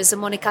outside there is a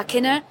Monica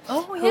Kinner,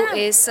 who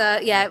is,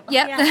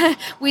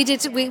 we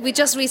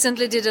just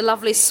recently did a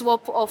lovely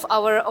swap of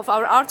our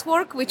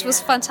artwork, which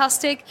was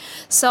fantastic.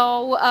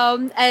 So,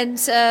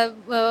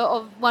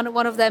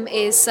 one of them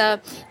is a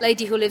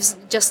lady who lives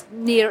just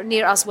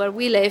near us where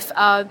we live,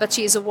 but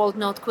she is a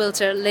world-known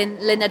quilter,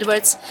 Lynn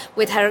Edwards,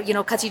 with her,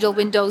 cathedral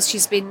windows.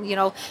 She's been,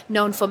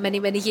 known for many,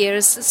 many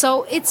years.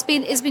 So it's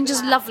been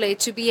just lovely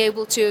to be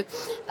able to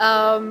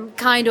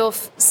kind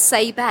of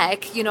say back,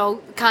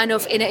 kind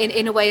of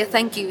in a way a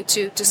thank you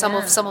to some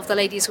of the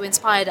ladies who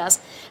inspired us.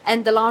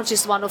 And the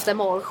largest one of them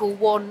all, who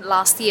won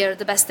last year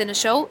the best in a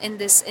show in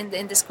this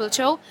quilt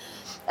show,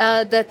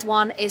 that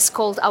one is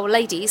called Our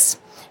Ladies.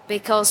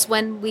 Because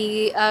when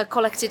we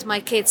collected my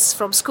kids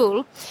from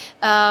school,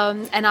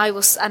 and I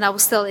was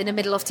still in the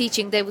middle of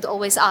teaching, they would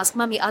always ask,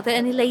 "Mummy, are there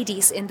any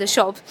ladies in the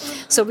shop?"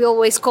 So we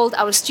always called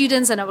our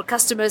students and our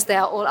customers. They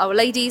are all our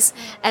ladies,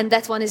 and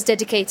that one is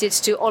dedicated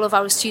to all of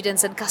our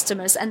students and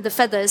customers. And the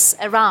feathers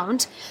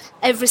around,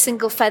 every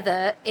single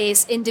feather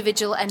is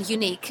individual and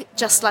unique,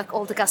 just like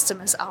all the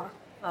customers are.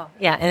 Oh,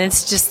 yeah, and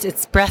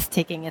it's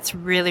breathtaking. It's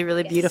really,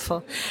 really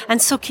beautiful. And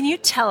so can you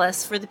tell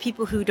us, for the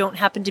people who don't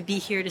happen to be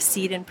here to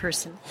see it in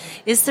person,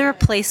 is there a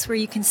place where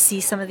you can see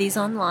some of these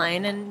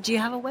online, and do you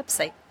have a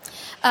website?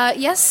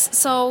 Yes,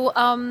 so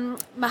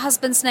my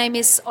husband's name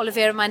is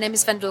Oliver, my name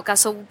is Vendulka,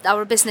 so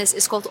our business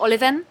is called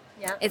Oliven.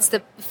 Yeah. It's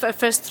the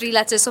first three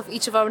letters of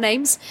each of our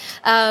names.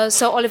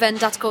 So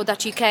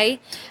oliven.co.uk.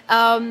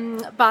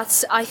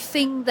 But I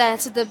think that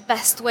the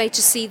best way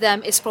to see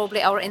them is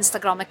probably our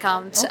Instagram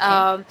account,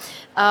 okay.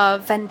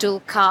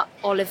 Vendulka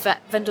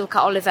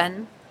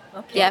Oliven.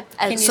 Okay. Yeah.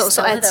 Can you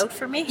spell it out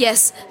for me?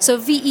 Yes. So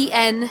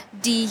VENDULKA.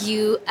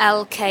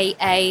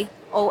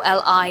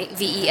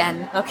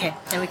 OLIVEN. Okay,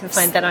 and we can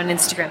find that on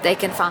Instagram. They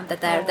can find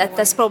that there.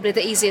 That's probably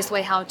the easiest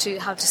way how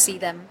to see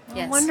them.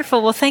 Yes.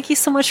 Wonderful. Well, thank you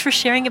so much for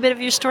sharing a bit of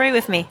your story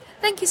with me.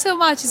 Thank you so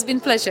much. It's been a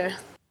pleasure.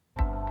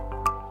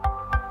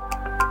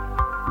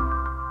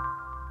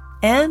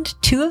 And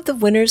two of the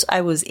winners I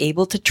was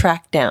able to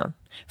track down.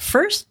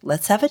 First,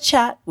 let's have a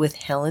chat with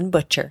Helen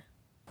Butcher.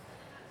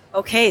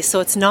 Okay,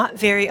 so it's not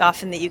very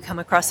often that you come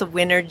across a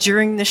winner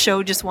during the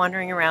show just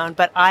wandering around,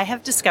 but I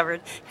have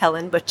discovered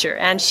Helen Butcher,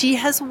 and she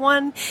has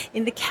won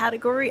in the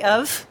category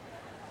of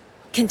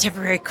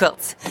contemporary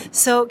quilts.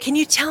 So can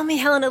you tell me,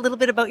 Helen, a little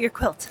bit about your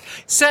quilt?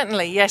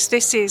 Certainly, yes.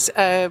 This is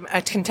a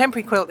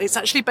contemporary quilt. It's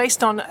actually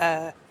based on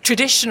a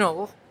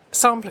traditional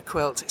sampler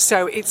quilt.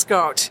 So it's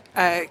got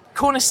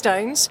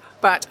cornerstones,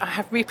 but I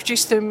have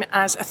reproduced them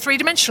as a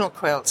three-dimensional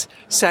quilt.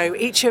 So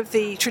each of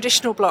the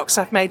traditional blocks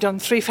I've made on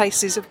three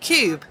faces of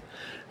cube.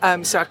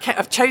 So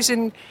I've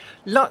chosen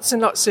lots and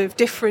lots of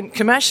different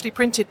commercially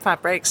printed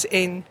fabrics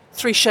in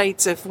three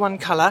shades of one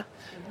colour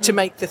to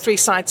make the three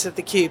sides of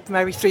the cube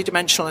very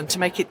three-dimensional and to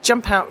make it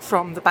jump out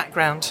from the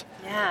background.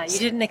 Yeah, you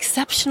did an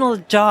exceptional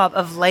job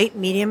of light,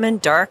 medium, and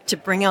dark to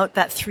bring out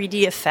that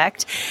 3D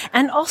effect.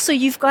 And also,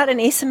 you've got an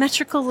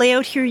asymmetrical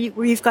layout here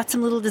where you've got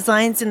some little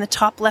designs in the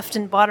top left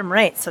and bottom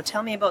right. So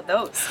tell me about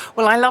those.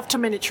 Well, I love to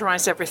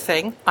miniaturize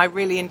everything. I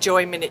really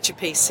enjoy miniature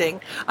piecing.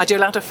 I do a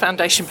lot of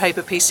foundation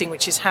paper piecing,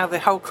 which is how the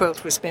whole quilt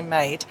has been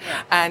made.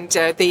 Yeah. And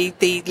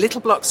the little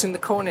blocks in the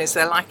corners,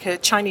 they're like a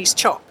Chinese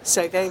chop.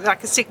 So they're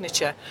like a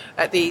signature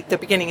at the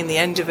beginning and the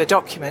end of a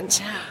document.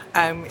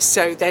 Yeah.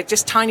 So they're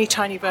just tiny,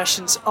 tiny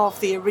versions of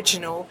the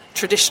original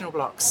traditional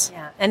blocks.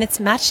 Yeah, and it's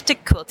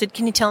matchstick quilted.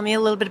 Can you tell me a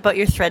little bit about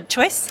your thread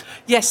choice?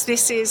 Yes,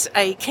 this is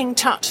a King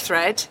Tut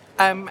thread,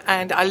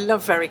 and I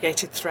love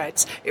variegated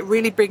threads. It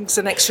really brings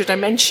an extra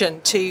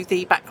dimension to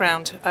the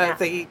background of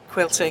the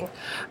quilting.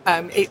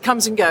 It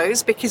comes and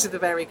goes because of the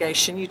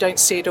variegation. You don't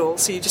see it all,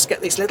 so you just get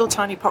these little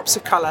tiny pops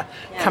of colour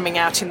coming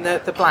out in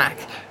the black.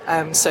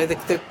 So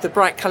the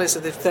bright colours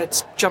of the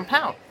threads jump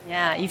out.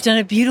 Yeah, you've done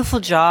a beautiful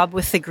job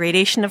with the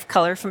gradation of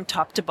color from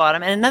top to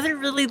bottom. And another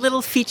really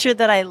little feature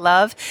that I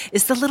love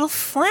is the little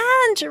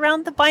flange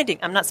around the binding.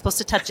 I'm not supposed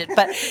to touch it,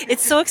 but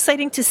it's so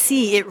exciting to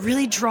see. It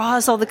really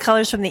draws all the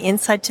colors from the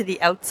inside to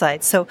the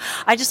outside. So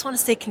I just want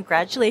to say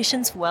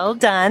congratulations. Well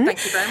done.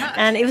 Thank you very much.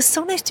 And it was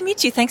so nice to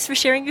meet you. Thanks for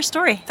sharing your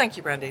story. Thank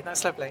you, Brandy.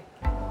 That's lovely.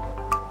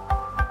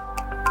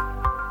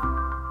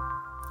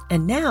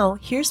 And now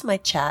here's my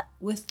chat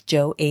with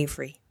Jo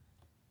Avery.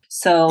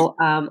 So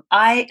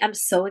I am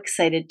so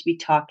excited to be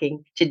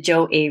talking to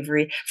Jo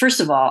Avery. First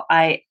of all,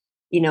 I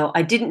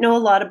didn't know a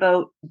lot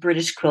about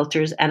British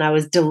quilters, and I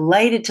was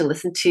delighted to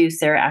listen to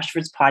Sarah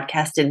Ashford's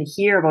podcast and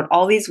hear about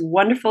all these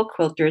wonderful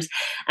quilters.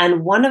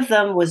 And one of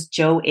them was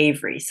Jo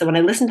Avery. So when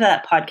I listened to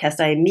that podcast,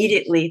 I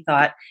immediately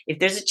thought, if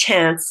there's a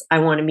chance, I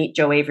want to meet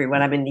Jo Avery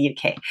when I'm in the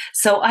UK.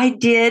 So I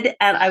did,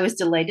 and I was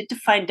delighted to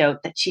find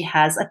out that she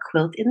has a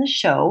quilt in the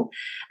show,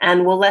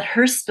 and we'll let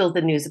her spill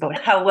the news about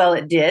how well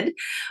it did.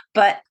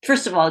 But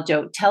first of all,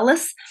 Jo, tell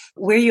us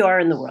where you are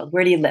in the world.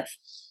 Where do you live?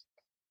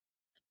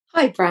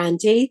 Hi,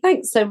 Brandy.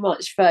 Thanks so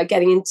much for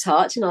getting in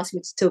touch and asking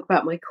me to talk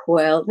about my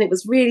quilt. And it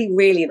was really,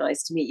 really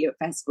nice to meet you at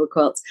Festival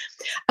Quilts.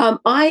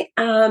 I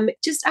am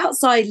just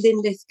outside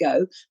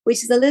Linlithgow,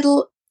 which is a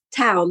little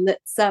town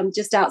that's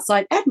just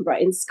outside Edinburgh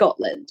in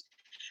Scotland.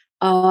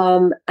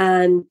 Linlithgow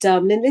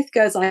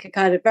is like a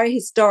kind of very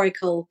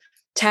historical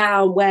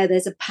town where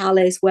there's a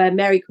palace where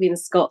Mary Queen of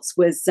Scots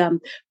was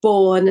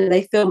born, and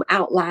they film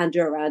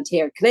Outlander around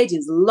here.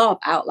 Canadians love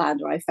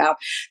Outlander, I found.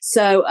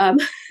 So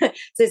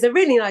it's a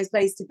really nice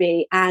place to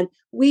be. And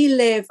we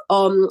live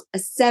on a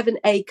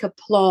 7-acre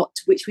plot,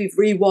 which we've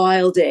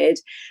rewilded.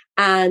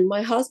 And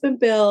my husband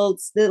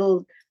builds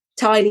little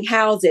tiny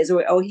houses,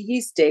 or he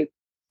used to,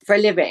 for a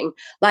living,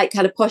 like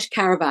kind of posh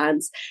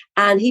caravans.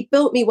 And he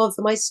built me one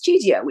for my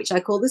studio, which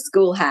I call the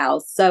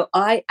schoolhouse. So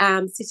I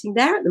am sitting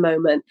there at the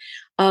moment,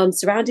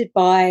 surrounded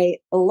by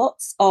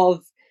lots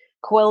of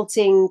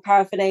quilting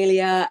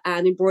paraphernalia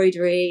and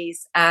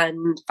embroideries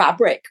and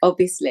fabric,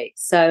 obviously.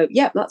 So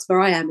yeah, that's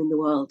where I am in the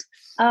world.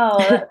 Oh,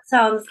 that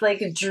sounds like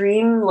a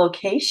dream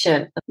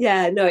location.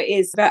 Yeah, no, it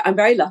is. I'm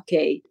very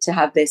lucky to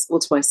have this all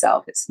to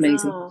myself. It's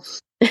amazing. Oh.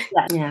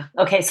 Yeah.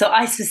 Okay, so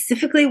I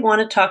specifically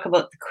want to talk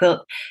about the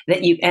quilt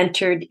that you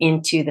entered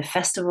into the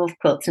Festival of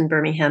Quilts in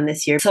Birmingham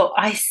this year. So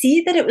I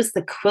see that it was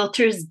the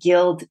Quilters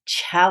Guild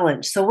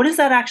Challenge. So what does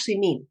that actually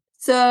mean?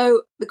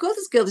 So the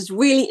Quilters Guild is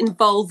really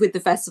involved with the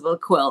Festival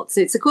of Quilts.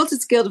 It's a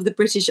Quilters Guild of the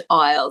British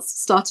Isles,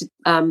 started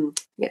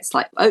it's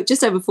like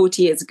just over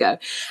 40 years ago.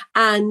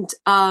 And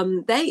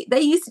they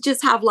used to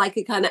just have like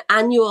a kind of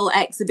annual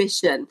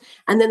exhibition.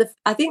 And then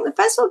I think the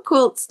Festival of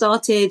Quilts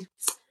started,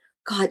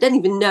 God, I don't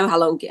even know how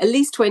long, at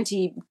least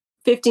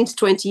 15 to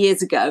 20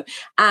 years ago,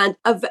 and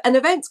an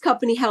events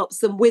company helps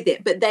them with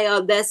it, but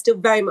they're still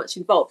very much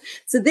involved.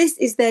 So this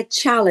is their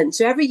challenge.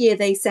 So every year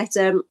they set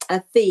a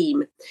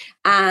theme,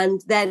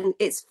 and then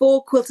it's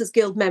for Quilters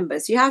Guild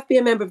members. You have to be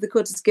a member of the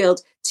Quilters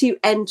Guild to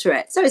enter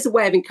it. So it's a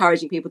way of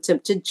encouraging people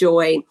to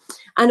join,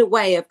 and a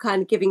way of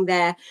kind of giving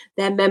their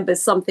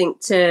members something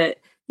to,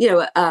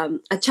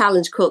 a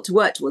challenge quilt to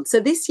work towards.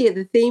 So this year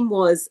the theme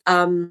was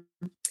the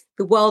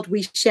world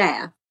we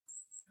share.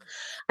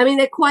 I mean,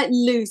 they're quite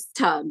loose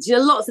terms.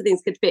 Lots of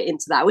things could fit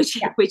into that, which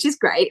is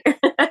great.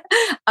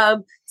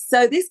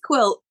 So this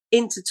quilt,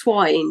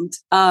 Intertwined,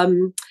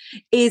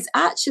 is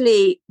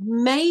actually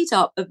made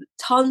up of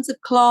tons of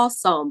class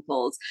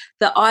samples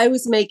that I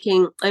was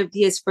making over the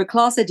years for a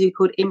class I do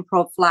called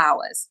Improv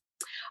Flowers.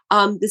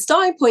 The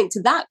starting point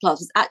to that class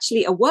was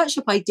actually a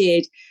workshop I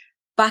did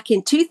back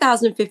in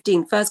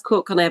 2015, first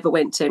QuiltCon I ever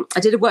went to. I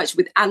did a workshop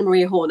with Anna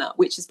Maria Horner,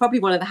 which is probably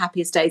one of the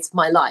happiest days of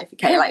my life.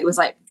 Okay, it was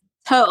like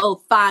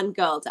total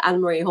fangirl to Anna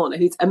Maria Horner,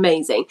 who's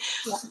amazing.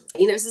 Yeah.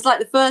 This is like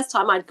the first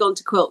time I'd gone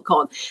to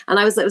QuiltCon, and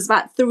it was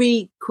about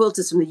 3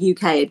 quilters from the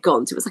UK had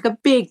gone. So it was like a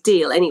big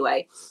deal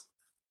anyway.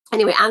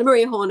 Anna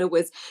Maria Horner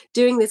was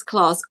doing this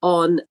class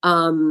on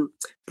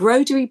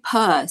broderie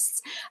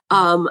purse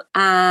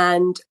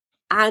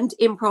and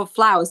improv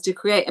flowers to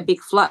create a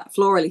big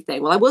florally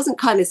thing. Well, I wasn't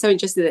kind of so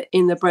interested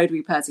in the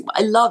broderie pursing, but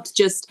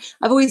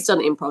I've always done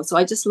improv, so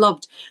I just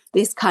loved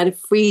this kind of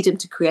freedom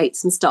to create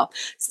some stuff.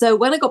 So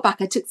when I got back,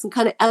 I took some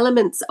kind of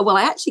elements. Well,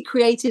 I actually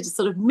created a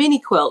sort of mini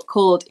quilt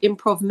called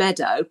Improv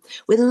Meadow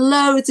with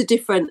loads of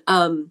different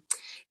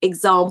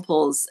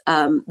examples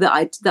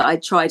that I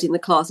tried in the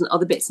class and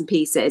other bits and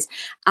pieces.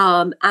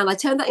 And I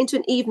turned that into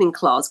an evening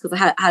class because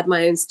I had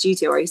my own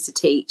studio where I used to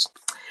teach.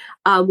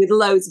 With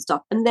loads of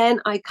stuff. And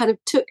then I kind of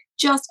took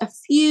just a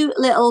few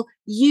little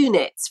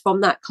units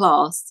from that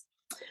class,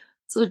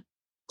 sort of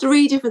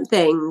 3 different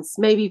things,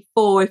 maybe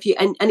 4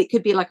 and it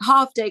could be like a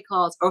half-day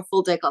class or a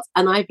full-day class.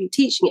 And I've been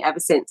teaching it ever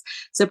since.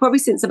 So probably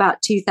since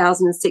about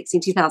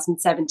 2016,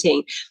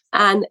 2017.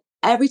 And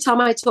every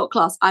time I taught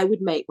class, I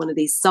would make one of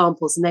these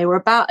samples, and they were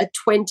about a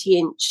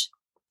 20-inch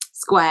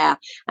square,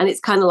 and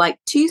it's kind of like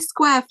 2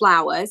 square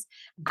flowers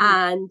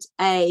and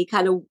a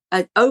kind of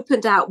an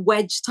opened out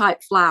wedge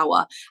type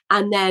flower,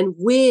 and then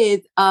with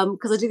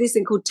because I do this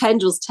thing called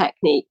tendrils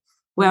technique,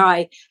 where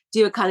I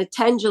do a kind of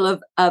tendril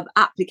of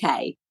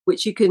applique,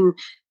 which you can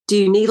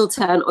do needle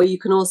turn, or you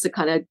can also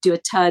kind of do a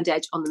turned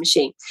edge on the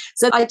machine.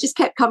 So I just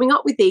kept coming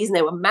up with these, and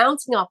they were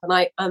mounting up, and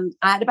I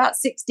had about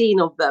 16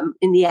 of them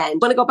in the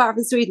end. When I got back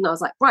from Sweden, I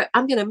was like, right,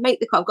 I'm going to make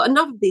the quilt. I've got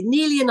enough of these,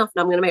 nearly enough,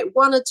 and I'm going to make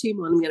 1 or 2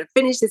 more, and I'm going to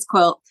finish this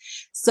quilt.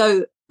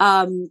 So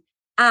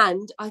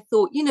and I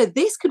thought,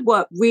 this could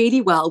work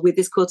really well with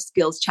this Quilters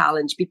Guild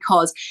challenge,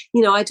 because,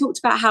 I talked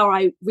about how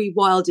we've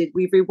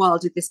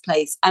rewilded this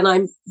place, and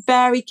I'm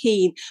very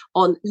keen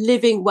on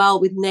living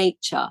well with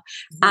nature.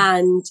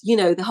 And,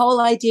 the whole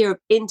idea of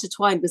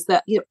intertwined was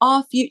that,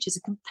 our futures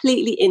are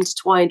completely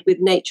intertwined with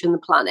nature and the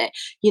planet.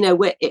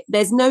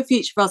 There's no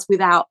future for us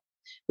without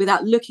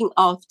looking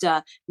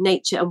after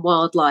nature and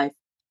wildlife.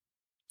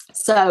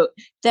 So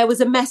there was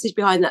a message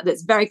behind that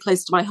that's very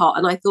close to my heart.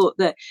 And I thought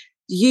that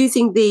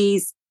using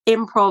these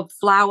improv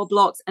flower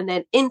blocks and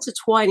then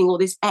intertwining all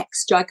this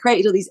extra, I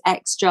created all these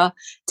extra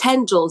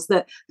tendrils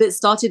that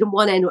started on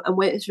one end and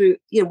went through,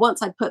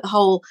 once I put the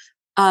whole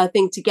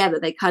thing together,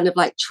 they kind of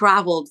like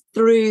traveled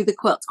through the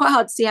quilt. It's quite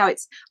hard to see how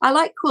I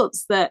like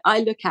quilts that I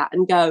look at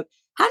and go,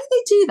 how did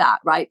they do that?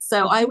 Right.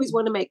 So I always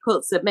want to make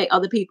quilts that make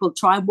other people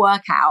try and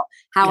work out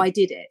how I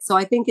did it. So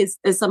I think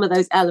there's some of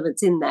those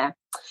elements in there.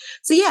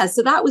 So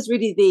so that was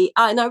really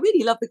and I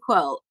really love the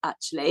quilt,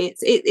 actually.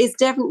 It's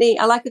definitely,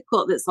 I like a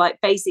quilt that's like,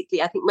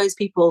 basically, I think most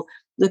people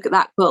look at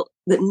that quilt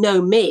that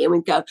know me and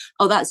would go,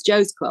 oh, that's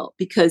Jo's quilt,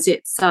 because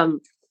it's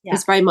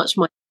very much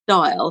my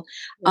style.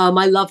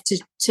 I love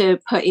to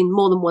put in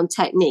more than one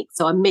technique.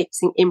 So I'm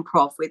mixing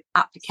improv with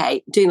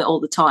applique, doing that all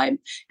the time.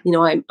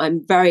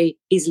 I'm very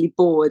easily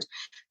bored.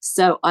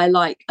 So I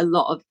like a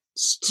lot of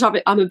shove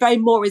it. I'm a very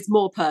more is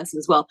more person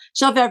as well.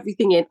 Shove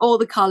everything in. All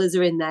the colours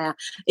are in there.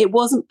 It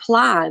wasn't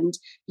planned.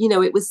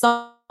 It was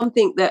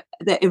something that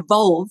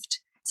evolved.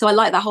 So I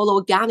like that whole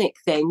organic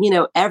thing.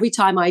 Every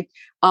time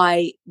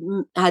I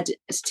had to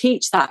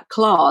teach that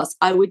class,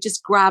 I would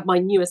just grab my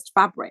newest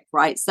fabric,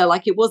 right? So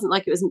like it wasn't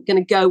going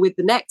to go with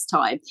the next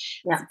time,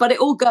 but it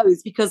all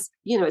goes because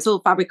it's all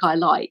fabric I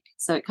like,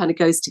 so it kind of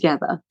goes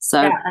together. So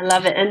I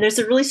love it, and there's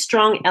a really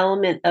strong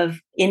element of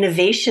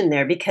innovation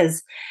there,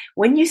 because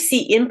when you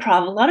see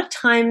improv, a lot of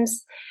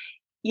times,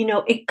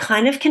 it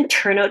kind of can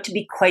turn out to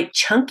be quite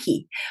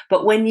chunky,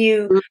 but when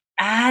you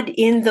add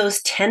in those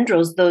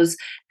tendrils, those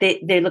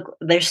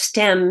they're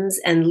stems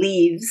and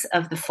leaves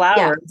of the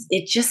flowers.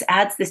 It just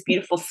adds this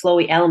beautiful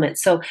flowy element.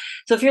 So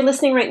if you're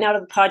listening right now to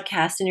the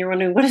podcast and you're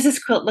wondering, what does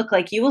this quilt look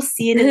like? You will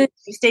see it in the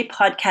Tuesday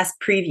podcast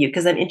preview,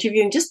 because I'm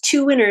interviewing just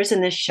 2 winners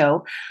in this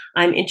show.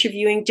 I'm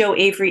interviewing Jo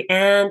Avery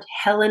and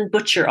Helen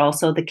Butcher,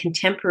 also the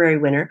contemporary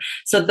winner.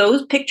 So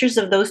those pictures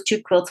of those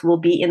 2 quilts will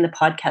be in the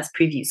podcast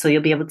preview, so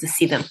you'll be able to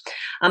see them.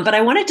 But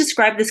I want to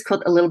describe this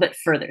quilt a little bit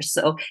further.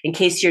 So in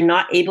case you're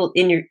not able,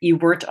 you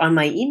weren't on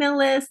my email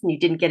list and you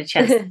didn't get a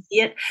chance to see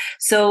it.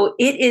 So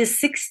it is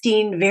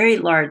 16 very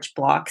large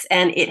blocks,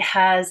 and it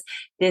has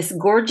this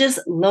gorgeous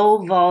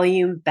low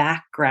volume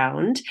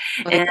background.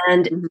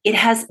 And it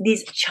has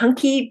these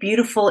chunky,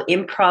 beautiful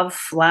improv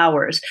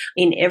flowers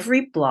in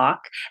every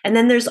block. And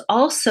then there's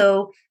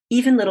also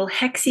even little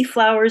hexy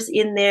flowers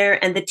in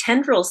there. And the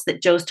tendrils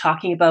that Jo's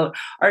talking about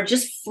are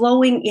just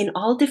flowing in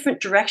all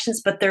different directions,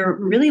 but they're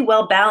really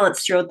well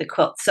balanced throughout the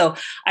quilt. So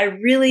I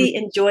really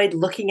enjoyed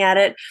looking at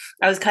it.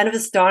 I was kind of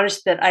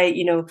astonished that I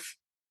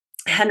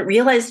hadn't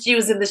realized she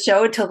was in the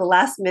show until the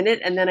last minute,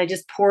 and then I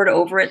just poured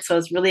over it. So I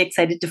was really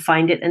excited to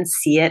find it and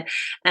see it.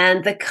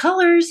 And the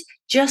colors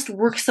just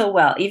work so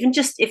well. Even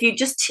just if you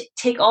just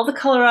take all the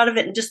color out of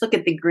it and just look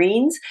at the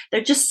greens, they're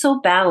just so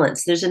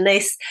balanced. There's a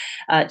nice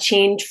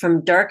change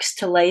from darks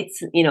to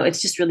lights.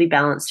 It's just really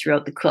balanced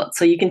throughout the quilt.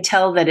 So you can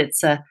tell that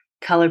it's a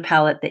color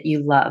palette that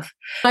you love.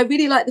 I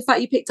really like the fact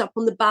you picked up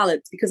on the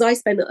balance, because I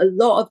spend a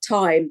lot of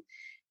time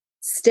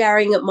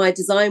staring at my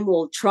design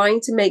wall,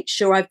 trying to make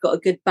sure I've got a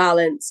good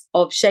balance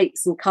of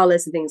shapes and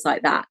colors and things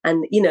like that.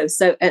 And,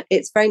 so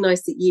it's very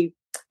nice that you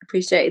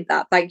appreciated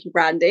that. Thank you,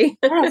 Brandy.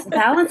 Yes,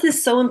 balance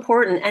is so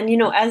important. And,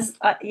 as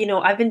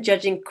I've been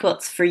judging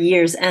quilts for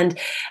years. And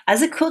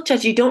as a quilt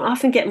judge, you don't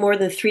often get more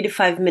than 3 to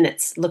 5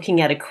 minutes looking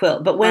at a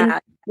quilt. But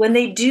when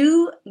they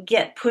do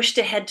get pushed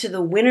ahead to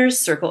the winner's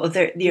circle, or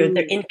they're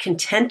in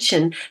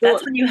contention,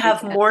 that's when you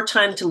have more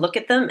time to look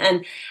at them.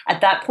 And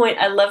at that point,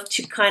 I love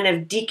to kind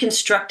of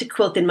deconstruct a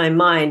quilt in my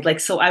mind.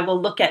 So I will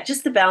look at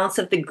just the balance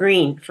of the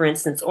green, for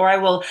instance, or I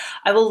will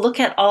look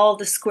at all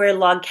the square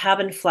log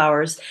cabin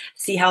flowers,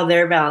 see how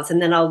they're balanced.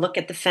 And then I'll look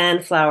at the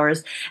fan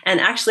flowers. And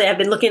actually, I've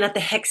been looking at the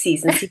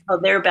hexies and see how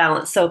they're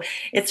balanced. So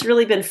it's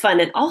really been fun.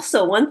 And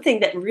also, one thing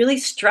that really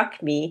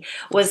struck me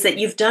was that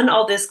you've done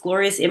all this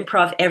glorious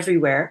improv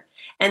everywhere.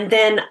 And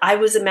then I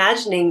was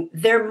imagining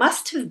there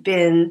must have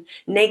been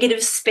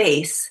negative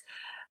space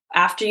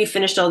after you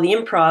finished all the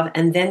improv,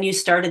 and then you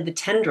started the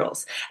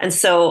tendrils. And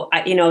so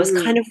I was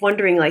kind of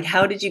wondering,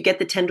 how did you get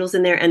the tendrils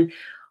in there? And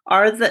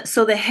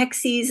so the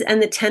hexies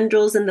and the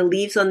tendrils and the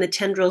leaves on the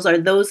tendrils, are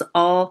those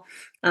all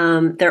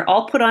they're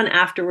all put on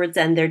afterwards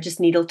and they're just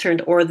needle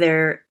turned, or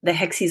the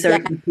hexies are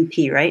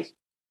EPP, right?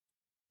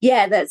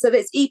 Yeah, so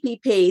there's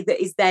EPP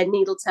that is then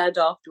needle turned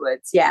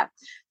afterwards. Yeah.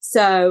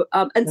 So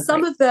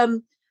some of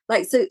them,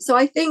 so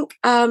I think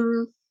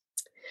one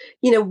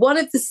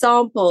of the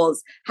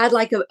samples had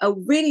a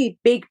really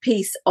big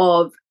piece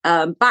of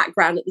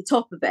background at the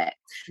top of it.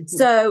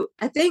 So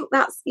I think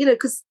that's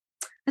because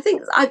I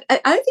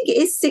don't think it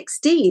is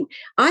 16.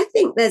 I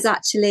think there's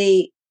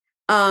actually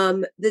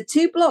the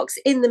 2 blocks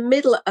in the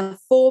middle are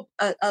 4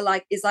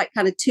 is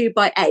kind of 2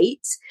 by 8.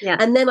 Yeah.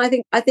 And then I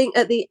think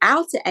at the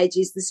outer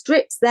edges, the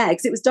strips there,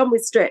 because it was done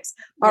with strips,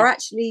 are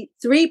actually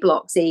 3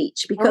 blocks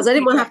each, because I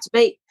didn't want to have to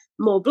make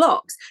more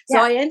blocks. So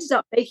I ended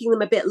up making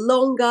them a bit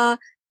longer,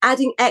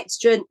 adding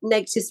extra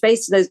negative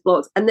space to those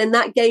blocks. And then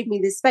that gave me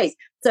this space.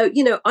 So,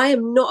 I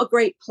am not a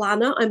great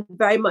planner. I'm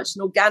very much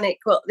an organic,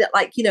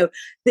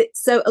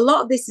 so a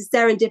lot of this is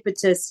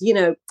serendipitous.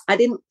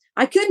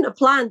 I couldn't have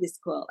planned this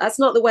quilt. That's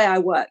not the way I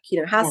work.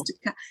 It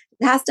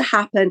has to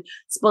happen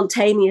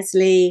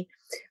spontaneously.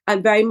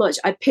 I'm very much,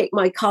 I pick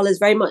my colors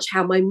very much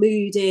how my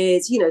mood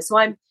is, so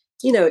I'm,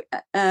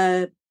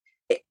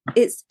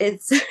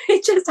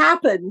 it just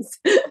happens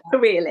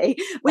really,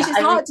 which is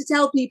hard to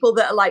tell people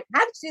that are like,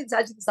 how did you do this? How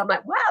did you do this? I'm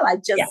like, well, I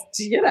just,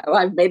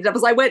 I made it up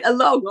as I went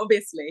along,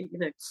 obviously,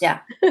 Yeah.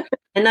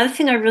 Another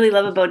thing I really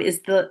love about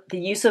is the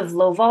use of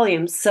low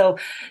volumes. So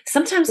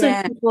sometimes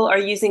when people are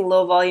using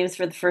low volumes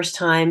for the first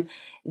time,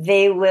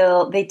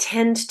 they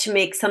tend to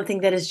make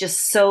something that is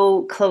just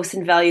so close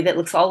in value that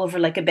looks all over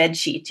like a bed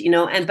sheet,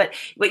 but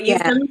what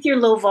you've done with your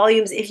low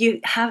volumes, if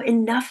you have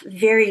enough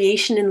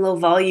variation in low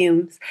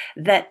volumes,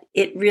 that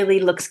it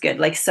really looks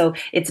good. So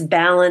it's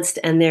balanced,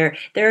 and there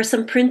are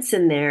some prints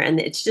in there,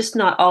 and it's just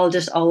not all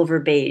over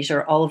beige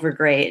or all over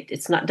gray.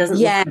 Doesn't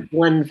look like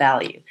one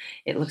value.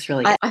 It looks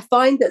really good. I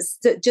find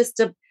that just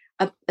a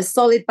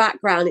solid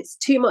background, it's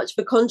too much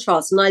for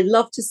contrast, and I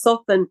love to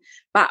soften.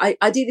 But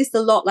I do this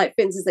a lot. For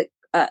instance,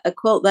 a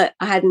quilt that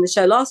I had in the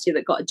show last year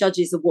that got a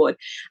judges award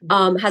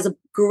has a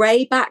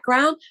grey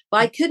background,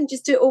 but I couldn't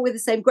just do it all with the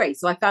same grey.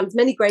 So I found as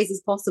many greys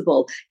as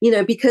possible,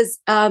 because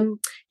I'm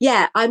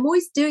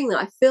always doing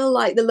that. I feel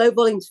like the low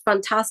volume is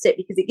fantastic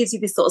because it gives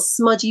you this sort of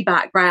smudgy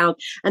background,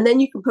 and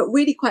then you can put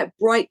really quite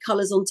bright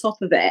colours on top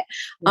of it.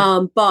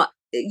 But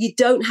you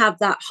don't have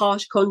that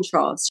harsh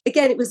contrast.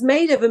 Again, it was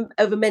made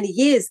over many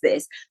years,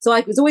 this. So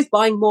I was always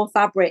buying more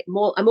fabric,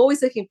 I'm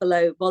always looking for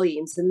low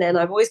volumes. And then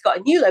I've always got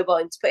a new low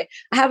volume to put.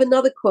 I have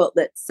another quilt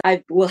that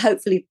I will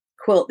hopefully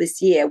quilt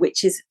this year,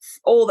 which is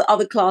all the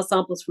other class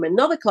samples from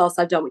another class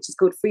I've done, which is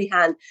called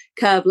Freehand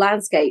Curved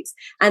Landscapes.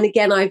 And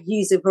again, I've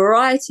used a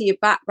variety of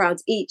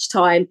backgrounds each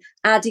time,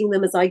 adding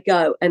them as I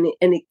go. And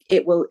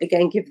it will,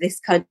 again, give this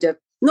kind of,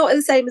 not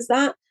the same as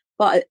that,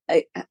 but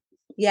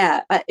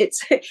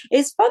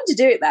it's fun to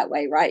do it that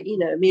way, right? You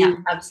know what I mean? Yeah,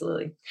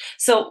 absolutely.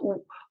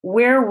 So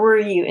where were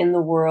you in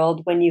the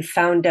world when you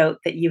found out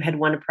that you had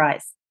won a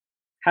prize?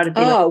 How did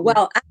they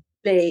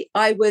actually,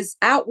 I was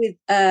out with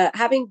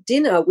having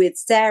dinner with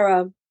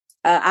Sarah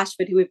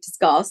Ashford, who we've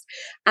discussed,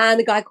 and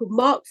a guy called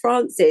Mark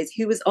Francis,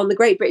 who was on the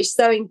Great British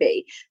Sewing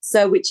Bee.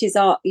 So, which is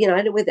our,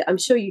 I know with it, I'm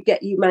sure you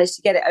managed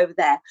to get it over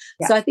there.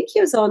 Yeah. So I think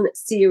he was on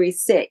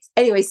series 6.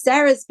 Anyway,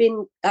 Sarah's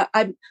been,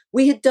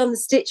 we had done the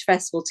Stitch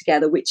Festival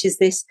together, which is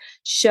this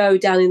show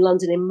down in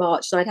London in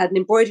March. And I'd had an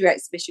embroidery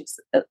exhibition.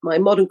 My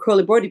Modern Quill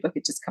embroidery book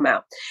had just come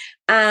out.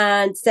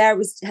 And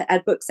Sarah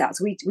had books out.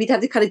 So we'd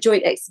had the kind of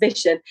joint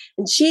exhibition.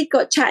 And she'd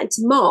got chatting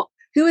to Mark,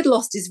 who had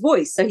lost his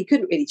voice, so he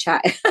couldn't really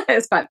chat. It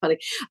was quite funny.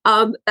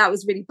 That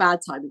was really bad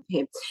timing for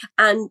him.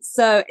 And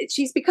so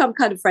she's become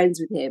kind of friends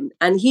with him.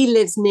 And he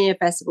lives near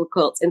Festival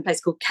Quilts in a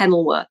place called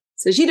Kenilworth.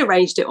 So she'd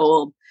arranged it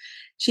all.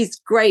 She's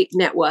a great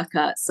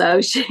networker. So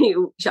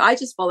I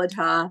just followed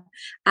her,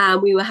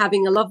 and we were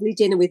having a lovely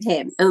dinner with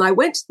him. And I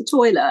went to the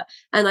toilet,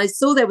 and I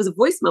saw there was a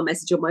voicemail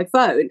message on my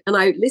phone, and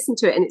I listened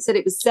to it, and it said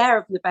it was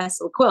Sarah from the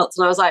Festival Quilts.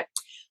 And I was like,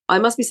 I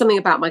must be something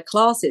about my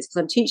classes,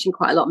 because I'm teaching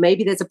quite a lot.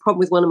 Maybe there's a problem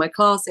with one of my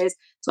classes.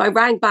 So I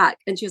rang back,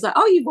 and she was like,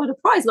 oh, you won a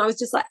prize. And I was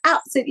just like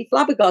absolutely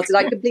flabbergasted.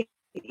 I completely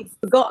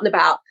forgotten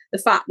about the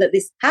fact that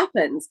this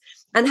happens.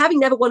 And having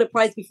never won a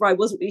prize before, I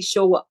wasn't really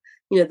sure what,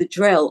 the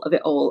drill of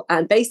it all.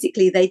 And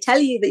basically they tell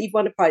you that you've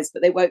won a prize,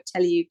 but they won't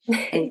tell you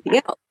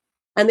anything else.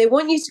 And they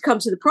want you to come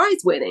to the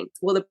prize winning.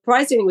 Well, the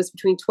prize winning was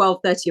between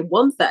 12:30 and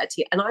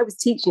 1:30, and I was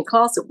teaching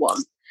class at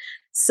 1.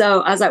 So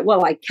I was like,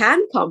 well, I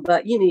can come,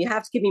 but, you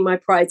have to give me my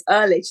prize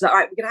early. She's like, all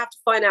right, we're going to have to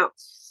find out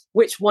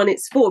which one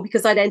it's for,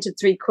 because I'd entered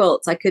 3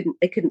 quilts. They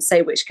couldn't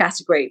say which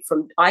category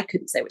I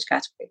couldn't say which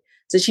category.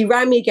 So she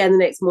rang me again the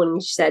next morning,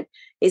 and she said,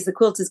 it's the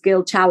Quilters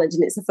Guild Challenge,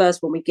 and it's the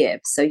first one we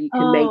give, so you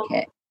can make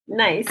it.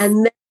 Nice.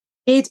 And then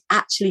I did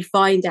actually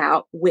find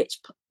out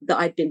that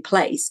I'd been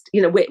placed,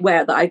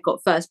 where that I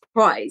got first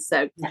prize.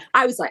 So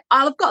I was like,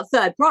 I've got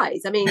third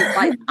prize. I mean,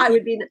 like, I would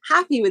have been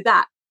happy with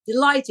that.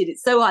 Delighted.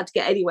 It's so hard to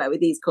get anywhere with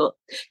these quilts.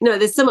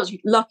 There's so much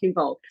luck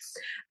involved.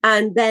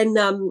 And then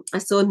I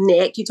saw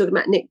Nick, you're talking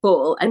about Nick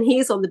Ball, and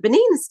he's on the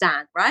Benina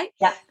stand, right?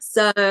 Yeah.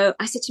 So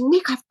I said to him,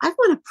 Nick, I've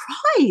won a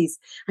prize.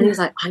 And he was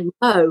like, I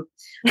know.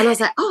 And I was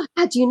like, oh,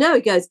 how do you know?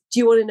 He goes, do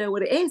you want to know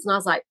what it is? And I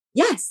was like,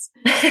 yes.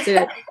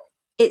 So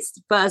it's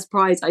the first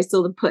prize. I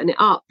saw them putting it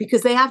up,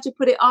 because they have to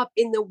put it up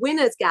in the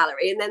winners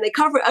gallery, and then they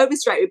cover it over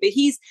straight. But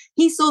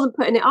he saw them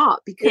putting it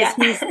up because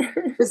he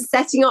was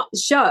setting up the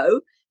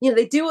show.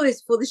 They do all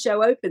this before the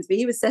show opens, but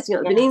he was setting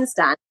up the Benina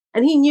stand,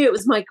 and he knew it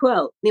was my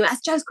quilt. And he went,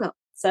 that's Joe's quilt.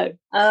 So,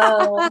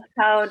 how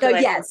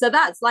so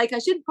that's like, I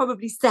shouldn't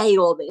probably say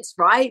all this,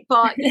 right?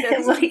 But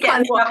this is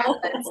kind of what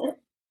happens.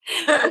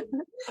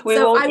 We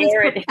won't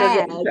air it if they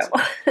get in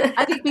trouble.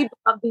 I think people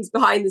love these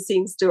behind the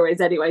scenes stories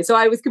anyway. So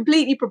I was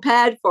completely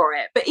prepared for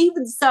it. But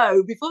even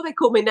so, before they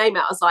called my name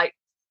out, I was like,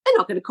 they're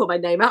not going to call my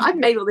name out. I've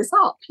made all this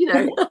up,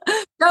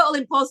 total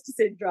imposter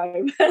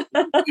syndrome.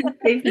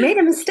 They've made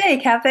a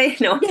mistake, have they?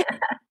 No.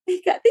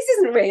 Yeah. This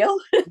isn't real.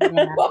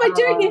 What am I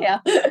doing here?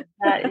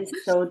 That is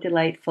so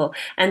delightful.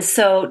 And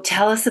so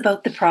tell us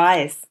about the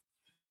prize.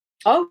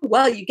 Oh,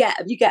 well, you get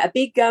a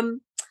big,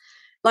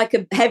 like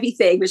a heavy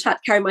thing, which I had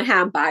to carry my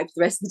handbag for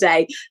the rest of the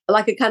day,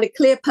 like a kind of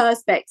clear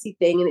perspective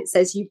thing. And it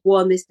says you've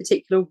won this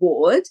particular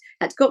award.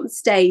 I had to go up on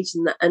stage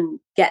and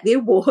get the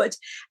award.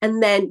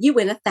 And then you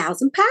win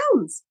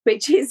 £1,000,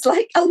 which is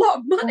like a lot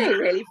of money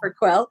really for a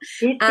quilt.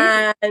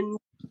 And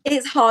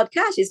it's hard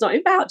cash. It's not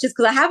in vouchers,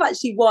 because I have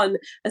actually won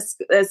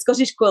a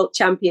Scottish Quilt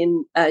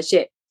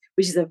Championship,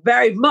 which is a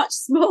very much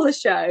smaller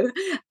show,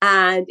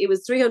 and it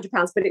was £300,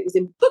 but it was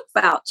in book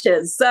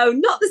vouchers, so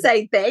not the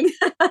same thing.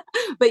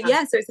 But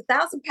yeah, so it's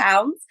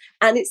 £1,000,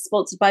 and it's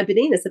sponsored by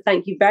Benina. So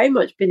thank you very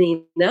much,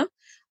 Benina,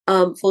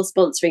 for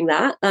sponsoring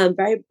that. I'm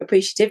very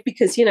appreciative,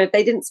 because if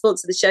they didn't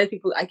sponsor the show,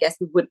 people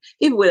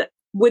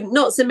would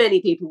not so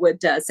many people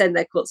would send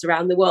their quilts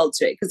around the world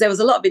to it, because there was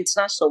a lot of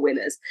international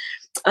winners.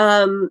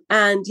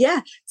 And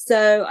yeah,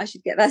 so I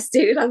should get that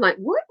student. I'm like,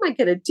 what am I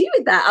going to do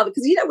with that?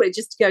 Because you don't want it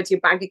just to go to your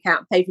bank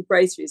account and pay for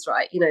groceries,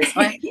 right?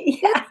 So I'm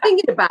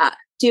thinking about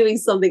doing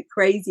something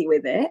crazy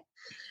with it.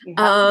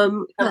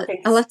 I'll have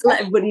to let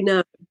everybody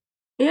know.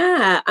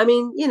 Yeah, I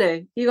mean,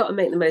 you got to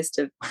make the most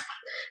of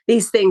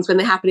these things when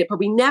they happen. It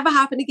probably never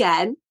happen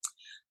again.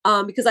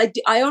 Because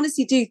I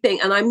honestly do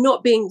think, and I'm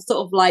not being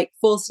sort of like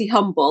falsely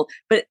humble,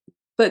 but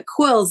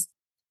quills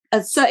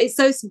it's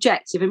so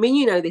subjective. I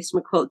mean, this from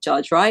a quilt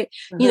judge, right?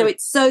 Mm-hmm.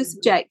 It's so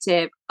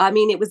subjective. I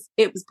mean, it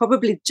was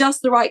probably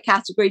just the right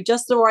category,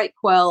 just the right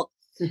quilt.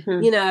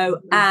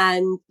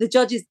 and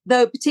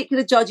the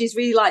particular judges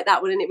really liked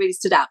that one and it really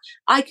stood out.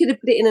 I could have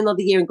put it in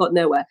another year and got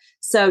nowhere.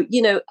 So,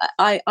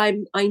 I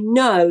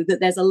know that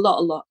there's a lot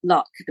of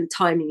luck and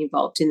timing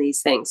involved in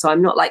these things. So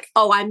I'm not like,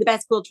 oh, I'm the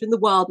best quilter in the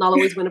world and I'll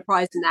always win a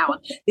prize in that one.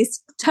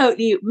 This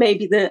totally may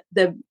be the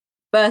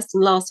first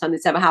and last time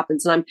this ever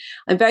happens. And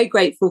I'm very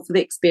grateful for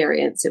the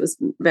experience. It was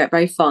very,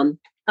 very fun.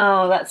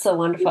 Oh, that's so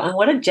wonderful. And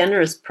what a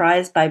generous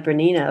prize by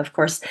Bernina, of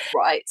course.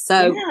 Right.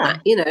 So,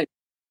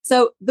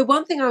 so the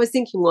one thing I was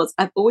thinking was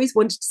I've always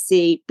wanted to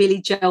see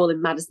Billy Joel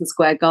in Madison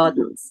Square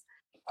Gardens.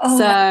 Oh,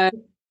 so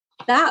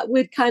that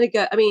would kind of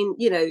go, I mean,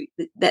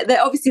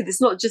 they're obviously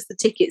it's not just the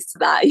tickets to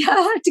that. I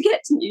had to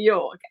get to New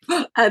York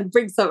and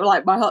bring something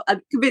like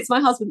and convince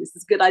my husband this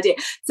is a good idea.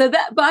 So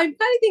but I'm kind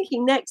of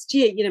thinking next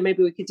year,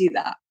 maybe we could do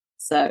that.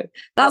 So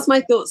that's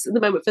my thoughts at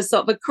the moment for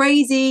sort of a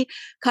crazy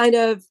kind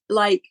of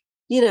like,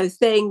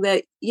 thing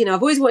that,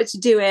 I've always wanted to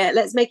do it.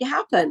 Let's make it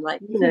happen. Like,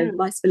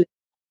 life's for living.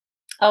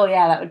 Oh,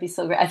 yeah, that would be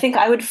so great. I think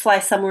I would fly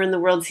somewhere in the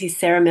world to see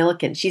Sarah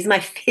Millican. She's my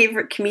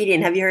favorite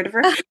comedian. Have you heard of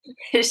her?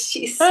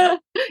 She's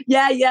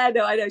yeah,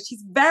 no, I know.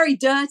 She's very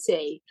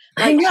dirty.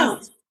 Like, I know.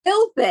 She's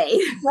filthy.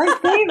 My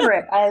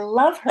favorite. I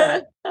love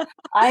her.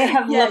 I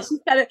have loved.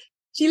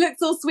 She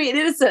looks all sweet and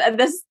innocent, and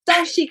the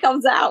stuff she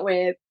comes out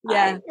with.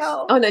 Yeah.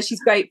 Oh no, she's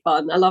great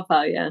fun. I love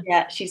her. Yeah.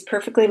 Yeah, she's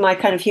perfectly my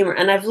kind of humor.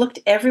 And I've looked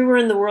everywhere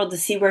in the world to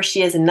see where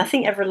she is, and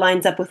nothing ever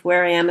lines up with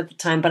where I am at the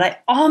time. But I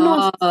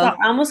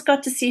almost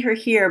got to see her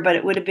here, but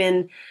it would have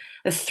been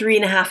a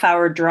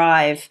 3.5-hour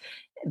drive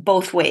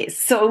both ways.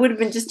 So it would have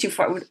been just too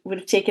far. It would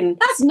have taken.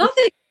 That's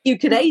nothing, you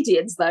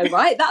Canadians, though,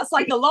 right? That's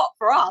like a lot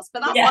for us,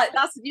 but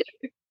that's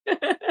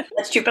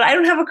That's true, but I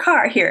don't have a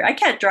car here. I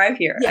can't drive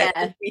here.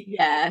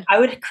 Yeah. I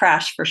would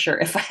crash for sure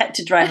if I had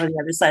to drive on the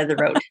other side of the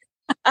road.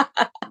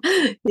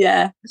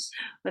 Yeah.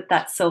 But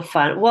that's so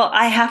fun. Well,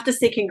 I have to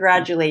say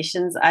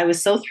congratulations. I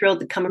was so thrilled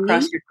to come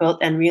across your quilt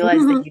and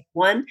realize that you've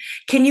won.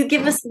 Can you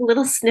give us a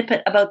little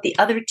snippet about the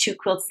other 2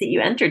 quilts that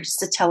you entered, just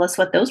to tell us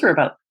what those were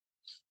about?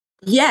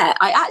 Yeah,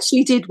 I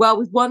actually did well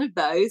with one of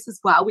those as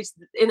well, which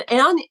in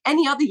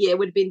any other year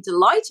would have been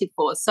delighted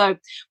for. So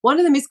one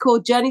of them is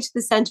called Journey to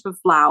the Center of a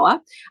Flower.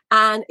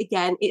 And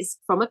again, it's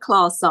from a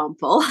class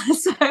sample.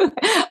 So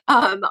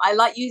I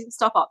like using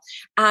stuff up.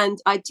 And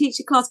I teach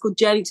a class called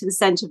Journey to the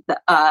Center of the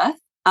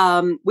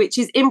Earth, which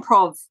is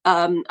improv.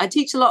 I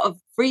teach a lot of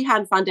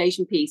freehand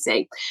foundation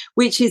piecing,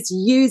 which is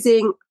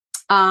using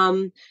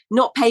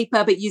not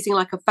paper, but using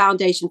like a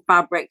foundation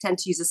fabric, tend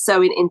to use a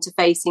sewing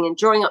interfacing and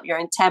drawing up your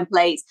own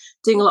templates,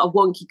 doing a lot of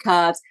wonky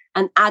curves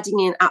and adding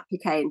in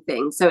applique and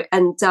things. So,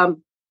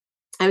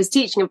 I was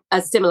teaching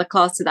a similar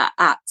class to that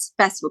at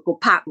a festival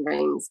called Pattern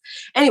Rings.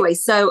 Anyway,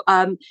 so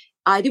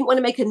I didn't want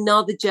to make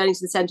another Journey to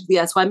the Center of the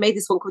Earth, so I made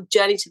this one called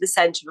Journey to the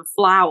Center of a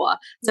Flower.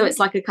 So it's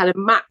like a kind of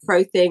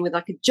macro thing with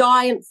like a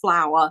giant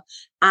flower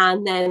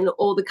and then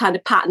all the kind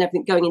of pattern,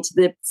 everything going into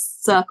the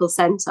circle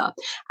center.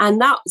 And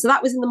that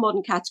was in the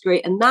modern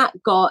category, and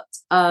that got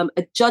a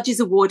judges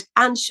award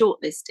and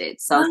shortlisted.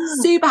 So I'm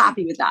super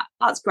happy with that.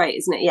 That's great,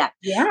 isn't it? Yeah.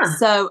 Yeah.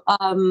 So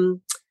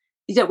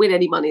you don't win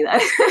any money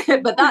though,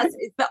 but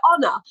it's the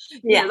honor.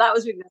 Yeah, that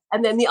was really nice.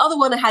 And then the other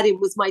one I had in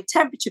was my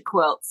temperature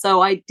quilt.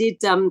 So I did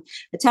a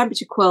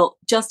temperature quilt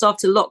just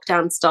after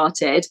lockdown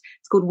started.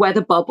 It's called Weather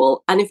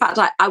Bubble. And in fact,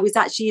 I was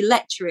actually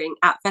lecturing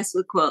at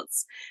Festival of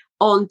Quilts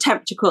on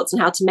temperature quilts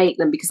and how to make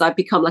them because I'd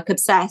become like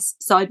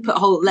obsessed. So I'd put a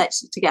whole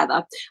lecture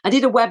together. I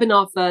did a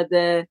webinar for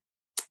the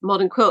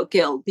Modern Quilt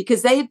Guild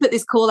because they had put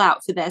this call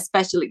out for their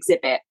special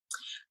exhibit.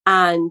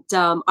 And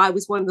I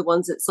was one of the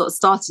ones that sort of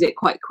started it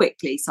quite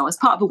quickly. So I was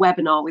part of a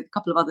webinar with a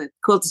couple of other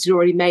quilters who'd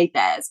already made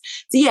theirs.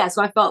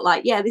 So I felt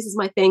like, this is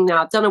my thing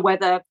now. I've done a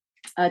weather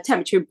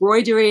temperature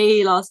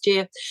embroidery last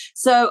year.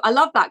 So I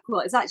love that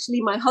quilt. It's actually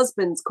my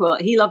husband's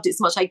quilt. He loved it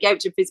so much. I gave it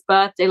to him for his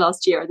birthday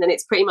last year. And then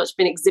it's pretty much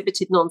been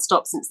exhibited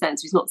nonstop since then.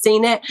 So he's not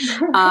seen it.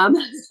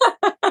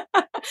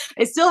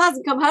 It still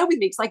hasn't come home with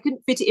me because I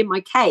couldn't fit it in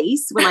my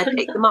case when I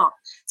picked them up.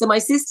 So my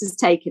sister's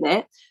taken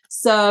it.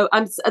 So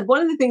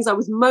one of the things I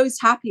was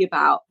most happy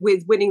about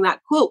with winning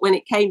that quilt when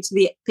it came to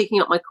the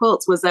picking up my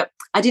quilts was that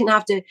I didn't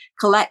have to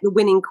collect the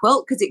winning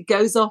quilt because it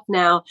goes off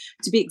now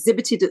to be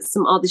exhibited at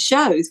some other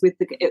shows with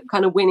the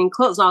kind of winning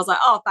quilts. And I was like,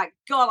 oh, thank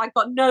God, I've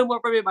got no more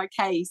room in my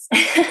case.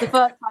 The first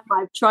time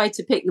I tried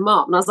to pick them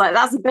up. And I was like,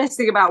 that's the best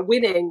thing about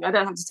winning. I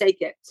don't have to take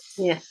it.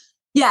 Yeah.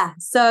 Yeah,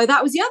 so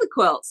that was the other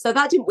quilt. So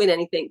that didn't win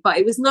anything, but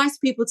it was nice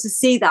for people to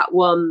see that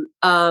one.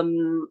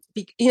 One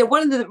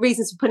of the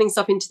reasons for putting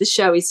stuff into the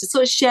show is to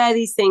sort of share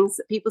these things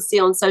that people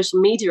see on social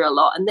media a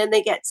lot, and then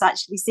they get to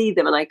actually see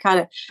them. And I kind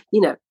of,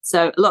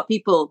 so a lot of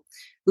people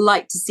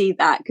like to see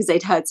that because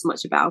they'd heard so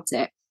much about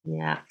it.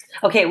 Yeah.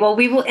 Okay. Well,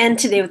 we will end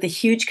today with a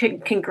huge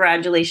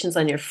congratulations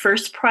on your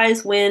first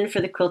prize win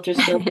for the Quilters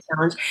Guild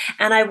Challenge.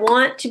 And I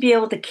want to be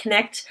able to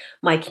connect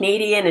my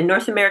Canadian and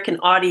North American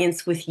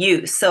audience with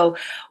you. So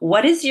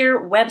what is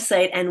your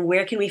website and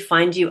where can we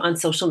find you on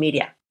social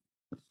media?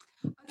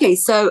 Okay,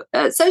 so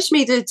social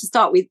media to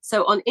start with.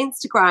 So on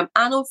Instagram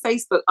and on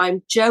Facebook,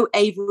 I'm Jo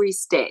Avery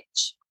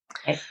Stitch.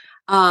 Okay.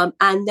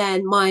 And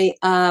then my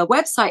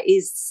website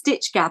is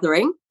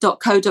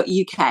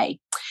stitchgathering.co.uk.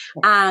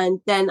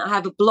 And then I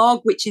have a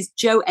blog, which is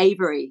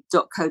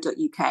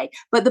joavery.co.uk.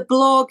 But the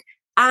blog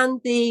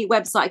and the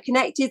website are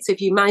connected. So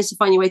if you manage to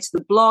find your way to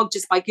the blog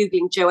just by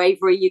Googling Jo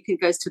Avery, you can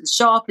go to the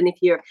shop. And if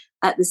you're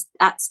at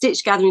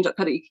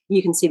stitchgathering.co.uk,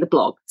 you can see the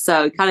blog.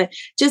 So kind of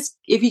just,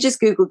 if you just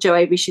Google Jo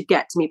Avery, you should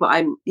get to me.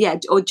 But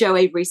or Jo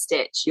Avery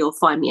Stitch, you'll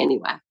find me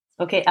anywhere.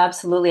 Okay,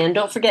 absolutely. And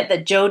don't forget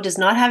that Jo does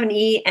not have an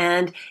E.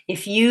 And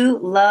if you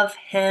love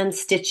hand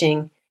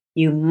stitching,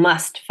 you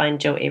must find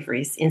Jo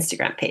Avery's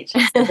Instagram page.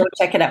 So go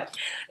check it out.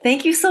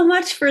 Thank you so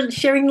much for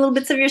sharing little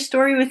bits of your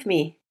story with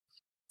me.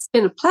 It's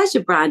been a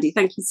pleasure, Brandy.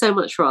 Thank you so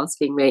much for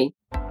asking me.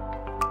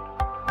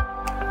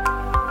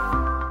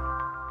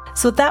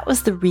 So that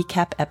was the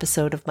recap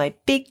episode of my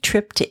big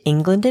trip to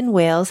England and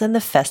Wales and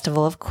the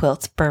Festival of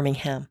Quilts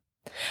Birmingham.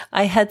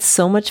 I had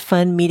so much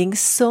fun meeting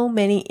so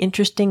many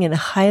interesting and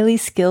highly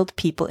skilled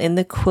people in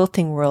the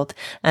quilting world,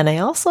 and I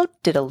also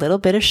did a little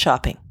bit of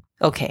shopping.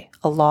 Okay,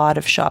 a lot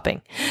of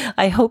shopping.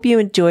 I hope you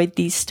enjoyed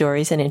these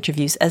stories and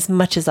interviews as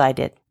much as I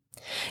did.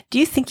 Do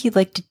you think you'd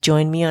like to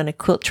join me on a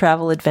quilt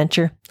travel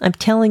adventure? I'm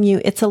telling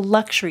you, it's a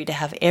luxury to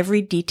have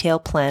every detail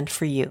planned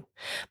for you.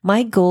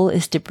 My goal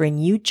is to bring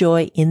you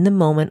joy in the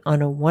moment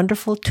on a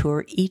wonderful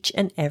tour each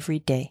and every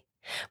day.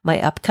 My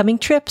upcoming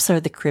trips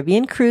are the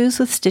Caribbean Cruise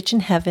with Stitch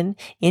in Heaven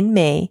in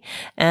May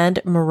and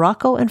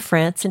Morocco and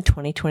France in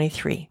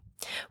 2023.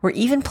 We're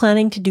even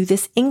planning to do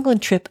this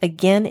England trip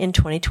again in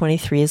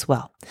 2023 as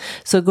well.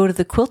 So go to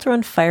the Quilter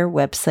on Fire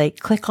website,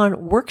 click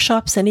on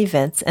workshops and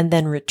events, and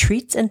then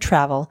retreats and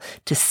travel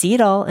to see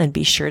it all, and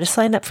be sure to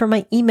sign up for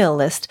my email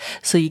list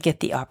so you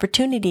get the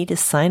opportunity to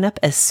sign up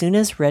as soon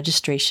as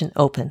registration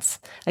opens.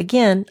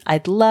 Again,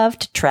 I'd love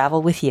to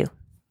travel with you.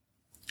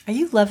 Are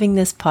you loving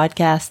this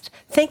podcast?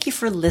 Thank you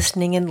for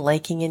listening and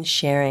liking and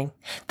sharing.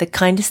 The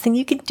kindest thing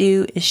you can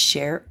do is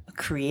share a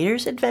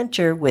creator's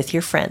adventure with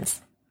your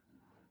friends.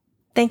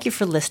 Thank you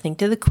for listening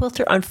to the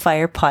Quilter on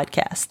Fire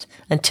podcast.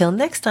 Until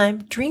next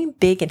time, dream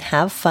big and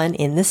have fun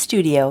in the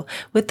studio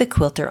with the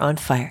Quilter on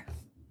Fire.